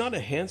where he's not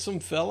a handsome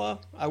fella,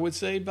 I would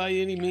say, by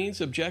any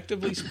means,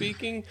 objectively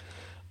speaking.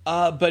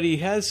 But he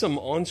has some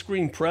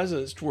on-screen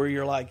presence to where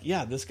you're like,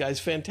 yeah, this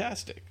guy's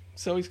fantastic.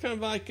 So he's kind of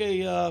like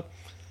a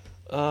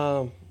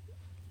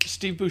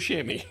Steve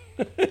Buscemi.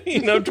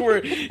 To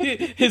where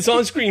his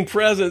on-screen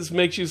presence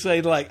makes you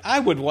say, like, I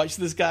would watch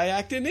this guy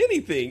act in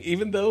anything,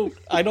 even though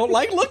I don't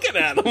like looking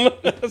at him.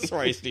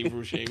 Sorry, Steve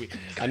Buscemi.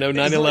 I know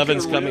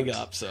 9/11's coming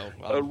up, so...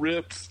 A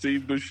ripped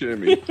Steve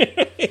Buscemi.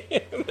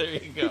 There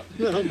you go.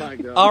 Oh, my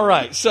God. All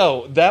right,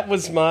 so that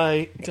was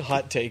my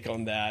hot take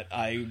on that.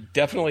 I'm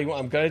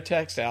going to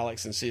text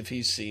Alex and see if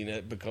he's seen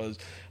it, because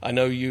I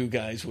know you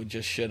guys would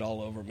just shit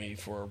all over me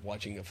for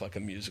watching a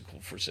fucking musical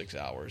for 6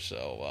 hours,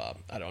 so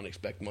I don't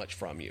expect much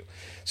from you.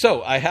 So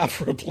I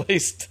have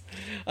replaced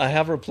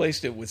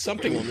it with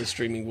something on the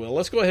streaming wheel.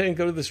 Let's go ahead and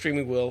go to the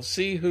streaming wheel,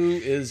 see who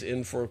is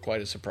in for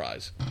quite a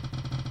surprise.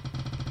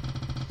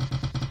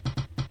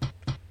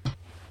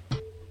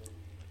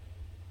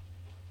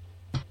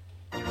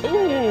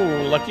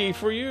 Ooh, lucky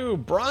for you,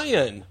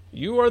 Brian.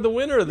 You are the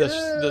winner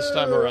this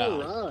time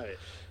around.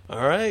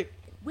 All right.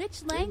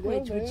 Which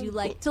language would you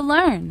like to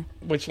learn?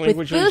 Which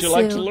language would you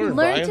like to learn,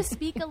 Brian? Learn to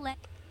speak a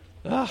language.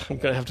 I'm going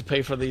to have to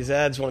pay for these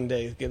ads one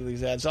day. Get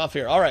these ads off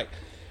here. All right.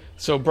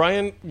 So,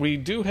 Brian, we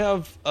do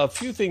have a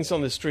few things on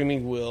the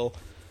streaming wheel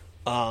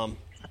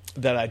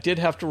that I did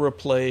have to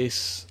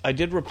replace. I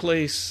did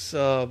replace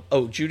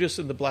Judas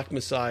and the Black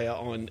Messiah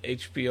on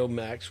HBO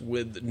Max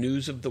with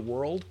News of the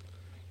World.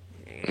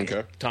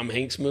 Okay. Tom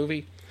Hanks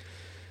movie.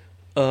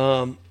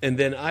 And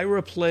then I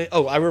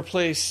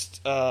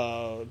replaced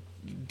Tucker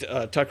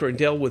and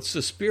Dale with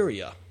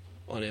Suspiria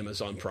on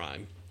Amazon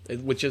Prime,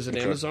 which is an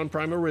Amazon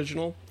Prime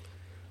original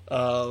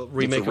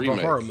remake of a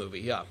horror movie.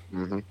 Yeah.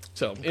 Mm-hmm.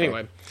 So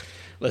anyway,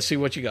 let's see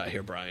what you got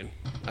here, Brian.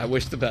 I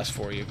wish the best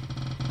for you.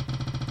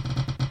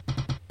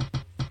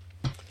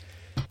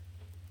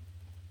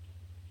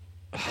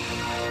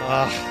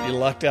 You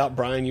lucked out,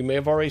 Brian. You may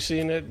have already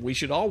seen it. We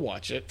should all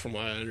watch it, from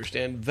what I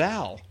understand.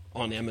 Val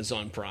on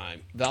Amazon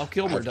Prime. Val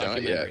Kilmer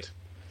documentary.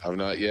 I've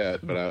not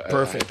yet, but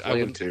Perfect. I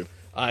plan to.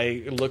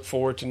 I look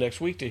forward to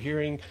next week to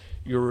hearing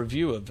your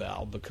review of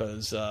Val,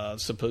 because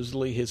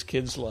supposedly his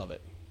kids love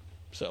it.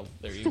 So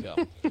there you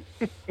go.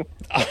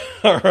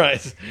 All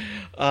right.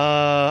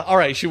 All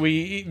right. Do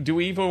we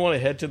even want to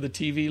head to the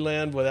TV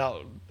land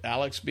without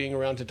Alex being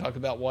around to talk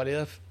about What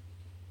If?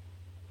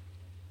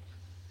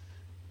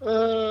 What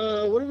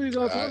are we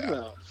going to talk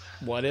about?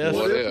 What If?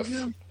 What If?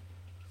 Again?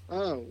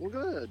 Oh, well,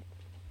 good.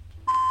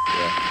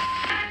 Yeah.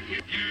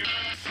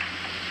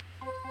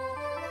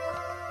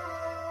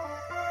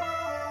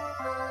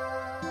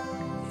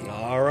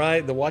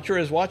 the watcher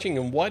is watching,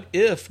 and what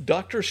if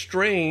Doctor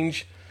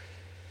Strange...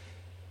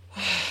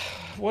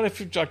 What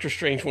if Doctor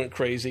Strange went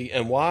crazy?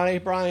 And why,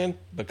 Brian?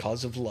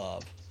 Because of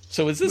love.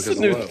 So is this the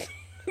new...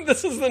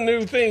 This is the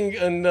new thing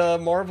in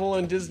Marvel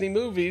and Disney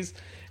movies.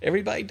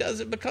 Everybody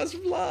does it because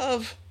of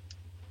love.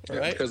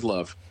 Right? Yeah, because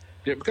love.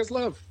 Yeah, because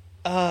love.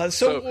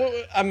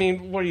 I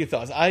mean, what are your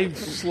thoughts? I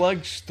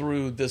slugged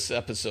through this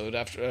episode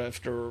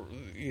after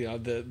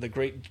the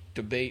great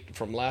debate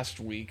from last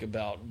week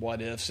about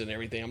what ifs and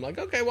everything. I'm like,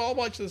 okay, well, I'll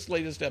watch this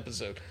latest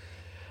episode.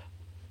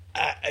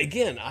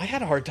 Again, I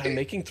had a hard time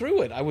making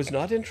through it. I was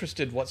not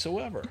interested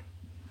whatsoever.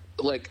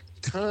 Like,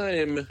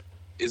 time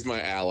is my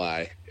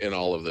ally in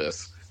all of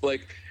this.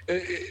 Like,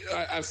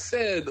 I've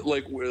said,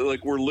 like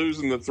we're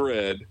losing the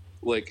thread.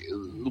 Like,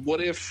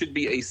 what if should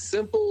be a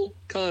simple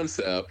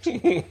concept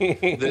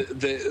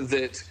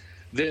that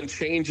then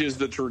changes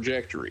the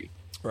trajectory.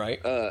 Right.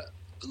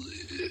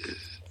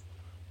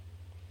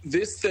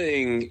 This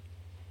thing,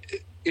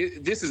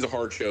 this is a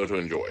hard show to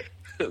enjoy.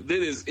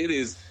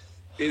 It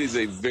is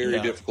a very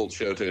difficult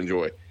show to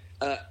enjoy.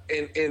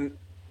 And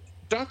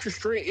Doctor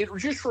Strange, it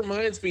just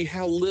reminds me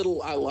how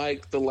little I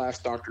like the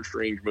last Doctor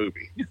Strange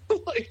movie.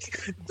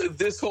 Like,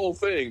 this whole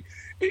thing,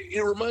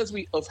 it reminds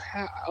me of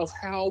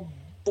how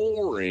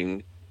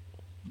boring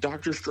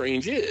Doctor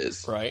Strange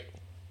is. Right.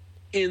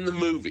 In the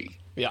movie.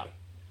 Yeah.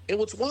 And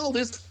what's wild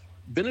is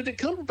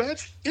Benedict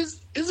Cumberbatch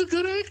is a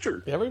good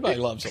actor. Everybody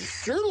loves him.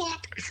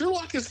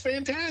 Sherlock is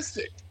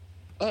fantastic.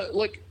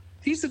 Like,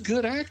 he's a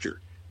good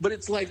actor. But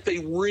it's like they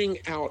wring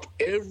out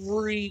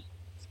every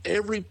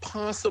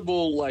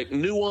possible, like,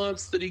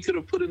 nuance that he could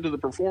have put into the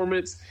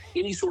performance.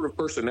 Any sort of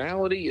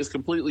personality is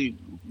completely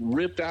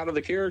ripped out of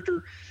the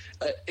character,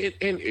 and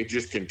it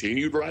just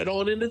continued right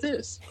on into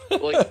this.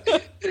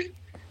 Like,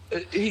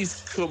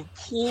 he's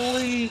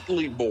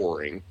completely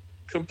boring.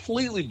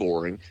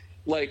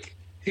 Like,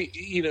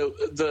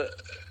 it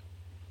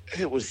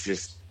was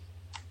just.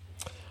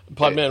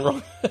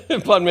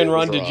 Podman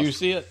Ron, did you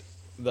see it?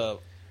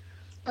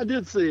 I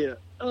did see it.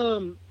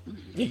 You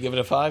give it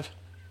a 5?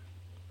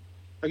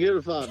 I give it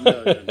a 5.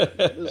 No.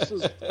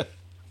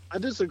 I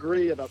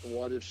disagree about the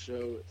What If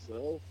show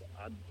itself.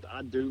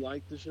 I do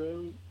like the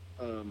show.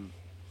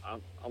 I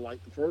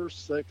like the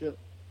first, second,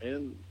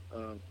 and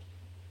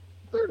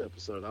third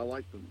episode. I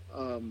like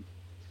them.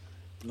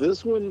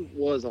 This one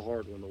was a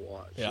hard one to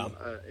watch. Yeah.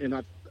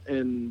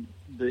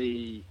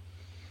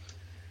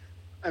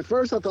 At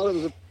first I thought it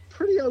was a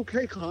pretty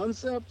okay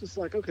concept. It's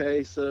like,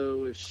 okay,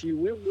 so if she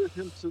went with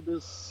him to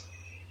this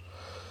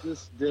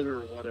dinner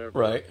or whatever,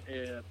 right,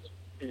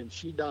 and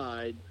she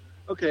died,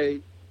 okay,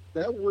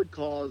 that would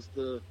cause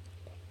the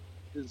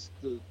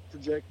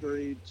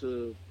trajectory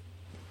to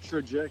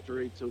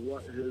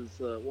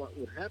what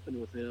would happen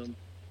with him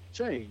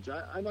change.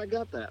 I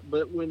got that,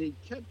 but when he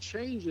kept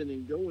changing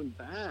and going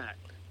back,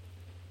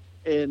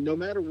 and no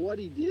matter what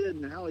he did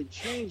and how he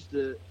changed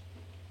it,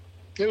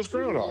 it was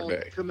Groundhog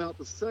Day. Come out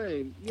the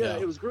same. Yeah,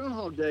 it was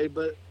Groundhog Day,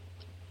 but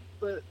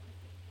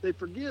they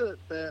forget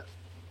that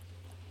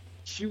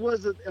she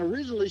wasn't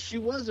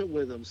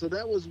with him, so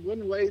that was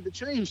one way to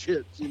change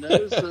it,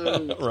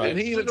 So right, and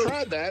he even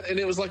tried that, and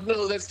it was like,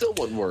 no, that still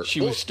wouldn't work.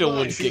 She wouldn't get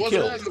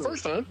killed the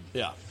first time.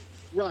 Yeah,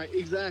 right,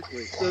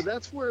 exactly. So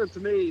that's where, to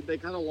me, they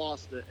kind of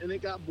lost it, and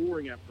it got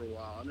boring after a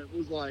while, and it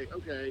was like,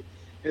 okay,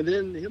 and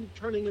then him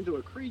turning into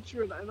a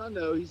creature, and I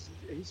know he's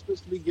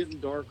supposed to be getting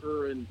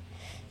darker and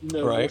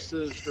more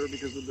sinister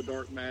because of the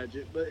dark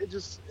magic, but it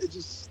just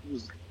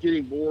was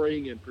getting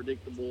boring and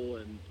predictable,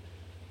 and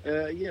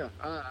I did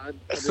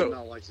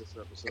not like this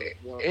episode.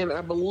 Wow. And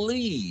I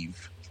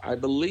believe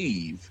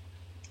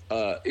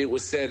it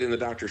was said in the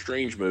Doctor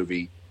Strange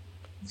movie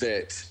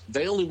that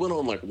they only went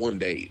on like one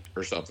date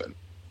or something.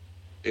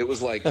 It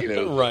was like, right,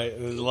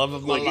 the love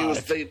of my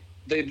life.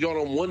 They'd gone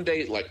on one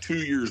date like 2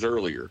 years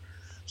earlier.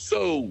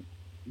 So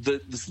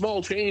the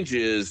small change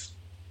is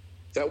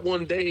that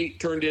one date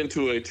turned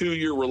into a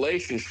 2-year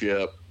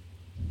relationship,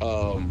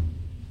 and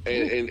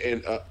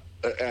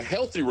a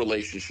healthy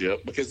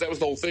relationship, because that was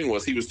the whole thing,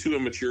 was he was too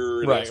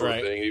immature and that sort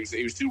of thing.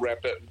 He was too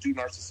wrapped up, too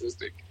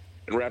narcissistic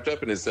and wrapped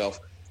up in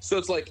himself. So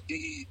it's like,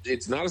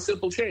 it's not a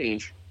simple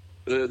change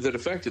that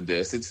affected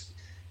this.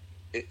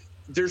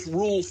 There's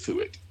rules to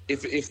it.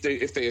 If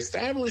they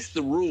establish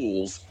the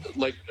rules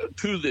like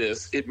to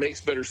this, it makes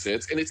better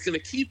sense, and it's going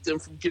to keep them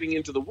from getting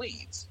into the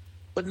weeds.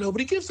 But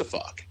nobody gives a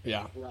fuck.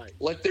 Yeah, right.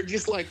 Like, they're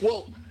just like,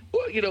 well,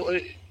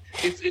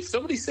 if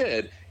somebody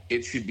said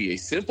it should be a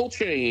simple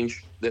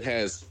change that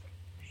has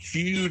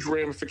huge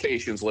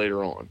ramifications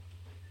later on,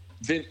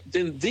 then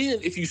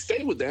if you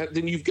stay with that,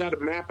 then you've got to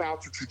map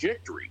out the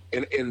trajectory,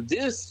 and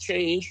this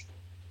change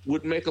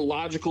would make a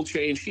logical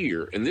change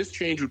here, and this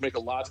change would make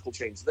a logical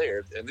change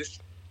there,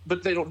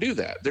 but they don't do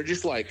that. They're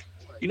just like,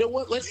 you know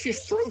what? Let's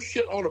just throw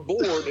shit on a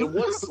board, and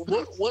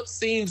what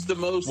seems the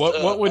most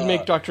what would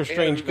make Doctor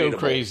Strange go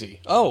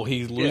crazy? Oh,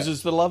 he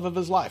loses the love of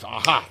his life.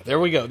 Aha! There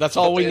we go. That's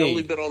all we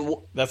need.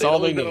 That's all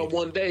they need. On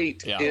one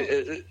date. Yeah.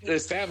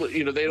 Established.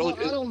 They don't.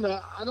 I don't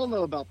know. I don't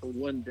know about the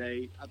one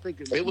date. I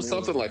think it was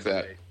something like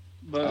that.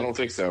 But, I don't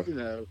think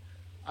so.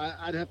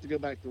 I'd have to go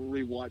back to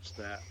rewatch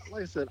that.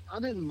 Like I said, I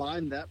didn't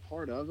mind that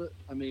part of it.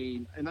 I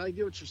mean, and I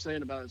get what you're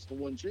saying about it's the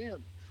one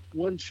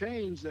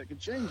change that could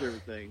change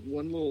everything.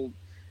 One little,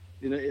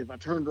 if I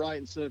turned right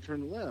instead of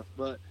turning left.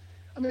 But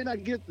I mean, I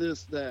get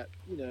this that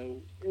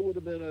it would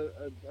have been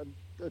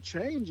a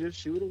change if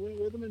she would have went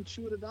with him and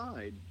she would have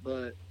died.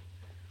 But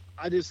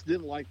I just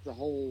didn't like the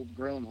whole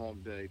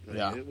Groundhog Day thing.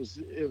 Yeah. It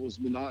was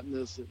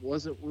monotonous. It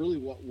wasn't really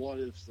what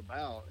If's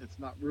about. It's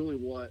not really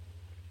what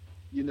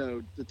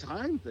the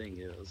time thing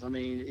is. I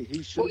mean,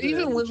 he should. Well,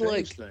 even when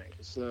things.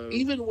 So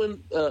even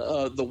when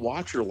the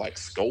Watcher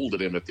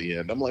scolded him at the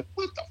end, I'm like,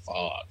 what the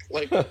fuck?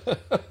 Like,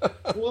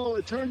 well,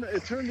 it turned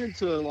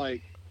into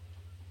like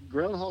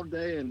Groundhog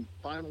Day and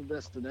Final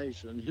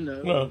Destination.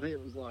 No. I think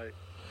it was like,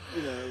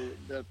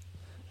 that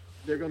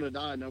they're going to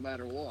die no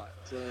matter what.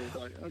 So it's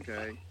like,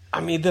 okay.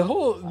 I mean, the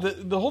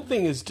whole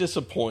thing is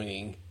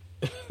disappointing.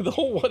 The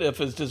whole What If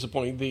is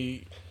disappointing.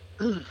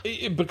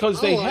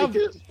 Because they have.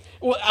 It.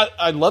 Well,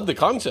 I love the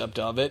concept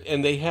of it,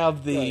 and they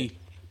have the,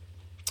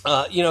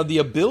 the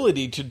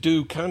ability to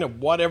do kind of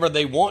whatever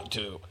they want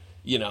to,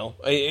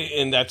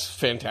 and that's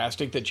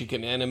fantastic that you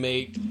can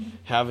animate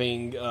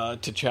having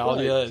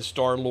T'Challa as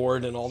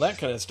Star-Lord and all that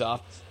kind of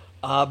stuff.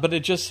 But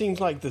it just seems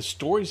like the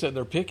stories that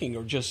they're picking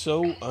are just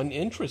so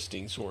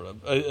uninteresting, sort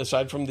of,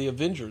 aside from the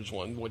Avengers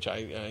one, which I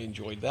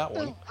enjoyed that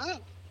one. I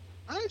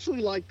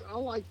actually liked,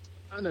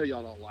 I know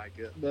y'all don't like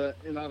it,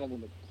 and I don't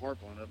want to harp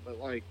on it, but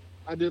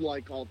I did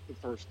like all the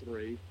first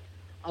three.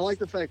 I like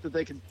the fact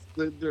that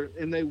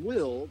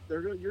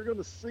you're going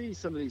to see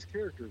some of these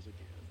characters again,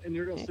 and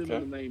you're going to see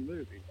them in the main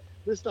movie.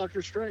 This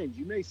Doctor Strange,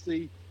 you may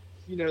see,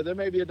 there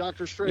may be a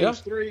Doctor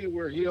Strange 3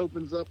 where he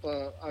opens up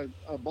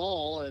a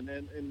ball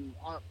and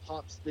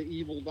pops the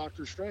evil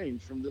Doctor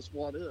Strange from this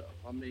What If.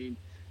 I mean,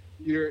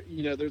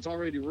 there's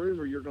already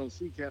rumor you're going to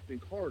see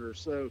Captain Carter.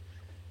 So,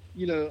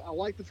 I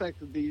like the fact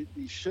that these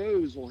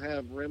shows will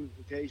have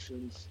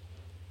ramifications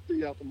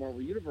throughout the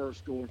Marvel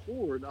Universe going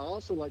forward. I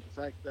also like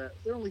the fact that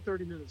they're only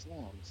 30 minutes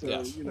long. So,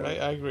 yes,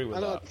 I agree with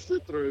that. I don't have to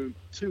sit through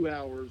 2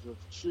 hours of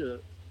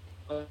shit.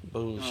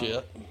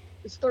 Bullshit.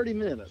 It's 30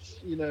 minutes.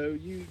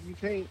 You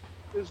can't.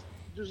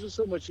 There's just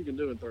so much you can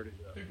do in 30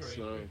 minutes.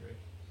 Agree.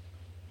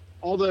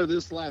 Although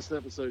this last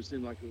episode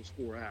seemed like it was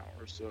 4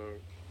 hours, so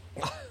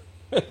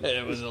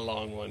it was a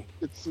long one.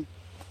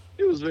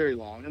 It was very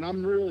long, and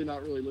I'm really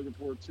not looking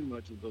forward too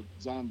much of the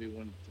zombie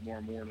one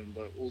tomorrow morning,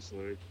 but we'll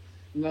see.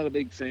 I'm not a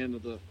big fan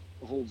of the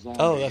whole zombie.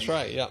 Oh, that's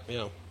right. Yeah.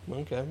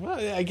 Okay. Well,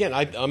 again,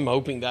 I'm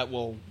hoping that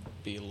will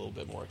be a little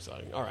bit more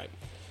exciting. All right.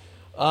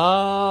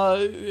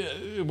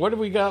 What do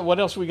we got? What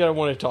else we got?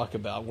 Want to talk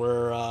about?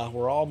 We're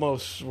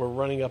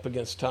running up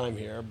against time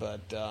here,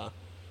 but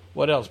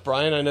what else,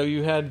 Brian? I know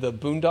you had the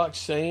Boondock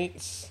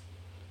Saints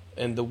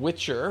and The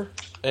Witcher,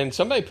 and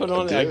somebody put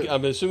on.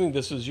 I'm assuming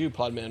this is you,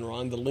 Podman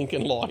Ron, the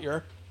Lincoln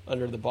Lawyer,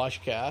 under the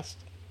Boschcast.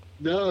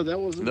 No, that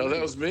wasn't. No, that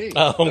was me.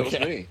 Oh,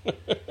 okay. That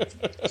was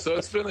me. So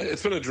it's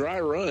been a dry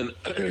run.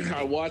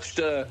 I watched.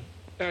 I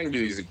can do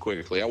these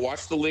quickly. I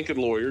watched the Lincoln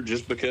Lawyer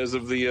just because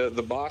of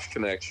the Bosch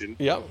connection.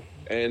 Yep.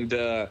 And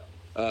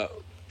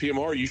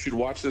PMR, you should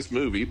watch this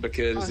movie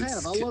because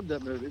I love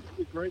that movie.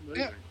 It's a great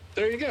movie. Yeah,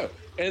 there you go.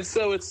 And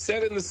so it's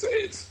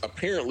it's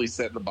apparently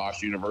set in the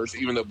Bosch universe,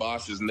 even though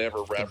Bosch is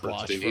never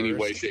referenced in any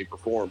way, shape, or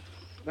form.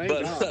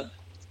 But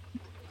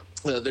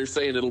they're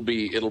saying it'll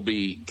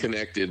be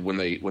connected when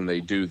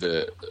they do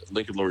the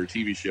Lincoln Lawyer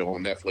TV show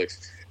on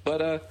Netflix.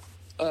 But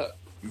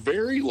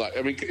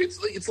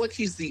it's like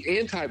he's the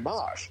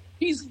anti-Bosch.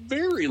 He's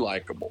very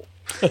likable.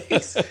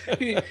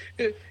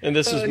 And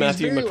this is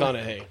Matthew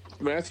McConaughey.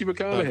 Matthew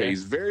McConaughey. Okay.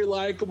 He's very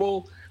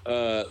likable.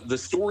 The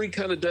story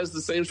kind of does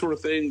the same sort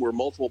of thing where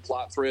multiple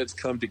plot threads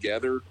come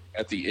together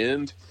at the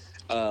end.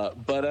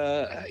 But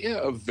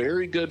a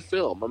very good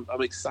film.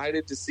 I'm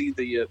excited to see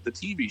the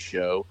TV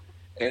show.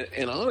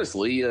 And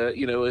honestly,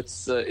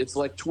 it's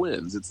like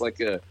twins. It's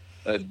like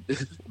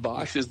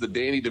Bosch is the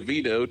Danny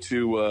DeVito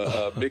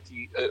to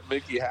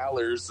Mickey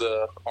Haller's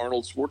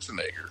Arnold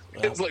Schwarzenegger.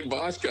 Wow. It's like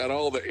Bosch got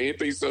all the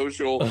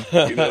antisocial,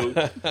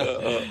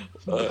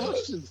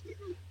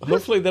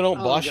 Hopefully they don't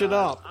Bosch it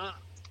up.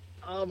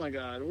 Oh my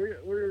God,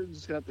 we're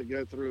just gonna have to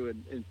go through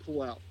and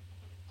pull out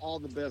all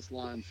the best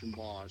lines from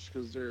Bosch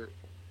because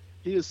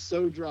he is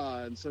so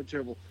dry and so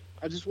terrible.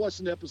 I just watched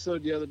an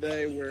episode the other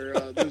day where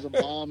there's a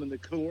bomb in the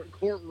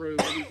courtroom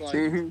and he's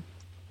like,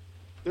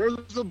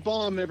 "There's a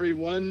bomb,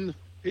 everyone."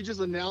 He just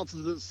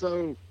announces it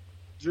so.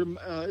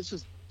 It's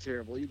just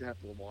terrible. You'd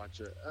have to watch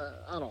it.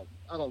 I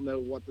don't know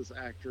what this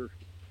actor,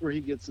 where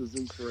he gets his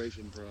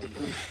inspiration from.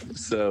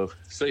 So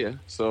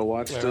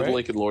watched The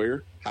Lincoln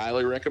Lawyer.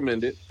 Highly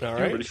recommend it. All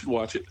right. Everybody should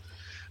watch it.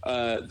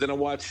 Then I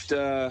watched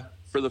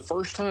for the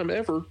first time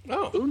ever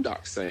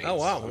Boondock Saint. Oh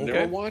wow! I've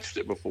never watched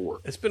it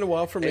before. It's been a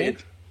while for me.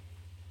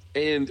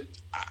 And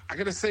I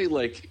gotta say,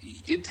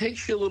 it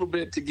takes you a little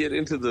bit to get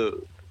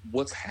into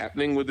what's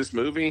happening with this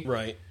movie.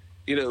 Right.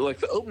 Like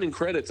the opening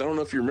credits, I don't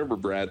know if you remember,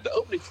 Brad, the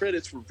opening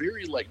credits were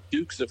very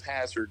Dukes of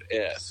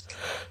Hazzard-esque.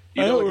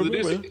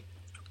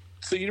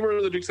 So you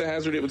remember the Dukes of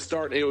Hazzard? It would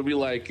start. It would be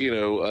like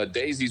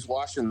Daisy's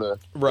washing the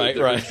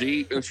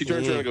Jeep, and she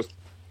turns around and goes,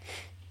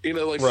 she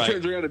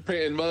turns around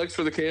and mugs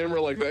for the camera,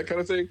 like that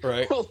kind of thing.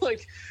 Right. Well, the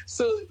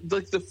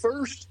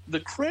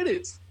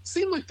credits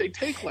seem like they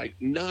take like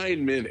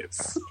 9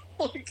 minutes.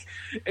 And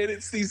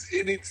it's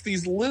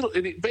these little,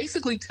 and it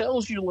basically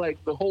tells you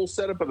like the whole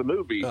setup of the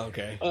movie.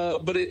 Okay.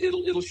 But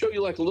it'll show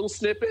you like a little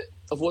snippet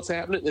of what's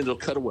happening, and it'll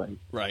cut away.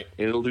 Right.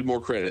 And it'll do more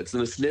credits,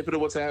 and a snippet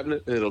of what's happening,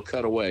 and it'll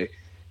cut away.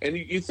 And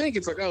you think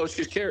it's like, oh, it's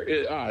just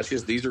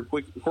these are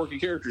quirky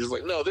characters. It's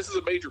like, no, this is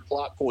a major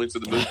plot points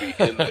of the movie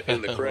in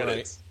the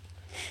credits.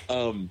 Right.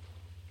 And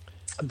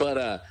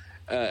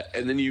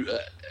then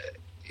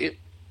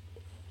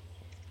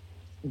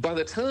by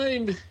the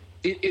time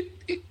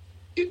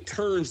it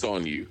turns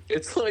on you,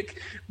 it's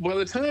like by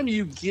the time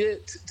you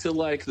get to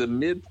like the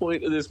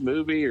midpoint of this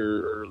movie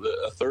or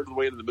a third of the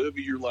way into the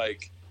movie, you're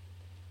like,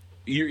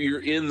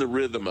 you're in the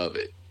rhythm of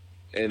it,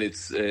 and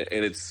it's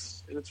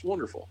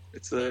wonderful.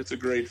 It's a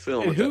great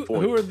film. And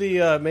who are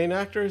the main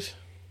actors?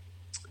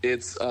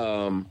 It's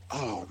oh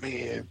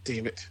man,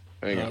 damn it.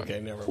 Hang on. Okay,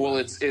 never mind. Well,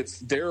 it's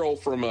Daryl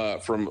from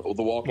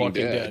The Walking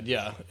Dead.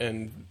 Yeah,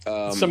 and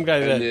some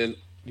guy that then,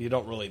 you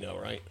don't really know,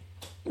 right?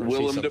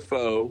 Willem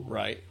Dafoe,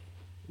 right?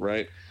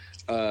 The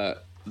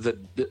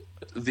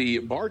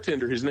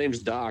bartender, his name's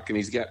Doc, and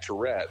he's got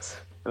Tourette's.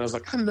 And I was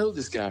like, I know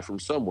this guy from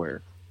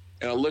somewhere,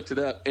 and I looked it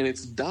up, and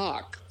it's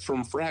Doc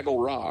from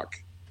Fraggle Rock.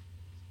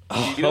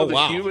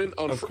 Wow. Human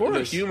on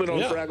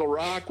Fraggle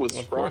Rock with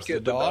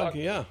Sprocket the dog.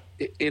 Yeah,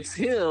 it's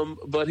him,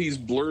 but he's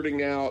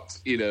blurting out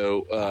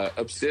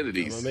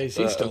obscenities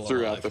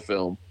throughout the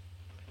film.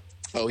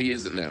 Oh, he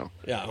isn't now.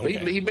 Yeah,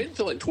 okay. He made it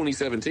to like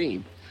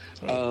 2017.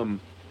 Got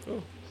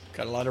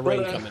a lot of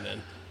rain coming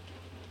in.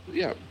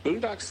 Yeah,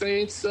 Boondock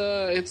Saints.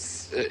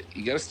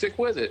 You got to stick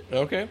with it.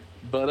 Okay,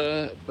 but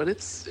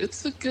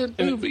it's a good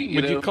movie.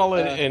 Would you call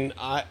it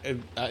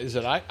is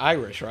it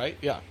Irish? Right?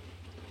 Yeah.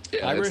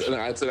 Yeah, Irish?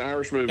 It's an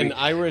Irish movie. An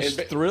Irish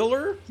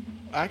thriller?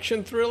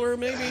 Action thriller,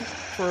 maybe?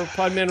 For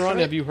Podman Ron,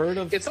 have you heard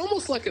of? It's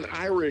almost like an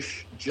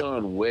Irish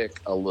John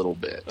Wick a little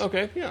bit.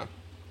 Okay, yeah.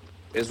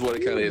 Is what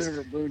it kind of is.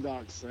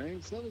 Boondock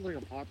Saints. That was like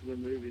a popular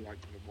movie, like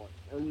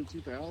in the, early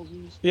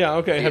 2000s? Yeah,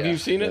 okay. Have you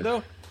seen it,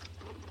 though?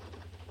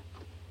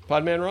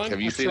 Podman Ron?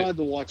 Have you seen it? I tried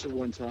to watch it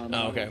one time.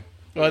 Oh, okay.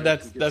 Well,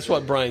 that's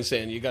what Brian's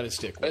saying. You got to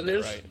stick with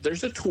it, right?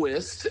 There's a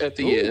twist at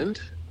the end,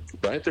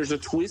 right? There's a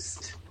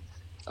twist.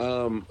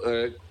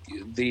 You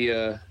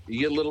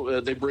get a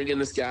little. They bring in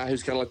this guy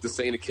who's kind of like the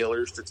Saint of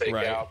Killers to take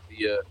out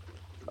the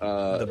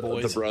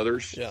boys, the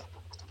brothers. Yeah.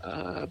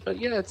 But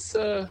yeah, it's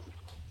and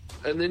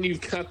then you've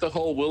got the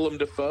whole Willem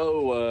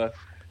Dafoe.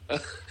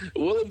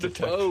 Willem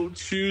Dafoe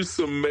chews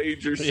some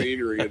major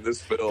scenery in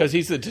this film because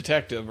he's the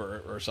detective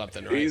or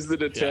something, right? He's the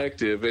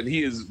detective, and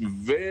he is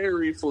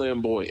very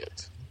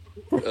flamboyant.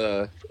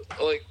 Give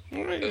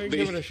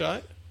it a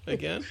shot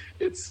again.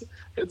 It's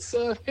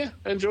I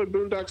enjoyed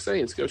Boondock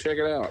Saints. Go check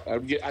it out.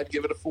 I'd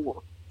give it a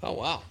 4. Oh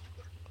wow.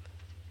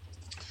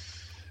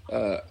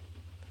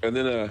 And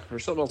then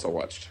there's something else I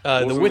watched.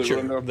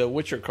 The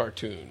Witcher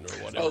cartoon or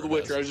whatever. Oh, The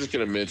Witcher. I was just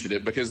going to mention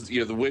it because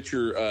The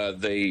Witcher.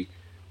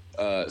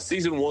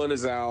 Season 1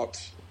 is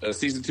out.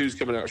 Season 2 is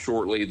coming out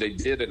shortly. They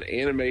did an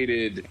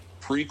animated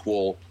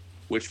prequel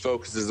which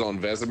focuses on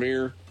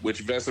Vesemir.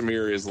 Which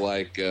Vesemir is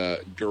like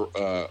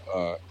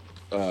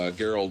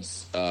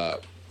Geralt's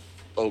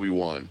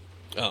Obi-Wan.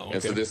 Oh, okay.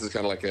 And so this is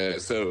kind of like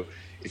so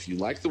if you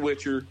like The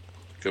Witcher,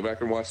 go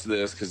back and watch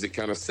this because it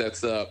kind of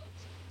sets up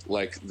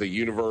like the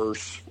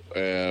universe,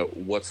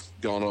 what's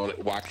going on,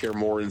 why Kaer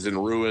Morhen's in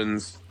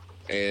ruins,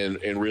 and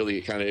really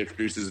it kind of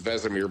introduces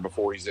Vesemir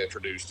before he's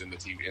introduced in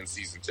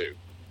season 2.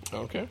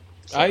 Okay.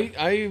 So,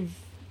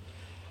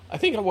 I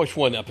think I watched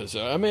one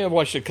episode. I may have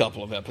watched a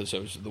couple of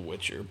episodes of The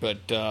Witcher,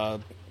 but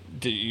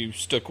did you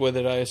stick with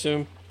it, I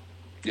assume?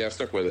 Yeah, I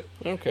stuck with it.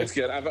 Okay. It's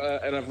good.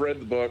 I've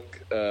read the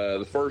book,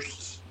 the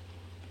first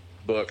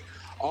book.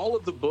 All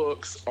of the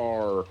books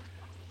are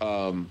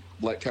kind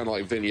of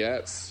like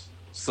vignettes.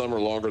 Some are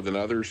longer than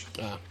others.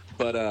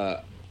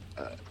 But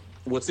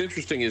what's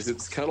interesting is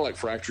it's kind of like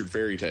fractured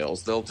fairy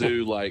tales. They'll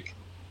do like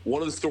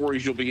one of the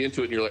stories, you'll be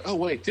into it and you're like, oh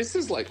wait, this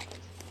is like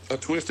a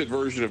twisted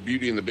version of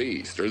Beauty and the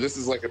Beast, or this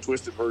is like a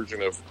twisted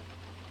version of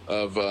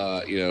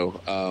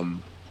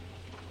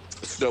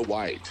Snow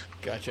White.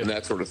 Gotcha. And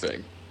that sort of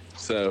thing.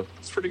 So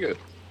it's pretty good.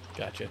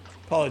 Gotcha.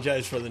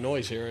 Apologize for the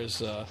noise here.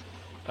 As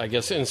I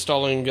guess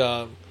installing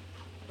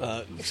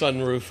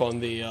sunroof on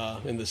the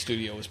in the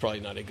studio was probably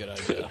not a good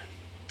idea.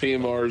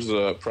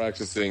 PMR's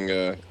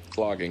practicing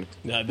clogging.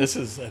 No, I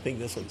think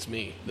this one's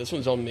me. This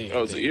one's on me.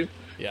 Oh, is it you?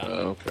 Yeah.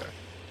 Oh, okay.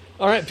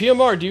 All right,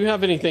 PMR, do you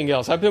have anything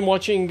else? I've been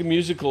watching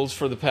musicals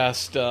for the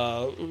past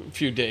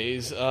few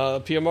days.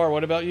 PMR,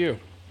 what about you?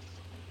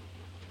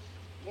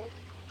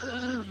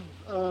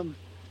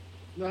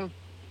 No.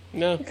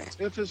 No.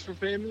 F is for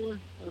family.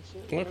 That's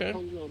it. Okay. I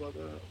don't know about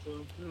that.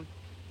 So, yeah.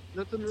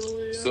 Nothing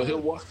really. So he'll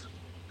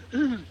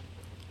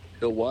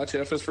watch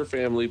F is for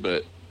Family,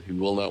 but he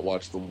will not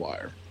watch The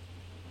Wire.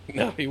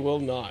 No, he will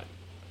not.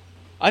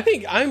 I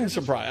think I'm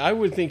surprised. I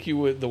would think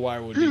The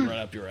Wire would be right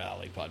up your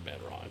alley, Podman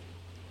Ron.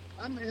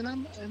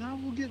 And I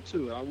will get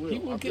to it. I will. He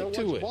will get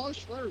to it. Bosch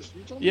first.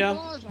 You told me Yeah,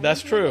 Bosch.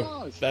 that's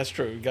true. That's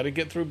true. You got to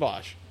get through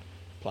Bosch.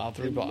 Plow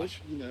through Bosch.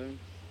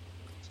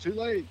 It's too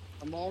late.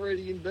 I'm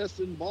already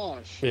invested in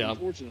Bosch. Yeah.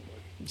 Unfortunately.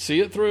 See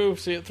it through.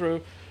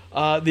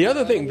 The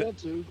other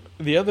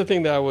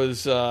thing that I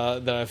was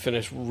that I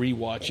finished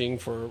rewatching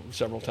for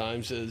several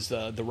times is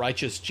The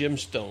Righteous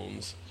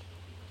Gemstones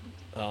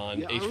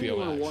on HBO I really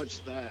want Max. to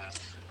watch that.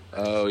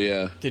 Oh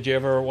yeah. Did you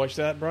ever watch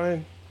that,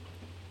 Brian?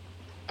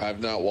 I've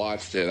not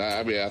watched it.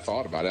 I mean, I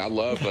thought about it. I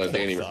love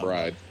Danny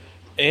McBride.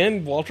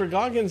 And Walter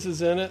Goggins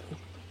is in it.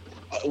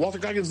 Walter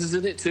Goggins is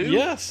in it too.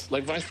 Yes,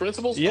 like Vice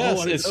Principals. Yes,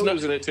 I didn't know he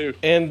was in it too.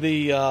 And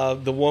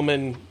the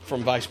woman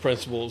from Vice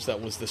Principals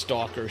that was the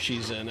stalker,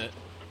 she's in it,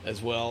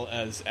 as well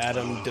as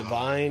Adam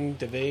Devine,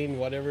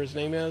 whatever his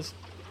name is.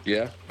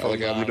 Yeah, I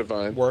like Adam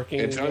Devine.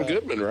 And John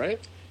Goodman, right?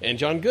 And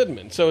John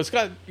Goodman. So it's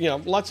got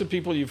lots of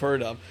people you've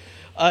heard of.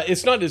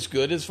 It's not as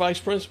good as Vice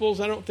Principals.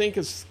 I don't think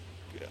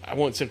I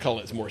won't say call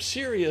it more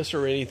serious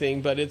or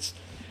anything, but it's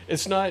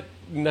not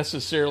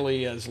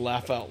necessarily as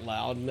laugh out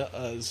loud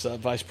as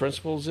Vice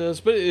Principals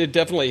is, but it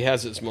definitely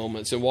has its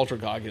moments. And Walter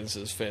Goggins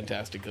is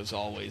fantastic as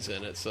always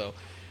in it. So,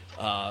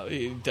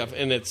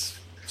 and it's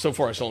so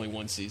far it's only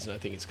one season. I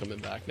think it's coming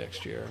back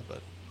next year.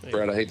 But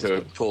Brad, I hate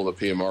to pull the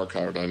PMR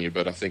card on you,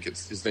 but I think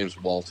his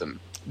name's Walton.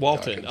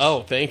 Walton.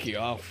 Oh, thank you.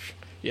 Oh,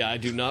 yeah. I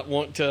do not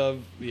want to.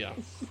 Yeah.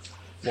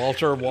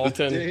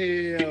 Walton.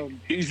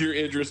 Damn. He's your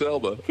Idris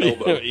Elba.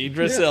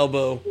 Idris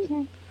Elba.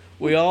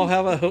 We all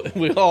have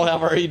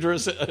our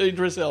Idris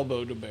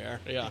Elbow to bear.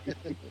 Yeah.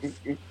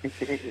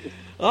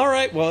 All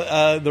right.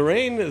 Well, the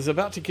rain is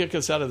about to kick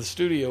us out of the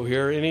studio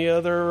here. Any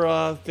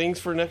other things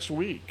for next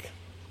week?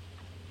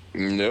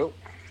 Nope.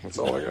 That's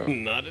all I got.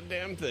 Not a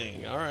damn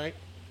thing. All right.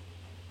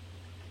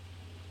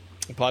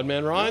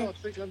 Podman Ron? No, I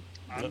think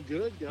I'm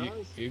good,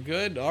 guys. You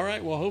good? All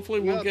right. Well, hopefully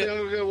we'll I think I'm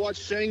going to watch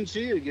Shang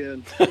Chi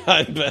again.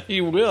 I bet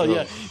you will.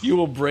 Yeah. You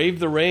will brave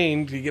the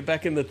rain to get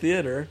back in the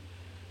theater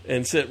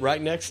and sit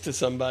right next to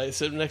somebody,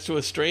 sit next to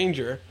a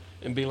stranger,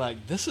 and be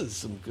like, this is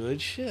some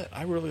good shit.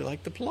 I really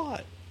like the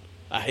plot.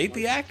 I hate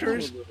the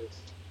actors,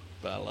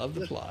 but I love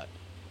the plot.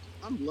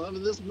 I'm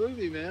loving this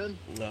movie, man.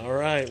 All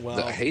right.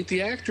 Well, I hate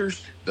the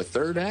actors. The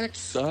third act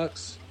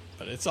sucks.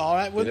 But it's all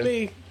right with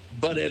me.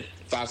 But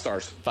 5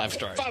 stars. 5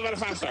 stars. 5 out of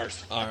 5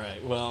 stars. All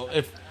right. Well,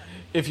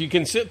 if you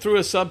can sit through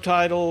a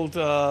subtitled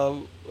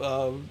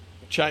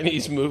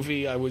Chinese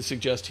movie, I would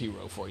suggest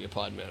Hero for you,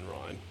 Podman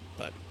Ron.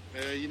 But I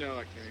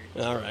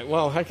can't. all right.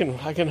 Well, I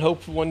can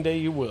hope one day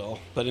you will.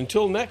 But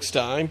until next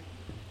time,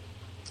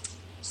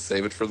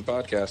 save it for the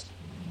podcast.